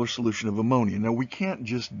 2 molar solution of ammonia. Now we can't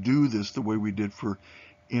just do this the way we did for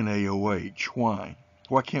NaOH. Why?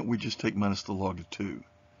 Why can't we just take minus the log of 2?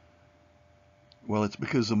 Well, it's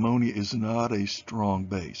because ammonia is not a strong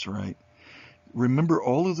base, right? Remember,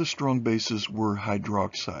 all of the strong bases were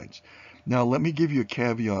hydroxides. Now let me give you a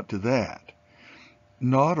caveat to that.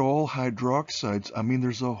 Not all hydroxides, I mean,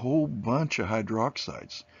 there's a whole bunch of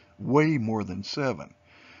hydroxides, way more than 7.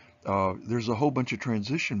 There's a whole bunch of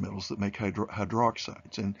transition metals that make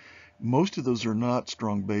hydroxides, and most of those are not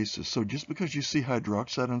strong bases. So just because you see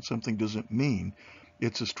hydroxide on something doesn't mean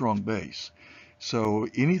it's a strong base. So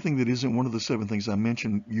anything that isn't one of the 7 things I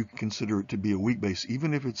mentioned, you can consider it to be a weak base,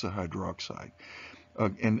 even if it's a hydroxide.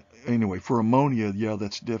 And anyway, for ammonia, yeah,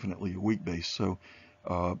 that's definitely a weak base. So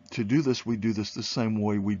to do this, we do this the same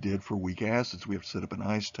way we did for weak acids. We have to set up an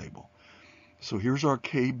ICE table. So here's our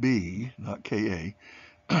Kb, not Ka.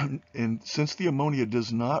 And since the ammonia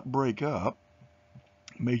does not break up,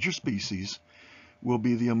 major species will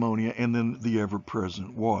be the ammonia and then the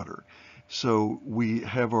ever-present water. So we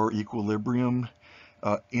have our equilibrium.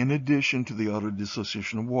 In addition to the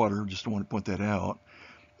autodissociation of water, just want to point that out,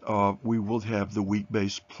 we will have the weak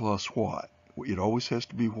base plus what? It always has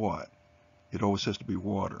to be what? It always has to be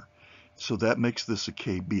water. So that makes this a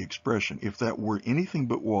Kb expression. If that were anything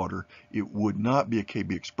but water, it would not be a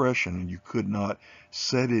Kb expression, and you could not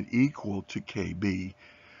set it equal to Kb.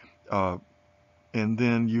 And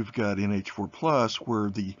then you've got NH4 plus, where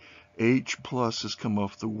the H plus has come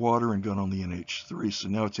off the water and gone on the NH3. So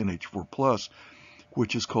now it's NH4 plus,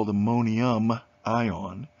 which is called ammonium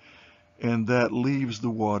ion. And that leaves the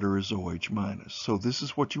water as OH minus. So this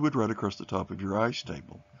is what you would write across the top of your ICE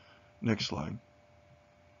table. Next slide.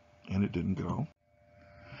 And it didn't go.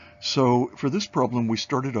 So for this problem, we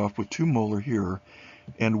started off with 2 molar here,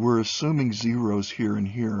 and we're assuming zeros here and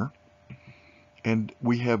here. And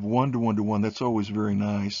we have 1 to 1 to 1. That's always very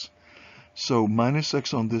nice. So minus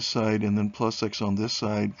X on this side and then plus X on this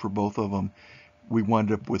side for both of them. We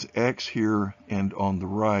wind up with X here and on the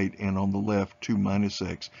right, and on the left 2 minus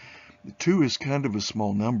X. 2 is kind of a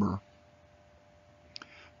small number.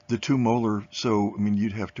 the 2 molar, so I mean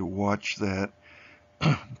you'd have to watch that,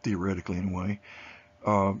 theoretically anyway,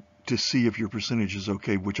 to see if your percentage is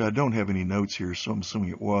okay, which I don't have any notes here, so I'm assuming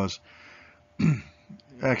it was.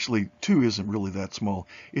 Actually, 2 isn't really that small.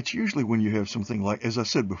 It's usually when you have something like, as I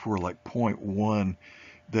said before, like 0.1,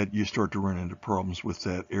 that you start to run into problems with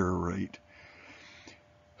that error rate.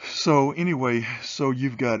 So anyway, so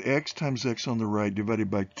you've got x times x on the right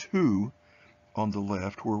divided by 2 on the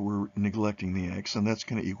left, where we're neglecting the x, and that's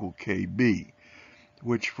going to equal Kb,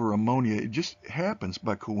 which for ammonia, it just happens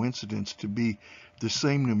by coincidence to be the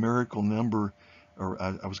same numerical number, or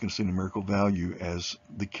I was going to say numerical value, as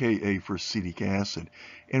the Ka for acetic acid.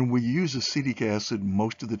 And we use acetic acid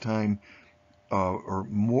most of the time, or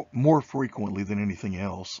more frequently than anything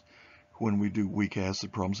else when we do weak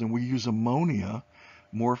acid problems. And we use ammonia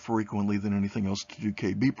more frequently than anything else to do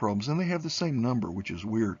Kb problems, and they have the same number, which is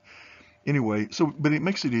weird. Anyway, but it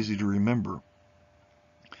makes it easy to remember.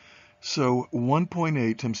 So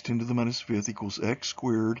 1.8 times 10 to the minus 5th equals x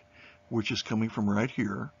squared, which is coming from right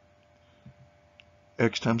here,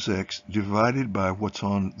 x times x, divided by what's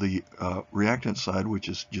on the reactant side, which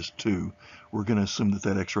is just 2. We're going to assume that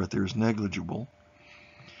that x right there is negligible.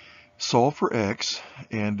 Solve for x,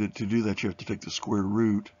 and to do that you have to take the square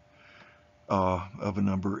root of a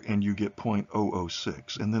number, and you get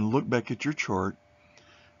 0.006. And then look back at your chart.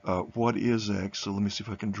 What is x? So let me see if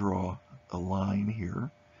I can draw a line here.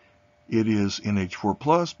 It is NH4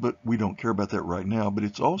 plus, but we don't care about that right now, but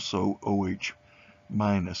it's also OH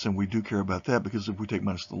minus, and we do care about that because if we take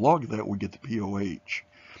minus the log of that, we get the POH.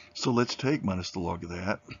 So let's take minus the log of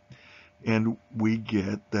that, and we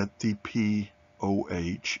get that the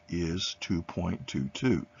POH is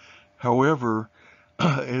 2.22. However,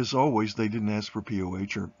 as always, they didn't ask for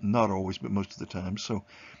POH, or not always, but most of the time, so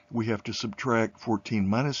we have to subtract 14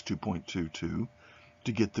 minus 2.22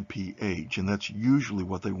 to get the pH, and that's usually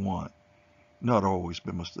what they want. Not always,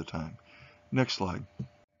 but most of the time. Next slide.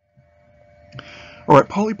 All right,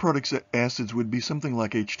 polyprotic acids would be something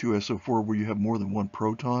like H2SO4, where you have more than one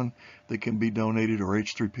proton that can be donated, or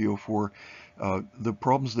H3PO4. The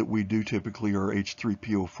problems that we do typically are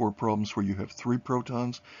H3PO4 problems where you have 3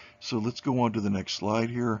 protons. So let's go on to the next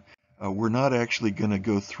slide here. We're not actually going to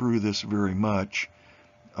go through this very much.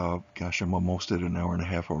 Gosh, I'm almost at an hour and a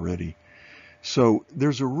half already. So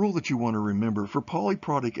there's a rule that you want to remember. For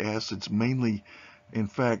polyprotic acids, mainly, in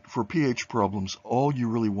fact, for pH problems, all you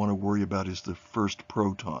really want to worry about is the first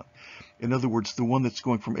proton. In other words, the one that's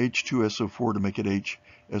going from H2SO4 to make it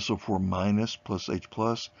HSO4 minus plus H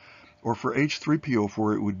plus. Or for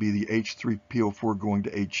H3PO4, it would be the H3PO4 going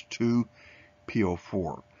to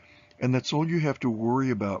H2PO4. And that's all you have to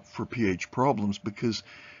worry about for pH problems, because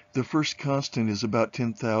the first constant is about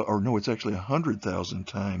 10,000, or no, it's actually 100,000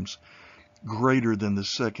 times greater than the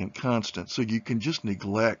second constant. So you can just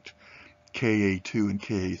neglect Ka2 and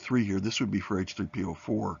Ka3 here. This would be for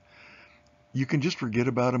H3PO4. You can just forget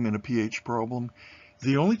about them in a pH problem.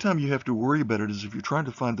 The only time you have to worry about it is if you're trying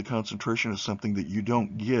to find the concentration of something that you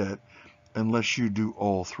don't get unless you do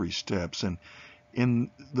all 3 steps. And in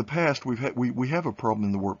the past, we have a problem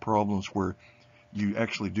in the work problems where you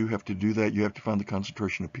actually do have to do that. You have to find the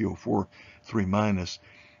concentration of PO4 3 minus.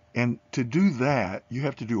 And to do that, you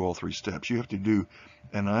have to do all 3 steps. You have to do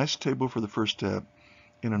an ice table for the first step,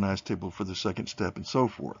 and an ice table for the second step, and so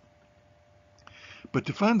forth. But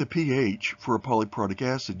to find the pH for a polyprotic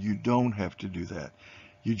acid, you don't have to do that.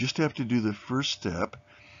 You just have to do the first step,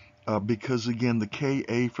 because again, the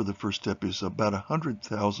Ka for the first step is about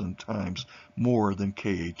 100,000 times more than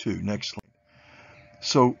Ka2. Next slide.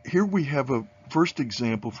 So here we have a first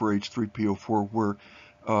example for H3PO4 where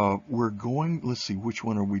we're going, let's see, which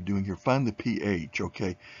one are we doing here? Find the pH,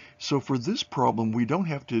 okay. So for this problem, we don't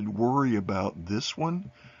have to worry about this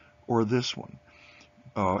one or this one.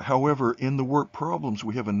 However, in the work problems,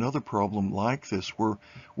 we have another problem like this where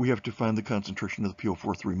we have to find the concentration of the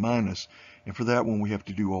PO4 3 minus, and for that one we have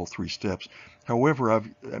to do all 3 steps. However,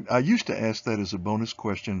 I used to ask that as a bonus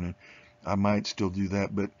question, and I might still do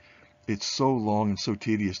that, but it's so long and so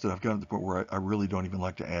tedious that I've gotten to the point where I really don't even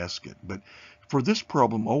like to ask it. But for this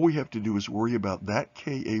problem, all we have to do is worry about that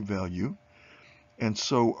Ka value, and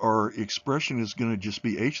so our expression is going to just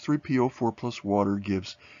be H3PO4 plus water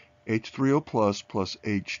gives H3O plus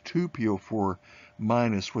H2PO4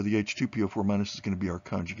 minus, where the H2PO4 minus is going to be our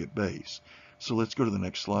conjugate base. So let's go to the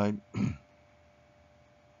next slide.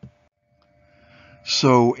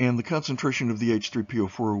 So, and the concentration of the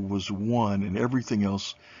H3PO4 was 1, and everything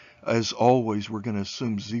else, as always, we're going to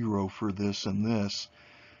assume 0 for this and this.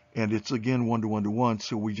 And it's again 1 to 1 to 1,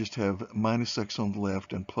 so we just have minus x on the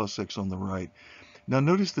left and plus x on the right. Now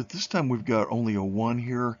notice that this time we've got only a 1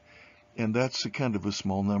 here, and that's a kind of a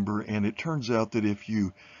small number. And it turns out that if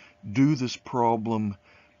you do this problem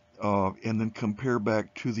and then compare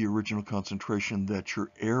back to the original concentration, that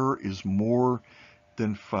your error is more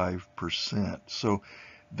than 5%. So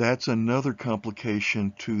that's another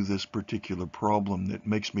complication to this particular problem that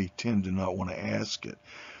makes me tend to not want to ask it.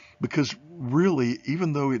 Because really,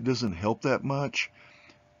 even though it doesn't help that much,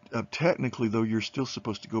 technically though, you're still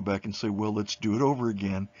supposed to go back and say, well, let's do it over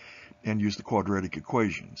again and use the quadratic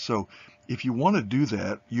equation. So if you want to do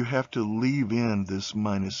that, you have to leave in this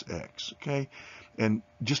minus x, okay? And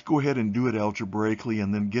just go ahead and do it algebraically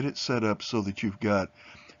and then get it set up so that you've got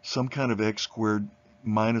some kind of x squared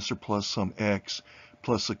minus or plus some x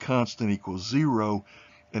plus a constant equals 0,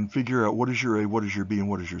 and figure out what is your a, what is your b, and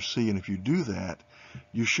what is your c. And if you do that,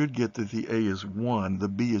 you should get that the a is 1, the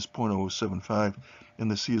b is 0.0075, and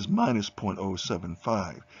the c is minus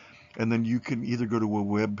 0.075. And then you can either go to a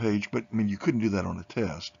web page, but I mean, you couldn't do that on a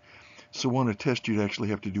test. So on a test, you'd actually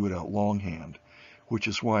have to do it out longhand, which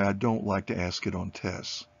is why I don't like to ask it on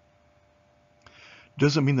tests.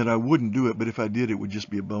 Doesn't mean that I wouldn't do it, but if I did, it would just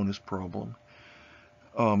be a bonus problem.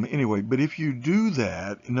 Anyway, but if you do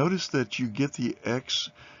that, notice that you get the x,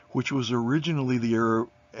 which was originally the error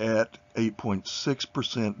at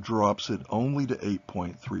 8.6%, drops it only to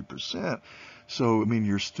 8.3%. So, I mean,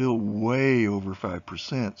 you're still way over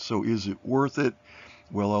 5%. So is it worth it?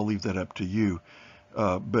 Well, I'll leave that up to you.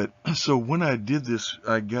 But so when I did this,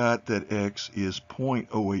 I got that x is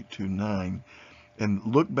 0.0829. And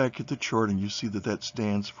look back at the chart and you see that that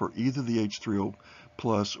stands for either the H3O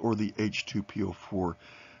plus or the H2PO4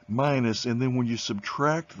 minus. And then when you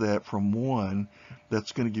subtract that from 1,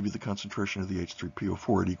 that's going to give you the concentration of the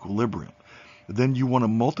H3PO4 at equilibrium. Then you want to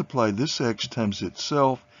multiply this x times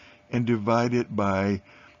itself and divide it by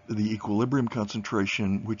the equilibrium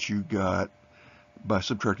concentration, which you got by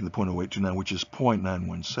subtracting the 0.0829, which is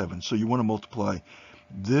 0.917. So you want to multiply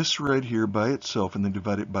this right here by itself and then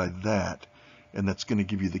divide it by that, and that's going to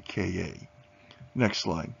give you the Ka. Next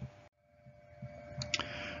slide.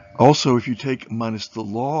 Also, if you take minus the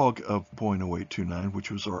log of 0.0829,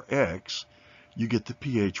 which was our x, you get the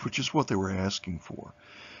pH, which is what they were asking for.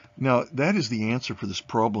 Now, that is the answer for this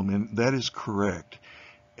problem, and that is correct.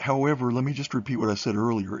 However, let me just repeat what I said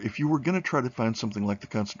earlier. If you were going to try to find something like the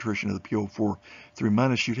concentration of the PO4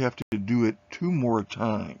 3-, you'd have to do it 2 more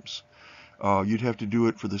times. You'd have to do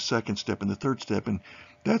it for the second step and the third step, and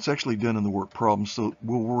that's actually done in the work problem, so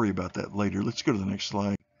we'll worry about that later. Let's go to the next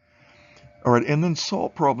slide. All right, and then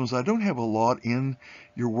salt problems. I don't have a lot in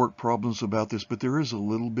your work problems about this, but there is a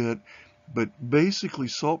little bit. But basically,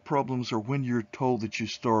 salt problems are when you're told that you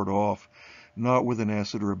start off not with an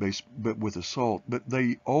acid or a base, but with a salt. But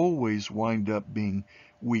they always wind up being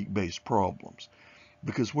weak base problems,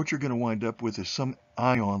 because what you're going to wind up with is some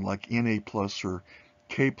ion like Na plus or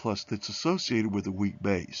K plus that's associated with a weak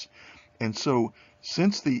base. And so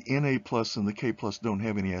since the Na plus and the K plus don't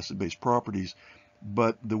have any acid-base properties,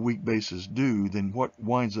 but the weak bases do, then what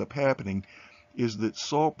winds up happening is that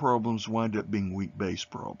salt problems wind up being weak base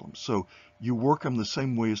problems. So you work them the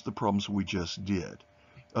same way as the problems we just did,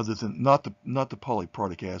 other than not the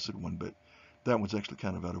polyprotic acid one, but that one's actually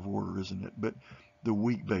kind of out of order, isn't it? But the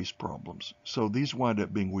weak base problems. So these wind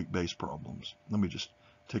up being weak base problems. Let me just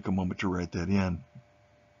take a moment to write that in.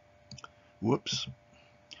 Whoops.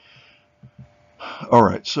 All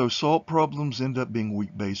right, so salt problems end up being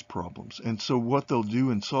weak base problems. And so what they'll do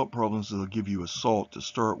in salt problems is they'll give you a salt to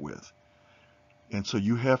start with. And so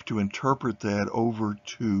you have to interpret that over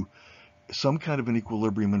to some kind of an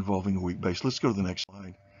equilibrium involving a weak base. Let's go to the next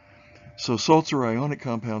slide. So salts are ionic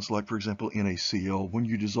compounds like, for example, NaCl. When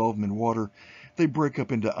you dissolve them in water, they break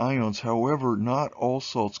up into ions. However, not all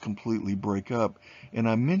salts completely break up. And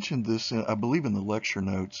I mentioned this, I believe, in the lecture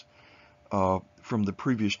notes from the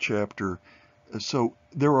previous chapter. So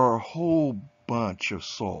there are a whole bunch of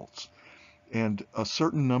salts, and a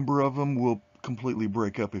certain number of them will completely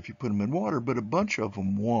break up if you put them in water, but a bunch of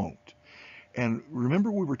them won't. And remember,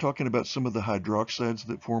 we were talking about some of the hydroxides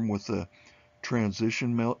that form with the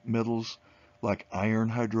transition metals, like iron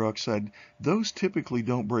hydroxide. Those typically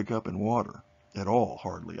don't break up in water at all,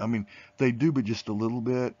 hardly. I mean, they do, but just a little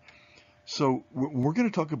bit. So we're going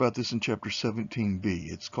to talk about this in chapter 17b.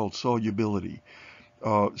 It's called solubility.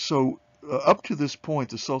 Up to this point,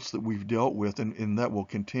 the salts that we've dealt with, and that will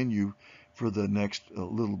continue for the next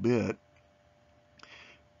little bit,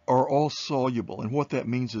 are all soluble. And what that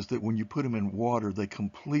means is that when you put them in water, they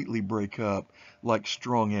completely break up like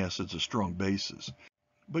strong acids or strong bases.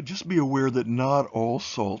 But just be aware that not all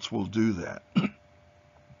salts will do that.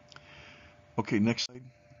 Okay, next slide.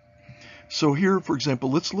 So here, for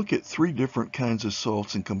example, let's look at 3 different kinds of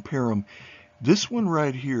salts and compare them This one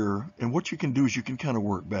right here, and what you can do is you can kind of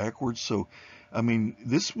work backwards. So, I mean,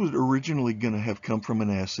 this was originally going to have come from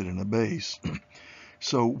an acid and a base.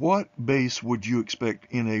 So what base would you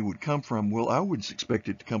expect Na would come from? Well, I would expect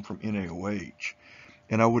it to come from NaOH.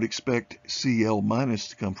 And I would expect Cl minus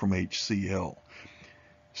to come from HCl.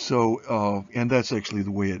 So, and that's actually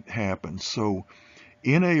the way it happens. So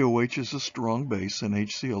NaOH is a strong base and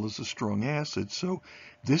HCl is a strong acid. So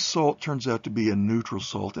this salt turns out to be a neutral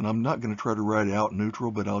salt, and I'm not going to try to write out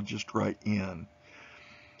neutral, but I'll just write N.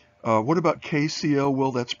 What about KCl?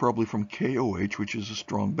 Well, that's probably from KOH, which is a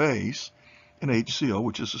strong base, and HCl,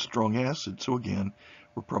 which is a strong acid. So again,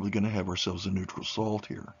 we're probably going to have ourselves a neutral salt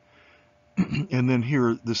here. And then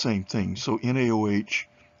here, the same thing. So NaOH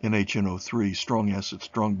and HNO3, strong acid,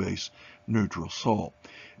 strong base, neutral salt.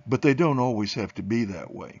 But they don't always have to be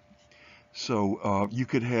that way. So you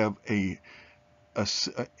could have an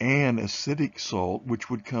acidic salt, which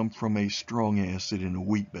would come from a strong acid and a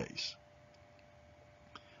weak base.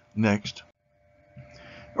 Next.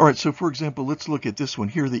 All right, so for example, let's look at this one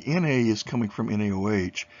here. The Na is coming from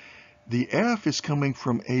NaOH. The F is coming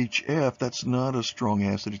from HF. That's not a strong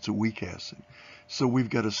acid, it's a weak acid. So we've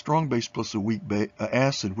got a strong base plus a weak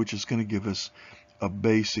acid, which is going to give us a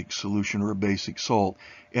basic solution or a basic salt,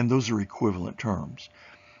 and those are equivalent terms.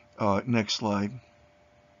 Next slide.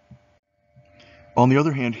 On the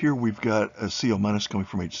other hand, here we've got a Cl minus coming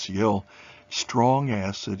from HCl, strong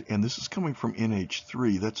acid, and this is coming from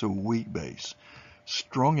NH3. That's a weak base.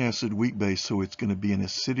 Strong acid, weak base, so it's going to be an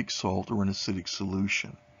acidic salt or an acidic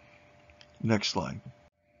solution. Next slide.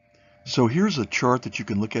 So here's a chart that you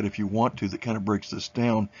can look at if you want to that kind of breaks this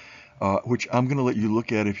down, which I'm going to let you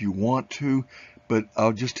look at if you want to, but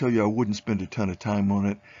I'll just tell you I wouldn't spend a ton of time on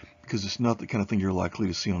it because it's not the kind of thing you're likely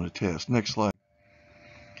to see on a test. Next slide.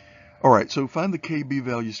 All right, so find the Kb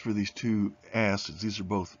values for these two acids. These are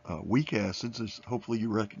both weak acids, as hopefully you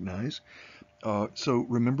recognize. So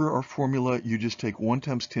remember our formula, you just take 1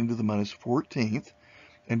 times 10 to the minus 14th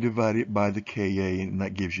and divide it by the Ka, and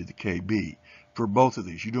that gives you the Kb. For both of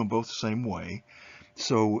these, you do them both the same way.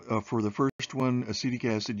 So for the first one, acetic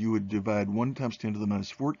acid, you would divide 1 times 10 to the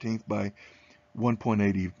minus 14th by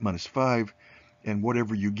 1.80 minus 5, and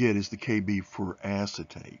whatever you get is the Kb for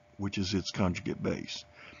acetate, which is its conjugate base.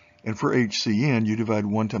 And for HCN, you divide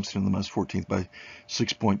 1 times 10 to the minus 14th by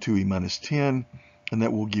 6.2e minus 10, and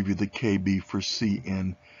that will give you the Kb for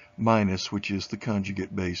Cn minus, which is the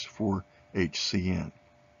conjugate base for HCN,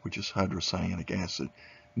 which is hydrocyanic acid.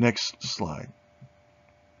 Next slide.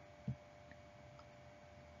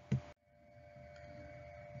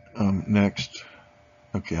 Next.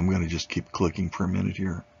 Okay, I'm going to just keep clicking for a minute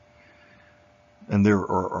here. And there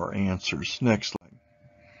are our answers. Next slide.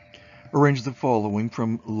 Arrange the following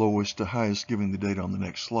from lowest to highest, giving the data on the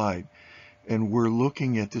next slide. And we're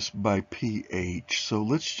looking at this by pH. So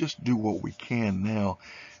let's just do what we can now.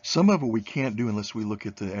 Some of it we can't do unless we look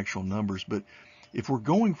at the actual numbers, but if we're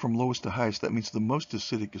going from lowest to highest, that means the most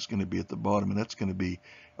acidic is going to be at the bottom, and that's going to be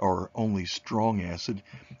our only strong acid.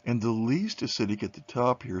 And the least acidic at the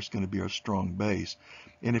top here is going to be our strong base.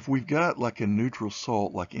 And if we've got like a neutral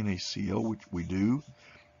salt like NaCl, which we do,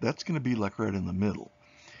 that's going to be like right in the middle.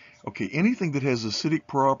 Okay, anything that has acidic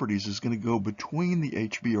properties is going to go between the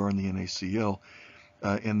HBr and the NaCl,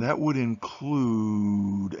 and that would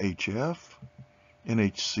include HF,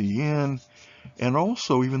 NHCN, and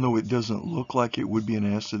also, even though it doesn't look like it would be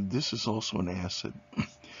an acid, this is also an acid.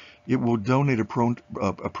 It will donate a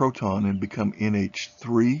proton and become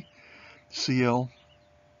NH3Cl.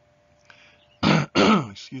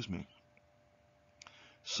 Excuse me.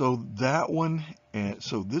 So that one, and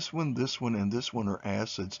so this one, and this one are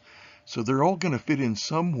acids. So they're all going to fit in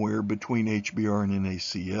somewhere between HBr and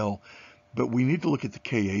NaCl, but we need to look at the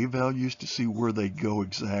Ka values to see where they go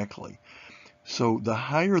exactly. So the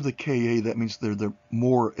higher the Ka, that means they're the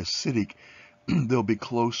more acidic. They'll be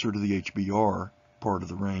closer to the HBr part of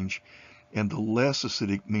the range, and the less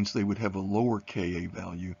acidic means they would have a lower Ka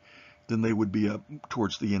value than they would be up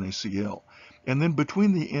towards the NaCl. And then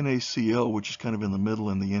between the NaCl, which is kind of in the middle,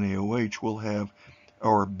 and the NaOH, we'll have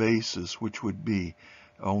our bases, which would be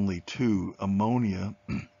only two, ammonia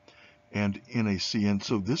and NaCN.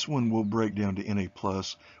 So this one will break down to Na+,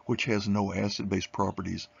 which has no acid-base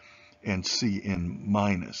properties, and Cn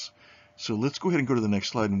minus. So let's go ahead and go to the next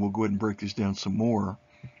slide, and we'll go ahead and break these down some more.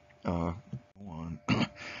 All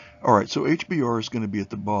right, so HBr is going to be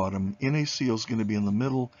at the bottom. NaCl is going to be in the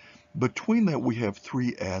middle. Between that, we have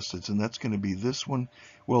three acids, and that's going to be this one.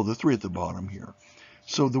 Well, the three at the bottom here.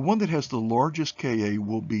 So the one that has the largest Ka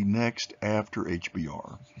will be next after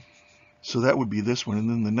HBr. So that would be this one. And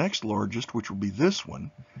then the next largest, which will be this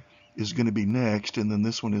one, is going to be next, and then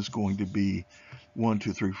this one is going to be 1,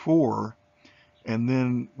 2, 3, 4, and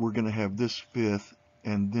then we're going to have this fifth,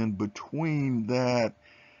 and then between that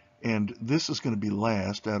and this is going to be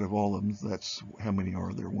last out of all of them. That's how many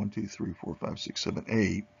are there? 1, 2, 3, 4, 5, 6, 7,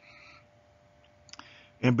 8.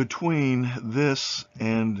 And between this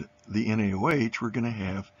and the NaOH, we're going to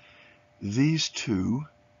have these two,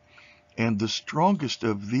 and the strongest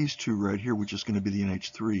of these two right here, which is going to be the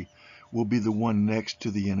NH3, will be the one next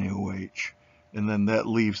to the NaOH. And then that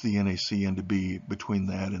leaves the NaCN to be between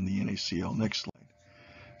that and the NaCl. Next slide.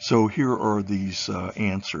 So here are these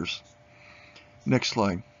answers. Next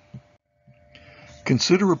slide.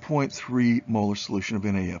 Consider a 0.3 molar solution of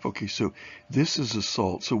NaF. Okay, so this is a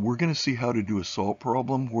salt. So we're going to see how to do a salt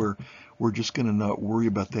problem where we're just going to not worry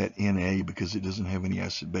about that Na because it doesn't have any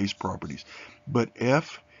acid-base properties. But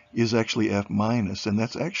F is actually F minus, and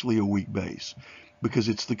that's actually a weak base because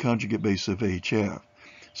it's the conjugate base of HF.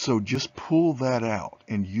 So just pull that out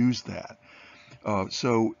and use that.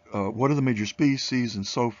 What are the major species and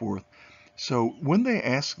so forth? So when they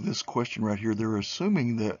ask this question right here, they're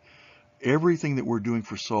assuming that everything that we're doing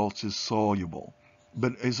for salts is soluble.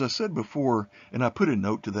 But as I said before, and I put a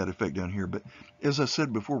note to that effect down here, but as I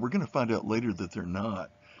said before, we're going to find out later that they're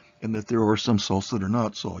not, and that there are some salts that are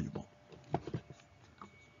not soluble.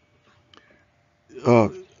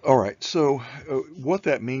 All right, so what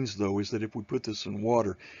that means, though, is that if we put this in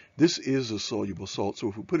water, this is a soluble salt, so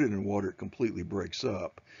if we put it in water, it completely breaks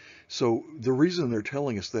up. So the reason they're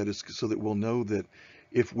telling us that is so that we'll know that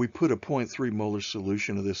if we put a 0.3 molar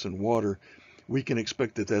solution of this in water, we can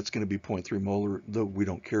expect that that's going to be 0.3 molar, though we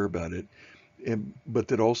don't care about it, but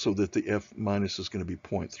that also that the F minus is going to be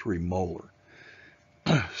 0.3 molar.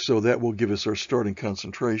 So that will give us our starting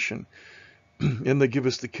concentration. And they give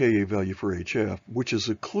us the Ka value for HF, which is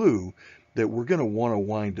a clue that we're going to want to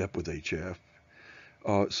wind up with HF.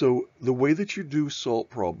 So the way that you do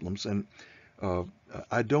salt problems, and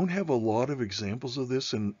I don't have a lot of examples of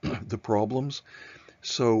this in the problems,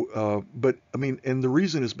 so, but I mean, and the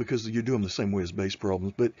reason is because you do them the same way as base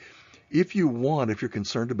problems. But if you want, if you're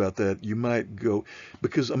concerned about that, you might go,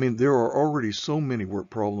 because I mean, there are already so many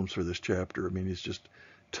work problems for this chapter. I mean, it's just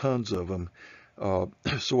tons of them.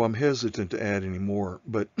 So I'm hesitant to add any more.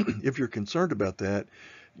 But if you're concerned about that,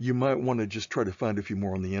 you might want to just try to find a few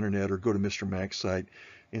more on the internet or go to Mr. Mack's site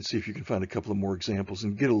and see if you can find a couple of more examples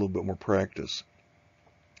and get a little bit more practice.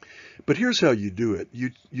 But here's how you do it.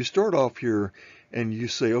 You start off here and you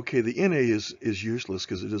say, okay, the Na is useless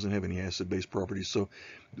because it doesn't have any acid-base properties. So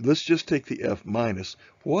let's just take the F minus.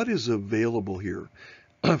 What is available here?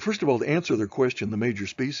 First of all, to answer their question, the major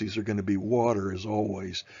species are going to be water, as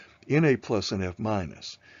always, Na plus and F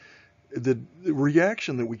minus. The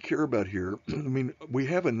reaction that we care about here, I mean, we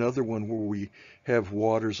have another one where we have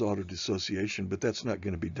water's autodissociation, but that's not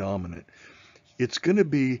going to be dominant. It's going to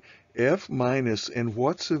be F minus, and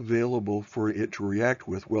what's available for it to react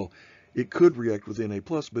with? Well, it could react with Na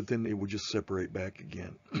plus, but then it would just separate back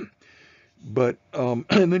again. But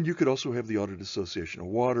and then you could also have the autodissociation of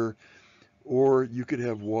water, or you could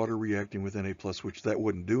have water reacting with Na plus, which that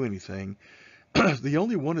wouldn't do anything. The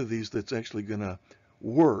only one of these that's actually going to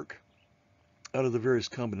work out of the various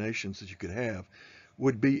combinations that you could have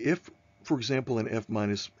would be if, for example, an F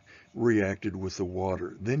minus reacted with the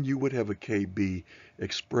water. Then you would have a Kb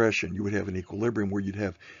expression. You would have an equilibrium where you'd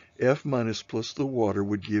have F minus plus the water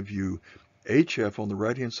would give you HF on the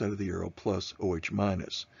right-hand side of the arrow plus OH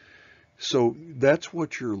minus. So that's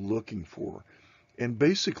what you're looking for. And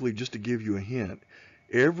basically, just to give you a hint,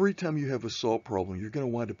 every time you have a salt problem, you're going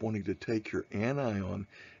to wind up wanting to take your anion,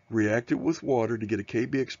 react it with water to get a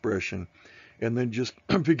Kb expression, and then just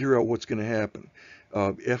figure out what's going to happen.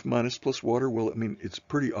 F minus plus water, well, I mean, it's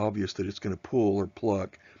pretty obvious that it's going to pull or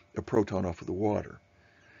pluck a proton off of the water.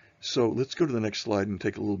 So let's go to the next slide and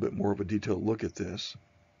take a little bit more of a detailed look at this.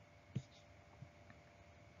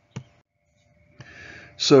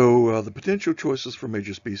 So the potential choices for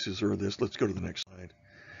major species are this. Let's go to the next slide.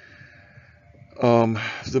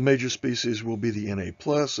 The major species will be the Na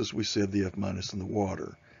plus, as we said, the F minus, and the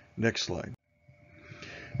water. Next slide.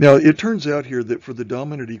 Now, it turns out here that for the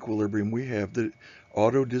dominant equilibrium, we have the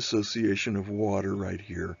autodissociation of water right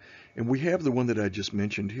here. And we have the one that I just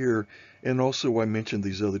mentioned here, and also I mentioned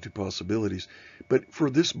these other two possibilities. But for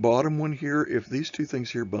this bottom one here, if these two things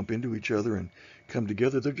here bump into each other and come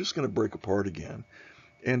together, they're just going to break apart again.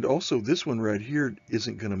 And also this one right here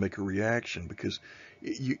isn't going to make a reaction because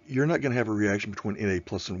you're not going to have a reaction between Na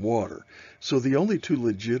plus and water. So the only two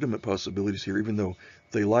legitimate possibilities here, even though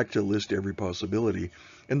they like to list every possibility,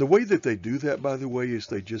 and the way that they do that, by the way, is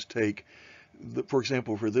they just take, for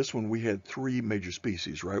example, for this one, we had three major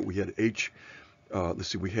species, right? We had let's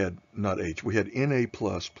see, we had not H, we had Na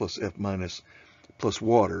plus F minus plus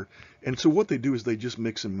water. And so what they do is they just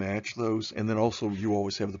mix and match those. And then also you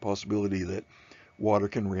always have the possibility that water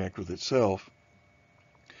can react with itself.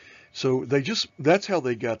 So that's how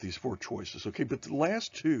they got these 4 choices. Okay, but the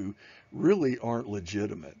last 2 really aren't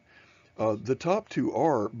legitimate. The top 2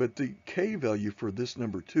 are, but the K value for this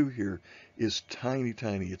number 2 here is tiny,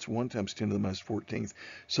 tiny. It's 1 times 10 to the minus 14th.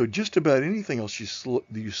 So just about anything else you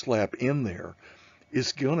slap in there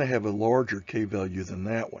is going to have a larger K value than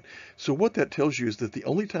that one. So what that tells you is that the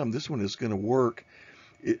only time this one is going to work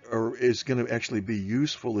or is going to actually be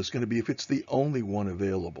useful is going to be if it's the only one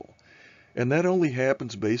available. And that only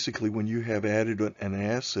happens basically when you have added an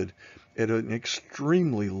acid at an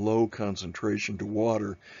extremely low concentration to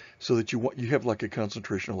water, so that you have like a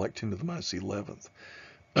concentration of like 10 to the minus 11th,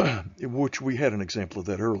 which we had an example of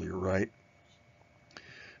that earlier, right?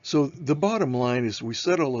 So the bottom line is we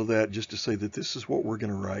said all of that just to say that this is what we're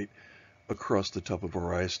going to write across the top of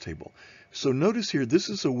our IS table. So notice here, this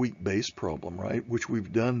is a weak base problem, right? Which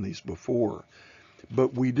we've done these before.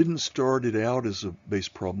 But we didn't start it out as a base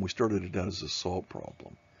problem. We started it out as a salt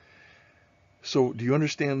problem. So do you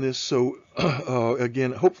understand this? So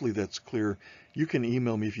again, hopefully that's clear. You can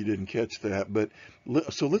email me if you didn't catch that. But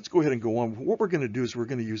so let's go ahead and go on. What we're going to do is we're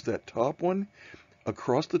going to use that top one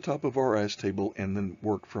across the top of our IS table and then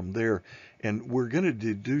work from there. And we're going to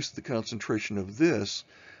deduce the concentration of this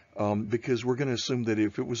because we're going to assume that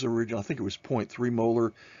if it was original, I think it was 0.3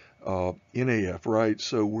 molar NaF, right?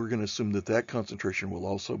 So we're going to assume that that concentration will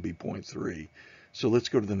also be 0.3. So let's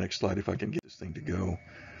go to the next slide if I can get this thing to go.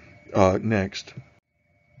 Next.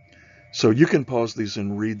 So you can pause these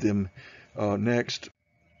and read them. Next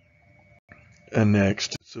and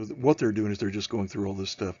next. So what they're doing is they're just going through all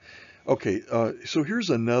this stuff. Okay, so here's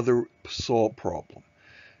another salt problem.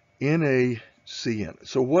 NaCN.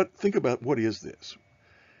 So think about what is this?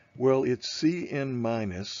 Well, it's Cn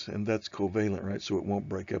minus, and that's covalent, right? So it won't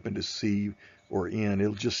break up into C or N.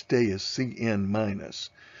 It'll just stay as Cn minus,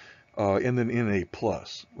 and then Na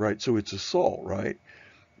plus, right? So it's a salt, right?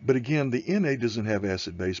 But again, the Na doesn't have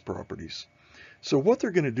acid-base properties. So what they're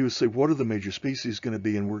going to do is say, what are the major species going to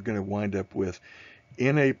be? And we're going to wind up with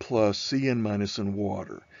Na plus, Cn minus, and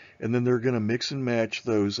water. And then they're going to mix and match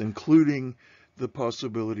those, including the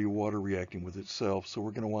possibility of water reacting with itself. So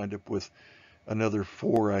we're going to wind up with another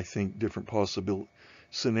 4, I think, different possible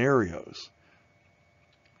scenarios.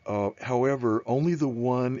 However, only the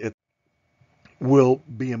one will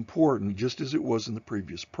be important, just as it was in the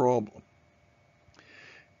previous problem.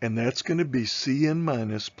 And that's going to be Cn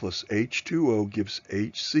minus plus H2O gives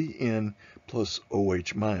HCN plus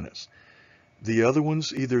OH minus. The other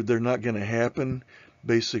ones, either they're not going to happen,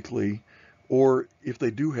 basically, or if they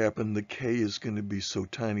do happen, the K is going to be so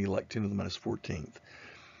tiny, like 10 to the minus 14th.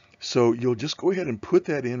 So you'll just go ahead and put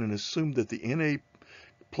that in and assume that the Na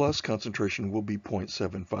plus concentration will be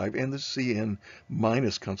 0.75 and the Cn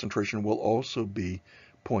minus concentration will also be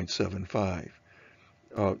 0.75.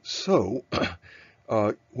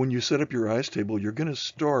 When you set up your IS table, you're going to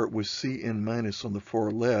start with Cn minus on the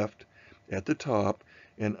far left at the top,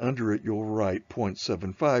 and under it you'll write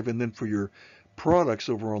 0.75, and then for your products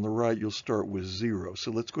over on the right you'll start with 0.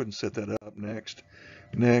 So let's go ahead and set that up. Next,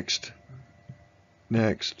 next,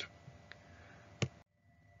 next,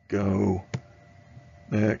 go,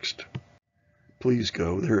 next, please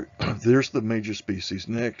go. There's the major species.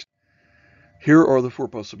 Next, here are the 4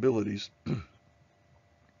 possibilities,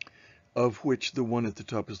 of which the one at the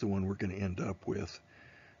top is the one we're going to end up with.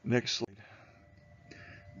 Next slide.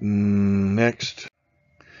 Next.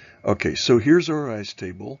 Okay, so here's our IS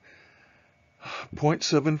table.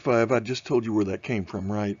 0.75, I just told you where that came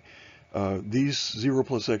from, right? These 0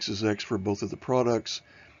 plus x is x for both of the products,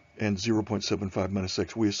 and 0.75 minus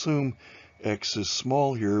x. We assume x is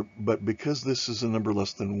small here, but because this is a number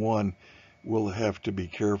less than 1, we'll have to be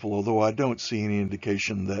careful, although I don't see any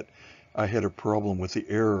indication that I had a problem with the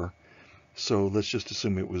error. So let's just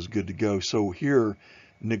assume it was good to go. So here,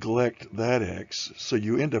 neglect that x. So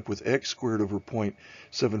you end up with x squared over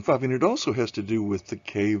 0.75. And it also has to do with the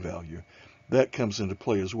K value. That comes into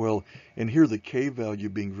play as well. And here the K value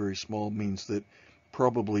being very small means that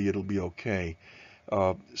probably it'll be okay.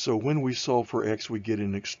 So when we solve for x, we get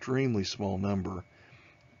an extremely small number,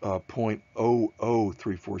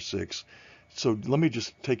 0.00346. So let me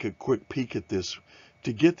just take a quick peek at this.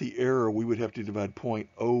 To get the error, we would have to divide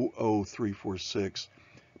 0.00346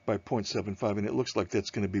 by 0.75, and it looks like that's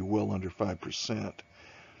going to be well under 5%.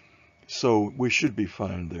 So we should be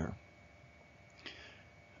fine there.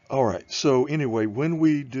 All right, so anyway, when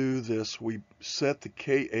we do this, we set the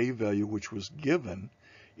Ka value, which was given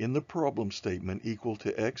in the problem statement equal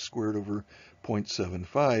to x squared over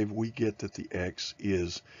 0.75, we get that the x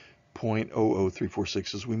is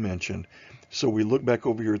 0.00346 as we mentioned. So we look back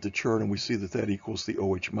over here at the chart and we see that that equals the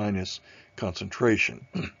OH minus concentration.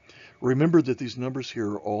 Remember that these numbers here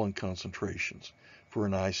are all in concentrations for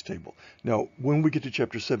an ice table. Now, when we get to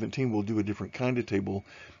chapter 17, we'll do a different kind of table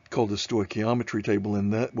called a stoichiometry table,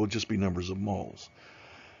 and that will just be numbers of moles.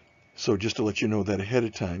 So just to let you know that ahead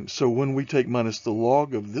of time. So when we take minus the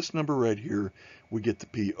log of this number right here, we get the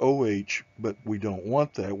POH, but we don't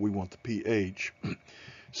want that. We want the pH.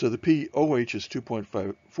 So the POH is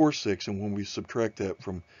 2.546, and when we subtract that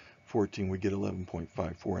from 14, we get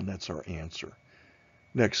 11.54, and that's our answer.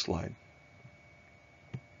 Next slide.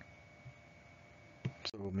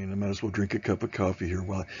 So, I mean, I might as well drink a cup of coffee here.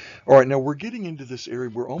 All right, now we're getting into this area.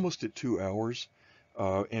 We're almost at 2 hours,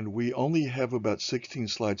 and we only have about 16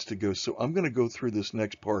 slides to go. So I'm going to go through this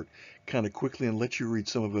next part kind of quickly and let you read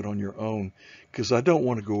some of it on your own, because I don't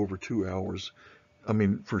want to go over 2 hours. I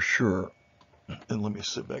mean, for sure. And let me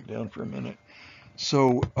sit back down for a minute.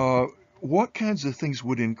 So what kinds of things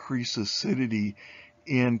would increase acidity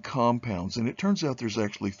in compounds? And it turns out there's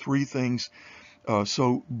actually 3 things.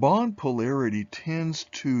 So bond polarity tends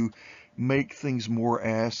to make things more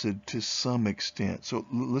acid to some extent. So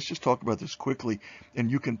let's just talk about this quickly, and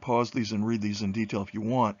you can pause these and read these in detail if you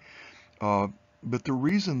want. But the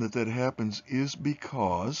reason that that happens is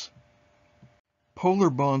because polar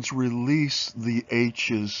bonds release the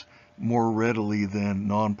H's more readily than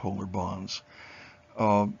nonpolar bonds.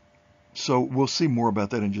 So we'll see more about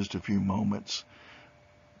that in just a few moments.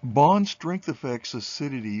 Bond strength affects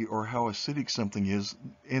acidity, or how acidic something is,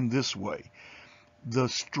 in this way. The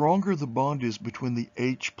stronger the bond is between the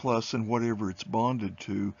H plus and whatever it's bonded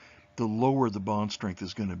to, the lower the bond strength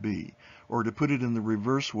is going to be. Or to put it in the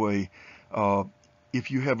reverse way, if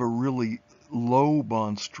you have a really low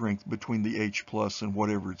bond strength between the H plus and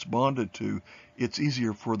whatever it's bonded to, it's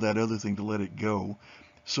easier for that other thing to let it go.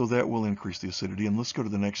 So that will increase the acidity. And let's go to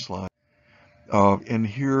the next slide. And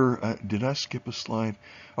here, did I skip a slide?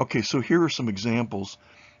 Okay, so here are some examples.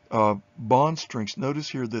 Bond strengths. Notice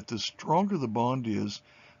here that the stronger the bond is,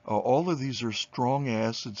 all of these are strong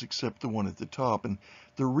acids except the one at the top. And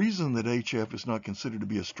the reason that HF is not considered to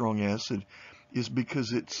be a strong acid is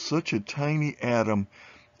because it's such a tiny atom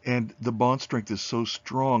and the bond strength is so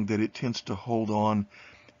strong that it tends to hold on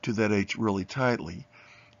to that H really tightly.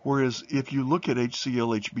 Whereas if you look at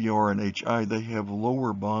HCl, HBr, and HI, they have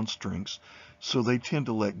lower bond strengths, so they tend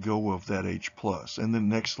to let go of that H+. And then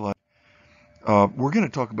next slide. We're going to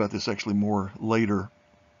talk about this actually more later.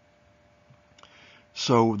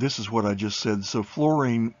 So this is what I just said. So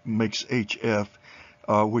fluorine makes HF,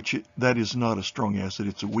 that is not a strong acid,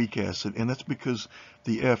 it's a weak acid, and that's because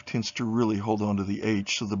the F tends to really hold on to the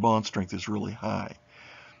H, so the bond strength is really high.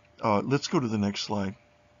 Let's go to the next slide.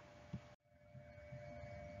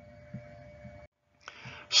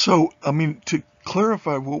 So, I mean, to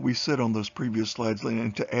clarify what we said on those previous slides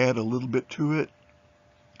and to add a little bit to it,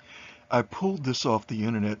 I pulled this off the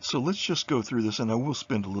internet. So let's just go through this, and I will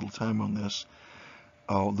spend a little time on this,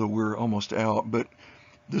 although we're almost out. But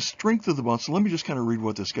the strength of the bond, so let me just kind of read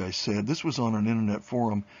what this guy said. This was on an internet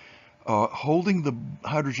forum. Holding the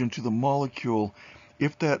hydrogen to the molecule,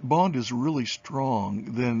 if that bond is really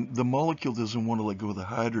strong, then the molecule doesn't want to let go of the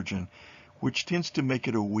hydrogen, which tends to make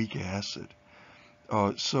it a weak acid.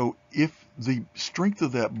 So if the strength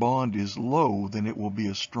of that bond is low, then it will be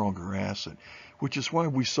a stronger acid, which is why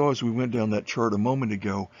we saw as we went down that chart a moment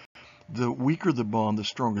ago, the weaker the bond, the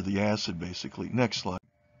stronger the acid, basically. Next slide.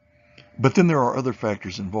 But then there are other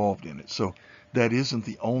factors involved in it, so that isn't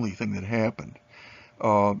the only thing that happened.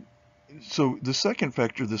 So the second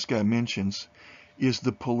factor this guy mentions is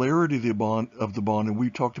the polarity of the bond, and we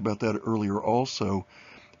talked about that earlier also.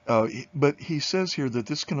 But he says here that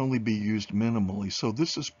this can only be used minimally. So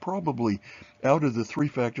this is probably, out of the 3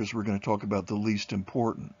 factors we're going to talk about, the least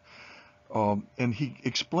important. And he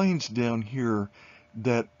explains down here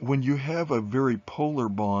that when you have a very polar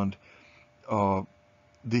bond,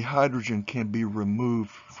 the hydrogen can be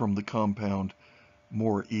removed from the compound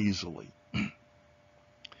more easily.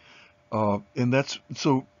 And that's,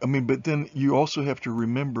 so, I mean, but then you also have to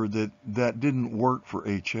remember that that didn't work for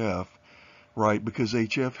HF. Right, because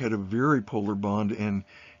HF had a very polar bond, and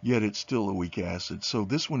yet it's still a weak acid. So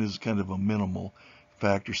this one is kind of a minimal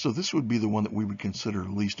factor. So this would be the one that we would consider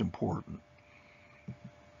least important.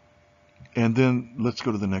 And then let's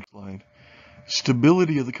go to the next slide.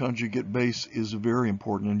 Stability of the conjugate base is very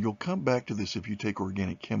important, and you'll come back to this if you take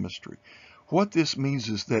organic chemistry. What this means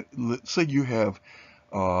is that let's say you have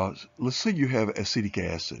acetic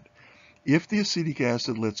acid, If the acetic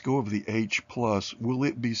acid lets go of the H+, will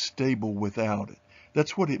it be stable without it?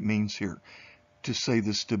 That's what it means here, to say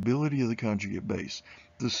the stability of the conjugate base.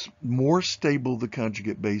 The more stable the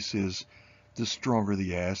conjugate base is, the stronger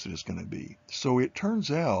the acid is going to be. So it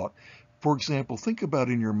turns out, for example, think about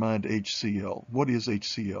in your mind HCl. What is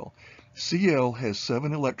HCl? Cl has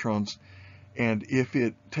 7 electrons, and if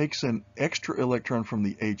it takes an extra electron from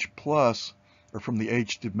the H+, or from the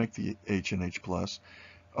H to make the H and H+,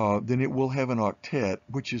 then it will have an octet,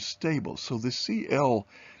 which is stable. So the Cl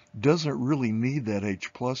doesn't really need that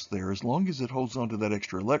H+ there. As long as it holds on to that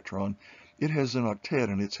extra electron, it has an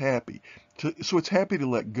octet and it's happy. So it's happy to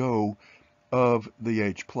let go of the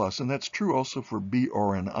H+. And that's true also for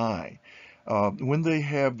Br and I. When they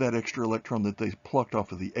have that extra electron that they plucked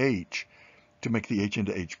off of the H to make the H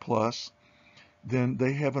into H+, then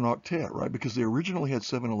they have an octet, right? Because they originally had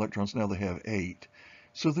 7 electrons, now they have 8.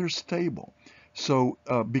 So they're stable. So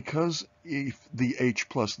because if the H+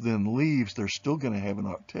 then leaves, they're still going to have an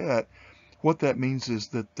octet, what that means is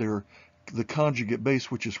that they're the conjugate base,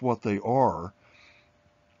 which is what they are.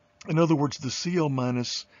 In other words, the Cl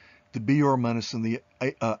minus, the Br minus, and the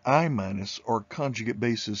I minus are conjugate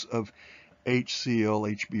bases of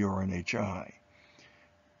HCl, HBr, and HI.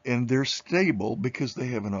 And they're stable because they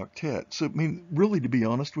have an octet. So, I mean, really, to be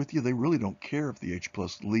honest with you, they really don't care if the H+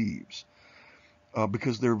 leaves.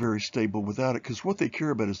 Because they're very stable without it, because what they care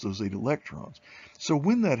about is those 8 electrons. So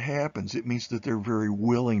when that happens, it means that they're very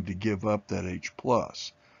willing to give up that H+.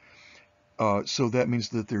 So that means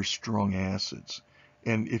that they're strong acids.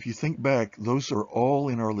 And if you think back, those are all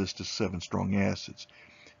in our list of 7 strong acids.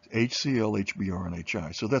 HCl, HBr, and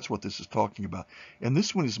HI. So that's what this is talking about. And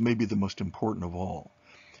this one is maybe the most important of all.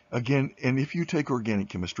 Again, and if you take organic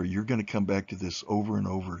chemistry, you're going to come back to this over and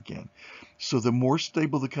over again. So the more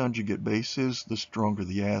stable the conjugate base is, the stronger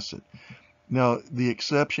the acid. Now, the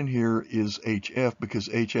exception here is HF, because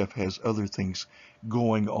HF has other things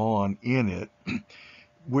going on in it,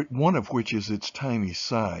 one of which is its tiny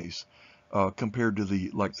size compared to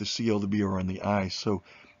the Cl, the Br, and the I. So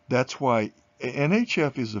that's why, and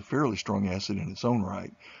HF is a fairly strong acid in its own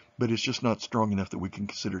right, but it's just not strong enough that we can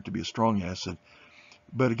consider it to be a strong acid.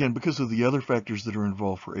 But again, because of the other factors that are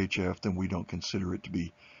involved for HF, then we don't consider it to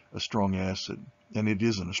be a strong acid. And it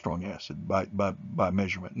isn't a strong acid by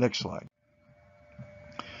measurement. Next slide.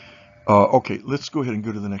 Okay, let's go ahead and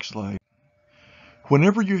go to the next slide.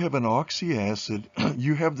 Whenever you have an oxyacid,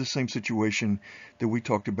 you have the same situation that we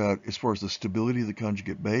talked about as far as the stability of the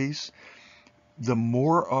conjugate base. The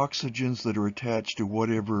more oxygens that are attached to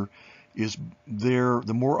whatever is there,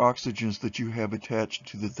 the more oxygens that you have attached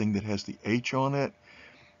to the thing that has the H on it,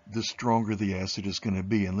 the stronger the acid is going to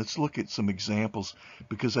be. And let's look at some examples,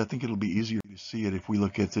 because I think it'll be easier to see it if we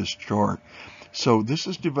look at this chart. So this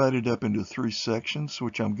is divided up into 3 sections,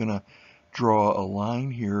 which I'm going to draw a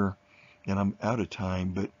line here, and I'm out of time,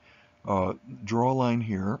 but draw a line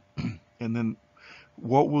here. And then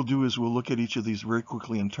what we'll do is we'll look at each of these very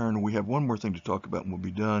quickly in turn. And we have one more thing to talk about and we'll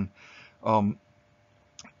be done.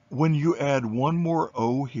 When you add one more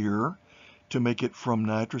O here to make it from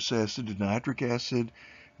nitrous acid to nitric acid,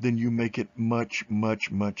 then you make it much, much,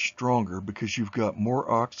 much stronger, because you've got more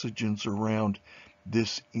oxygens around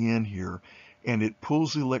this N here, and it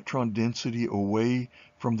pulls the electron density away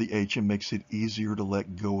from the H and makes it easier to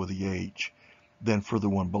let go of the H than for the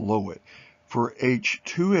one below it. For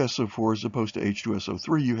H2SO4 as opposed to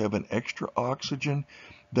H2SO3, you have an extra oxygen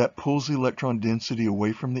that pulls the electron density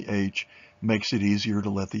away from the H, makes it easier to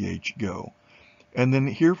let the H go. And then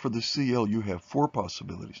here for the Cl, you have 4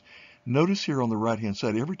 possibilities. Notice here on the right-hand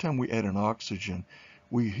side, every time we add an oxygen,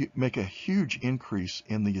 we make a huge increase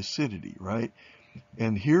in the acidity, right?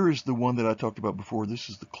 And here is the one that I talked about before. This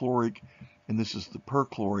is the chloric, and this is the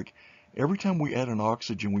perchloric. Every time we add an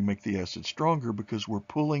oxygen, we make the acid stronger because we're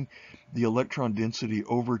pulling the electron density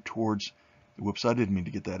over towards, whoops, I didn't mean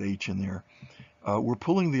to get that H in there. We're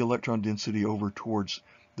pulling the electron density over towards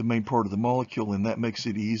the main part of the molecule, and that makes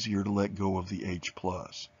it easier to let go of the H+.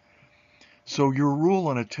 So your rule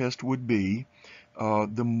on a test would be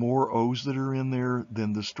the more O's that are in there,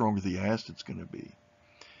 then the stronger the acid's going to be.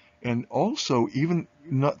 And also, even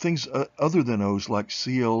not things other than O's, like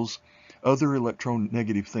Cl's, other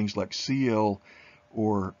electronegative things like Cl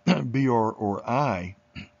or Br or I,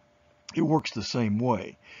 it works the same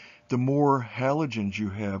way. The more halogens you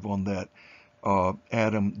have on that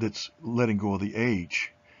atom that's letting go of the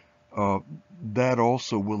H, that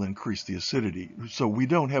also will increase the acidity. So we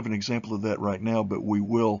don't have an example of that right now, but we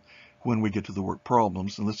will when we get to the work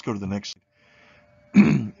problems. And let's go to the next.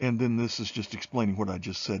 And then this is just explaining what I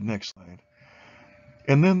just said. Next slide.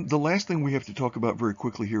 And then the last thing we have to talk about very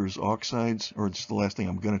quickly here is oxides, or it's the last thing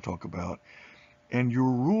I'm going to talk about. And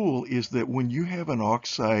your rule is that when you have an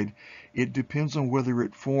oxide, it depends on whether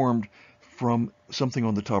it formed from something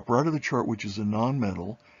on the top right of the chart, which is a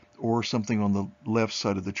nonmetal, or something on the left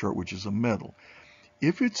side of the chart, which is a metal.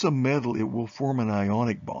 If it's a metal, it will form an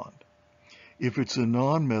ionic bond. If it's a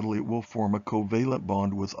nonmetal, it will form a covalent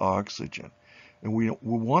bond with oxygen. And we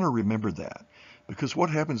want to remember that, because what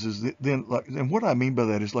happens is that then, and what I mean by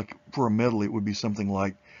that is, like, for a metal, it would be something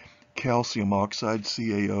like calcium oxide,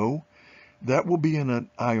 CaO. That will be in an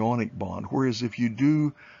ionic bond. Whereas if you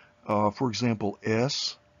do, for example,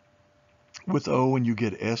 S with O and you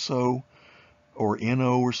get SO or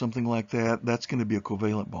NO or something like that, that's going to be a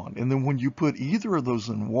covalent bond. And then when you put either of those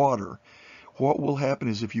in water, what will happen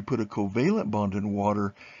is if you put a covalent bond in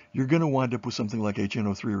water, you're going to wind up with something like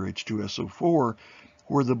HNO3 or H2SO4,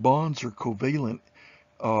 where the bonds are covalent.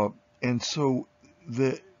 And so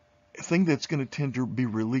the thing that's going to tend to be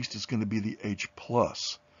released is going to be the H+,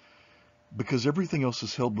 because everything else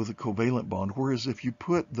is held with a covalent bond. Whereas if you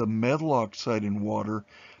put the metal oxide in water,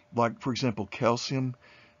 like, for example, calcium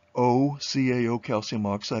CaO, calcium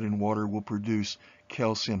oxide in water will produce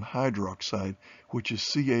calcium hydroxide, which is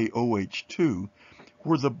CaOH2,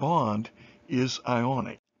 where the bond is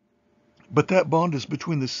ionic. But that bond is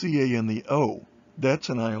between the Ca and the O. That's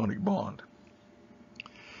an ionic bond,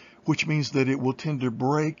 which means that it will tend to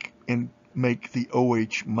break and make the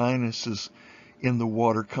OH minuses in the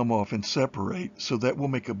water come off and separate. So that will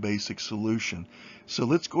make a basic solution. So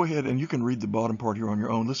let's go ahead, and you can read the bottom part here on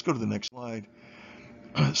your own. Let's go to the next slide.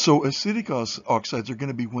 So acidic oxides are going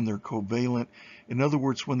to be when they're covalent. In other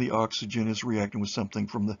words, when the oxygen is reacting with something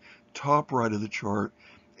from the top right of the chart,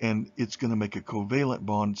 and it's going to make a covalent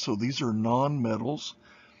bond. So these are nonmetals.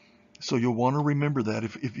 So you'll want to remember that.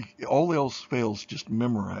 If all else fails, just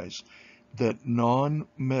memorize that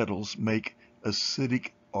nonmetals make acidic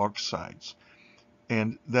oxides.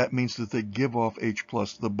 And that means that they give off H+.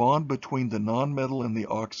 The bond between the nonmetal and the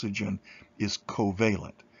oxygen is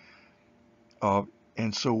covalent.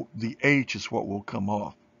 And so the H is what will come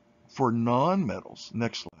off. For nonmetals,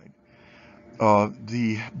 next slide,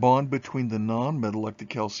 the bond between the nonmetal, like the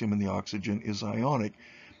calcium and the oxygen, is ionic.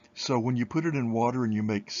 So when you put it in water and you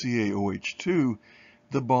make CaOH2,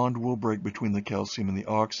 the bond will break between the calcium and the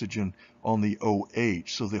oxygen on the OH.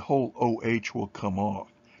 So the whole OH will come off,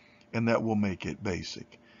 and that will make it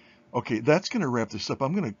basic. Okay, that's going to wrap this up.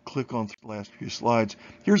 I'm going to click on the last few slides.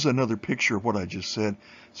 Here's another picture of what I just said,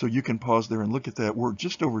 so you can pause there and look at that. We're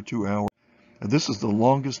just over 2 hours. This is the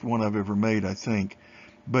longest one I've ever made, I think,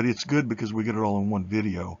 but it's good because we get it all in one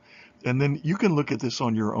video. And then you can look at this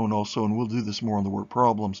on your own also, and we'll do this more on the word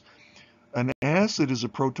problems. An acid is a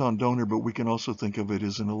proton donor, but we can also think of it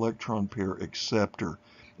as an electron pair acceptor.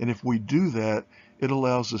 And if we do that, it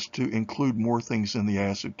allows us to include more things in the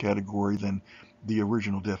acid category than the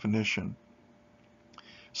original definition.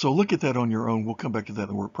 So look at that on your own. We'll come back to that in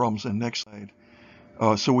the word problems. And next slide.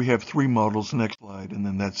 So we have 3 models. Next slide, and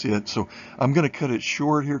then that's it. So I'm going to cut it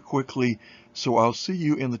short here quickly. So I'll see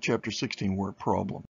you in the chapter 16 word problem.